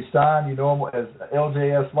 That's Jimmy Stein. You know him as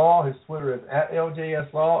LJS Law. His Twitter is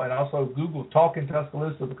 @LJS Law, and also Google Talking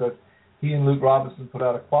Tuscaloosa because he and Luke Robinson put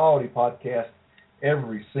out a quality podcast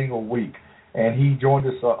every single week. And he joined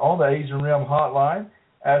us on the Asian Rim hotline,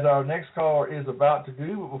 as our next caller is about to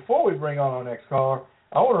do. But before we bring on our next caller,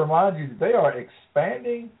 I want to remind you that they are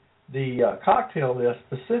expanding the cocktail list,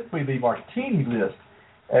 specifically the martini list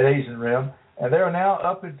at Asian Rim, and they are now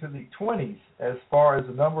up into the 20s as far as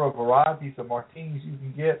the number of varieties of martinis you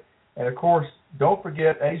can get. And, of course, don't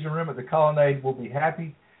forget, Asian Rim at the Colonnade will be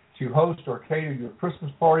happy to host or cater your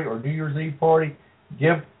Christmas party or New Year's Eve party.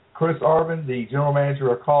 Give Chris Arvin, the general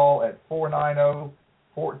manager, a call at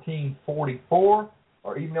 490-1444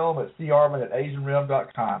 or email him at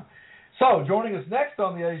carvin@asianrim.com. So joining us next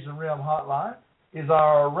on the Asian Rim hotline is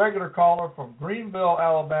our regular caller from Greenville,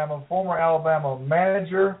 Alabama, former Alabama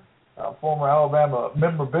manager, former Alabama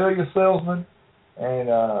memorabilia salesman, and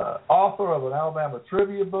author of an Alabama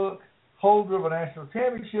trivia book, holder of a national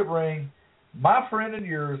championship ring, my friend and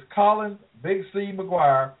yours, Colin Big C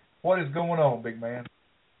McGuire. What is going on, big man?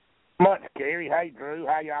 Much, Cary. Hey, Drew.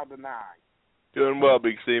 How y'all tonight? Doing well,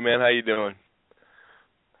 Big C, man. How you doing?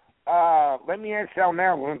 Let me ask y'all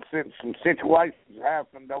now, since some situations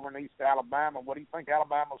happened over in East Alabama, what do you think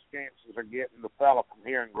Alabama's chances of getting the fella from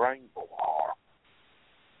here in Greenville are?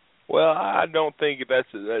 Well, I don't think that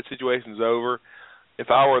situation's over. If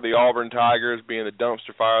I were the Auburn Tigers, being the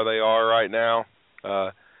dumpster fire they are right now,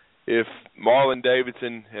 if Marlon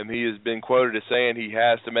Davidson, and he has been quoted as saying he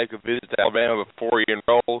has to make a visit to Alabama before he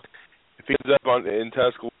enrolls, if he ends up in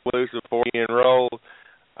Tuscaloosa before he enrolls,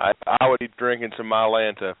 I would be drinking some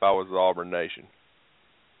Mylanta if I was the Auburn Nation.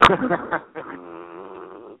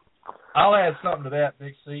 I'll add something to that,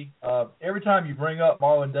 Big C. Every time you bring up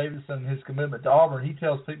Marlon Davidson and his commitment to Auburn, he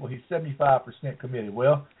tells people he's 75% committed.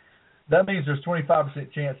 Well, that means there's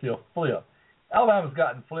 25% chance he'll flip. Alabama's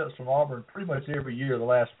gotten flips from Auburn pretty much every year the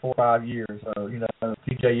last 4 or 5 years.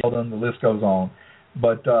 T.J. Yeldon, the list goes on.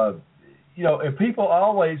 But, and people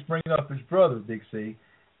always bring up his brother, Big C.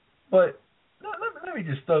 But let me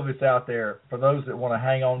just throw this out there for those that want to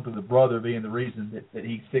hang on to the brother being the reason that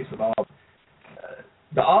he sticks with Auburn.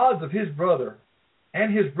 The odds of his brother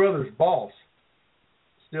and his brother's boss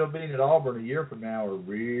still being at Auburn a year from now are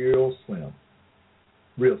real slim.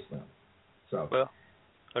 Real slim. So, well,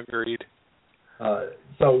 agreed.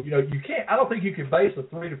 You can't. I don't think you can base a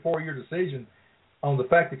 3 to 4 year decision on the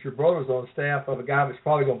fact that your brother's on staff of a guy that's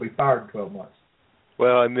probably going to be fired in 12 months.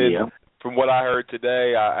 Well, and then from what I heard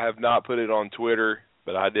today, I have not put it on Twitter,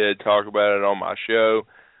 but I did talk about it on my show.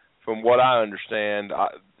 From what I understand,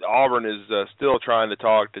 Auburn is still trying to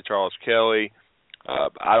talk to Charles Kelly.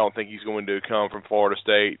 I don't think he's going to come from Florida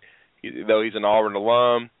State, though he's an Auburn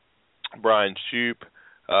alum. Brian Shoop,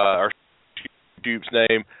 or Shoop's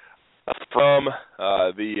name, from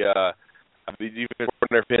the defensive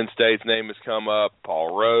coordinator of Penn State's name has come up,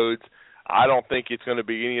 Paul Rhodes. I don't think it's going to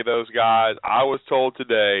be any of those guys. I was told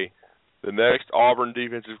today the next Auburn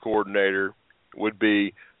defensive coordinator would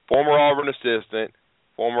be former Auburn assistant,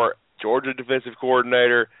 former Georgia defensive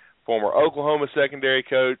coordinator, former Oklahoma secondary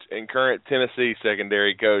coach, and current Tennessee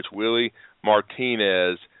secondary coach Willie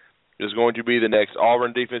Martinez is going to be the next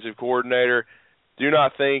Auburn defensive coordinator. Do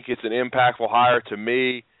not think it's an impactful hire to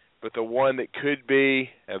me, but the one that could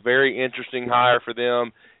be a very interesting hire for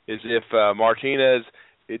them is if Martinez,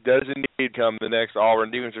 it does indeed come the next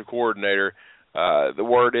Auburn defensive coordinator. The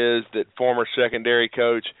word is that former secondary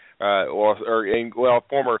coach,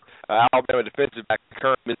 former Alabama defensive back,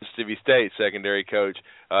 current Mississippi State secondary coach,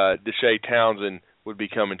 Deshae Townsend, would be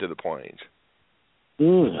coming to the Plains.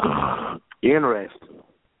 Interesting.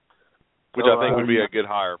 Which I think would be a good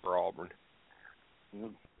hire for Auburn.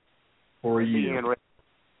 For you.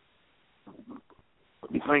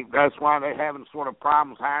 You think that's why they're having sort of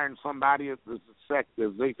problems hiring somebody as the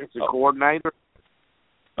defensive coordinator?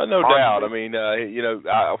 No doubt. I mean,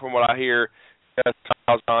 from what I hear,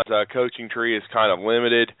 Townsend's coaching tree is kind of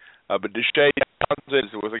limited. But Deshae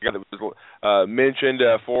Townsend was a guy that was mentioned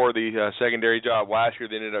for the secondary job last year.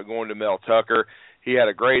 They ended up going to Mel Tucker. He had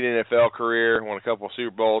a great NFL career, won a couple of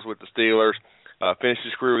Super Bowls with the Steelers, finished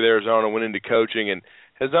his career with Arizona, went into coaching, and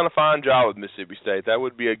has done a fine job with Mississippi State. That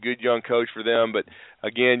would be a good young coach for them. But,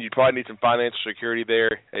 again, you'd probably need some financial security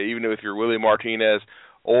there, even if you're Willie Martinez,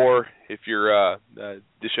 or if you're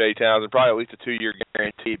Deshae Townsend, probably at least a 2-year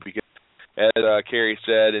guarantee because, as Cary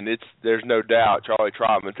said, and there's no doubt, Charlie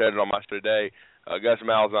Trotman said it on my show today, Gus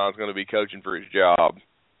Malzahn's going to be coaching for his job.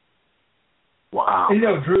 Wow.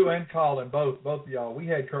 Drew and Colin, both of y'all, we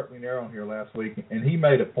had Kurt Lanier on here last week, and he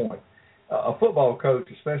made a point. A football coach,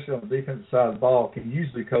 especially on the defensive side of the ball, can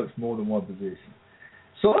usually coach more than one position.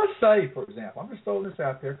 So let's say, for example, I'm just throwing this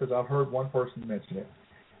out there because I've heard one person mention it.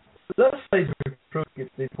 Let's say Pruitt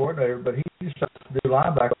gets the coordinator, but he just tries to do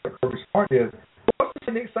linebacker like Kirby Smart did. What's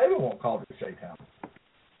the Nick Saban won't call to Shea Town?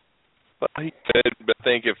 Well, he could, but I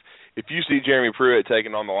think if you see Jeremy Pruitt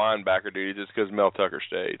taking on the linebacker duty, it's because Mel Tucker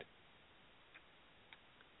stayed.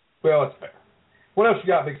 Well, that's fair. What else you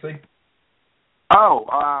got, Big C?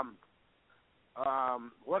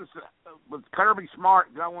 What is it? With Kirby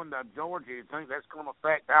Smart going to Georgia, you think that's going to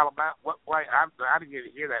affect Alabama? What way? I didn't get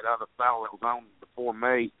to hear that other fellow that was on before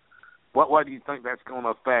me. What way do you think that's going to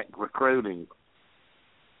affect recruiting?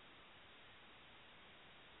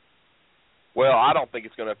 Well, I don't think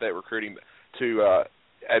it's going to affect recruiting too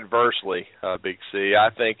adversely, Big C. I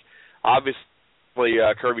think, obviously,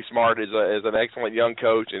 Kirby Smart is an excellent young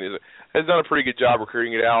coach and has done a pretty good job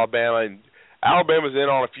recruiting at Alabama. And Alabama's in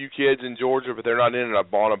on a few kids in Georgia, but they're not in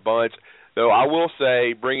on a bunch. Though I will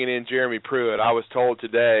say, bringing in Jeremy Pruitt, I was told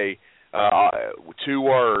today 2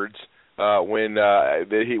 words when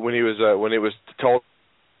it was told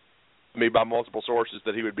me by multiple sources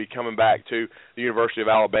that he would be coming back to the University of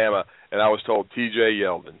Alabama, and I was told T.J.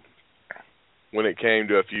 Yeldon when it came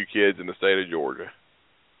to a few kids in the state of Georgia.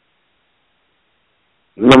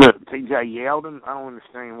 T.J. Yeldon? I don't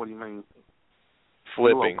understand what you mean.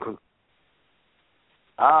 Flipping.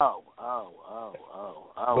 Oh.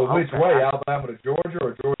 But which way, Alabama to Georgia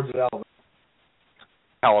or Georgia to Alabama?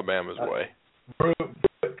 Alabama's way. Pruitt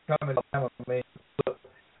coming to Alabama,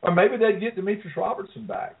 or maybe they'd get Demetrius Robertson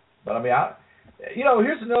back. But, I mean,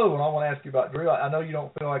 here's another one I want to ask you about, Drew. I know you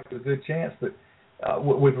don't feel like there's a good chance, but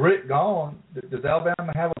with Rick gone, does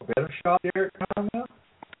Alabama have a better shot at Derek Brown now?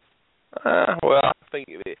 Well, I think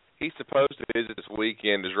he's supposed to visit this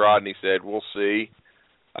weekend, as Rodney said. We'll see.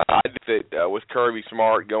 I think that with Kirby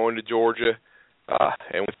Smart going to Georgia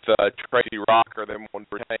and with Tracy Rocker, them wanting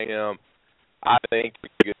to retain him, I think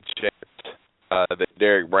there's a good chance that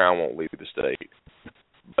Derek Brown won't leave the state.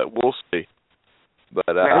 But we'll see.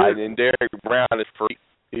 But and Derek Brown is free.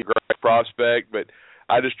 He's a great prospect, but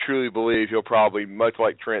I just truly believe he'll probably, much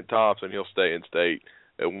like Trent Thompson, he'll stay in state,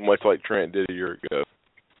 much like Trent did a year ago.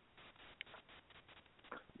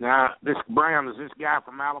 Now, this Brown, is this guy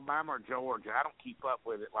from Alabama or Georgia? I don't keep up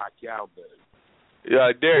with it like y'all do.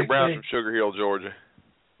 Yeah, Derek Brown's from Sugar Hill, Georgia.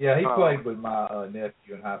 Yeah, he played with my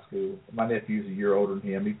nephew in high school. My nephew's a year older than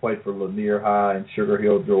him. He played for Lanier High in Sugar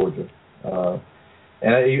Hill, Georgia.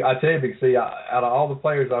 And I tell you, Big C, out of all the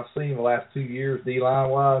players I've seen the last 2 years,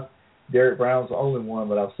 D-line-wise, Derek Brown's the only one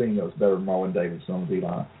that I've seen that was better than Marlon Davidson on the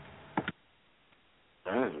D-line.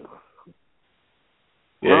 Yeah,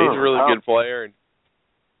 he's a really good player. And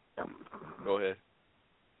go ahead.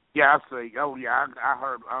 Yeah, I see. Oh, yeah,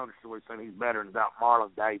 I understood saying he's better than Marlon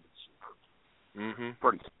Davidson. Mm-hmm.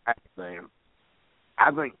 Pretty stacked there.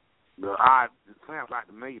 I think it sounds like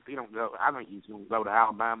to me, if he don't go, I think he's going to go to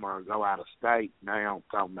Alabama or go out of state. Now I'm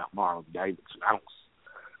talking about Marlon Davidson.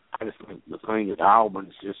 I just think the thing at Auburn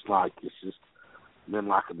is it's just been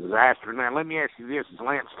like a disaster. Now let me ask you this: is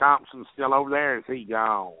Lance Thompson still over there? Or is he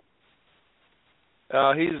gone?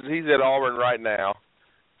 He's at Auburn right now.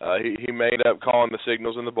 He made up calling the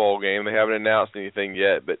signals in the bowl game. They haven't announced anything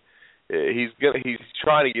yet, but he's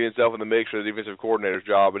trying to get himself in the mix for the defensive coordinator's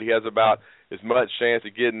job. But he has about as much chance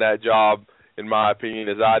of getting that job, in my opinion,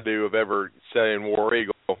 as I do of ever saying War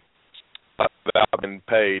Eagle without being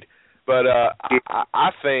paid. But I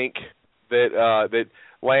think that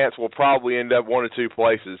Lance will probably end up 1 or 2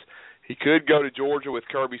 places. He could go to Georgia with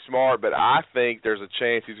Kirby Smart, but I think there's a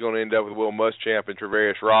chance he's going to end up with Will Muschamp and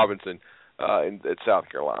Travarius Robinson at South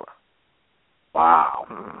Carolina.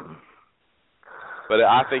 Wow. But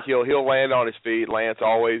I think he'll land on his feet. Lance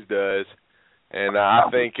always does, and I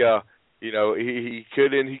think he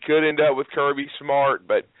could end up with Kirby Smart,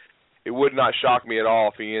 but it would not shock me at all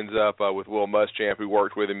if he ends up with Will Muschamp, who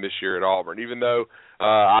worked with him this year at Auburn. Even though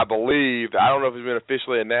I believe, I don't know if it's been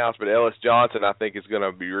officially announced, but Ellis Johnson I think is going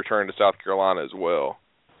to be returned to South Carolina as well.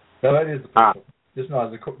 No, that is official. Just not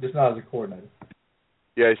as a coordinator.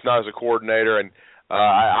 Yeah, it's not as a coordinator, and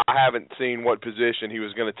I haven't seen what position he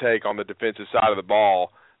was going to take on the defensive side of the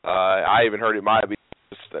ball. I even heard it might be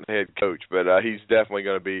assistant head coach, but he's definitely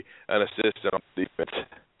going to be an assistant on defense.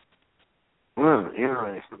 Well,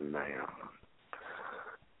 interesting now.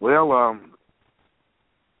 Well,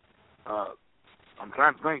 I'm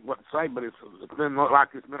trying to think what to say, but it's been like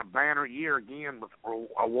it's been a banner year again with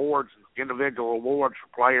awards, individual awards for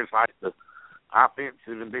players like the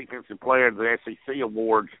offensive and defensive player of the SEC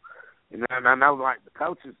awards. And I know, like, the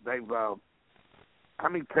coaches, they've, how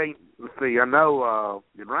many teams, let's see, I know,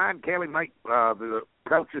 did Ryan Kelly make the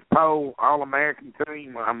coaches poll All-American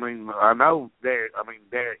team? I know Derek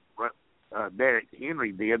Derrick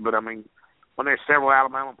Henry did, but I mean, when there's several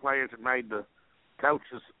Alabama players that made the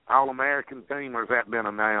coaches All-American team, or has that been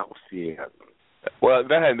announced yet? Well,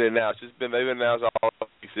 that hadn't been announced. They've been announced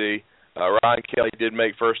All-SEC. Ryan Kelly did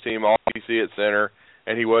make first team All-SEC at center,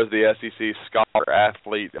 and he was the SEC Scholar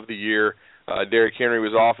Athlete of the Year. Derrick Henry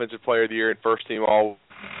was Offensive Player of the Year and first team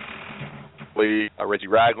All-League. Reggie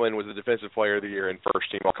Ragland was the Defensive Player of the Year and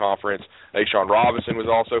first team All-Conference. Ashawn Robinson was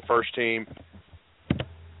also first team.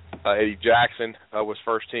 Eddie Jackson was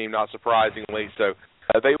first team, not surprisingly. So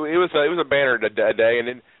it was a banner day, and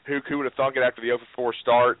then who would have thunk it after the 0-4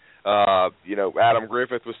 start? Adam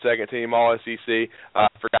Griffith was second team All-SEC. I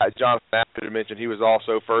forgot Jonathan Abbott had mentioned he was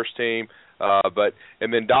also first team.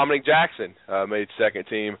 And then Dominic Jackson made second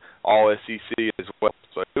team All-SEC as well.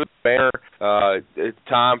 So it was a banner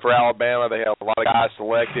time for Alabama. They had a lot of guys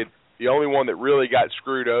selected. The only one that really got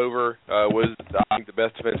screwed over was, I think, the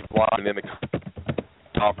best defensive lineman in the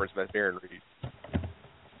conference, and that's Aaron Reed.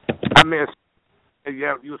 I missed.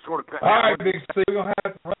 Yeah, you were sort of cutting out. All right, Big C, we're going to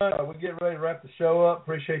have to run. We're getting ready to wrap the show up.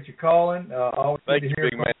 Appreciate you calling. Always good to hear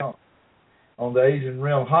from you on the Asian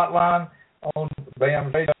Realm Hotline on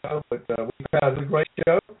BAMS Radio. But we've had a great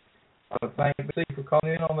show. Thank you, Big C, for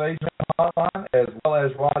calling in on the Asian Realm Hotline, as well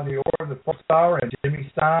as Rodney Orr in the first hour and Jimmy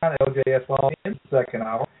Stein, LJS Law in the second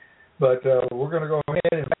hour. But we're going to go ahead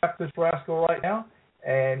and wrap this rascal right now.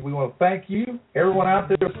 And we want to thank you, everyone out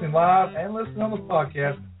there listening live and listening on the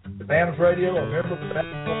podcast. The BAMS Radio, a member of the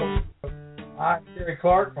BAMS. I'm Cary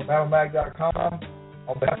Clark from AlabamaMag.com.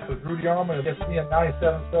 On behalf of Drew DeArmond of ESPN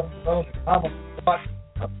 97.7, I'm a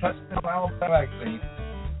Touchdown Alabama Magazine.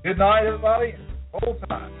 Good night, everybody. Roll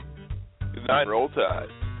Tide. Good night. Roll Tide.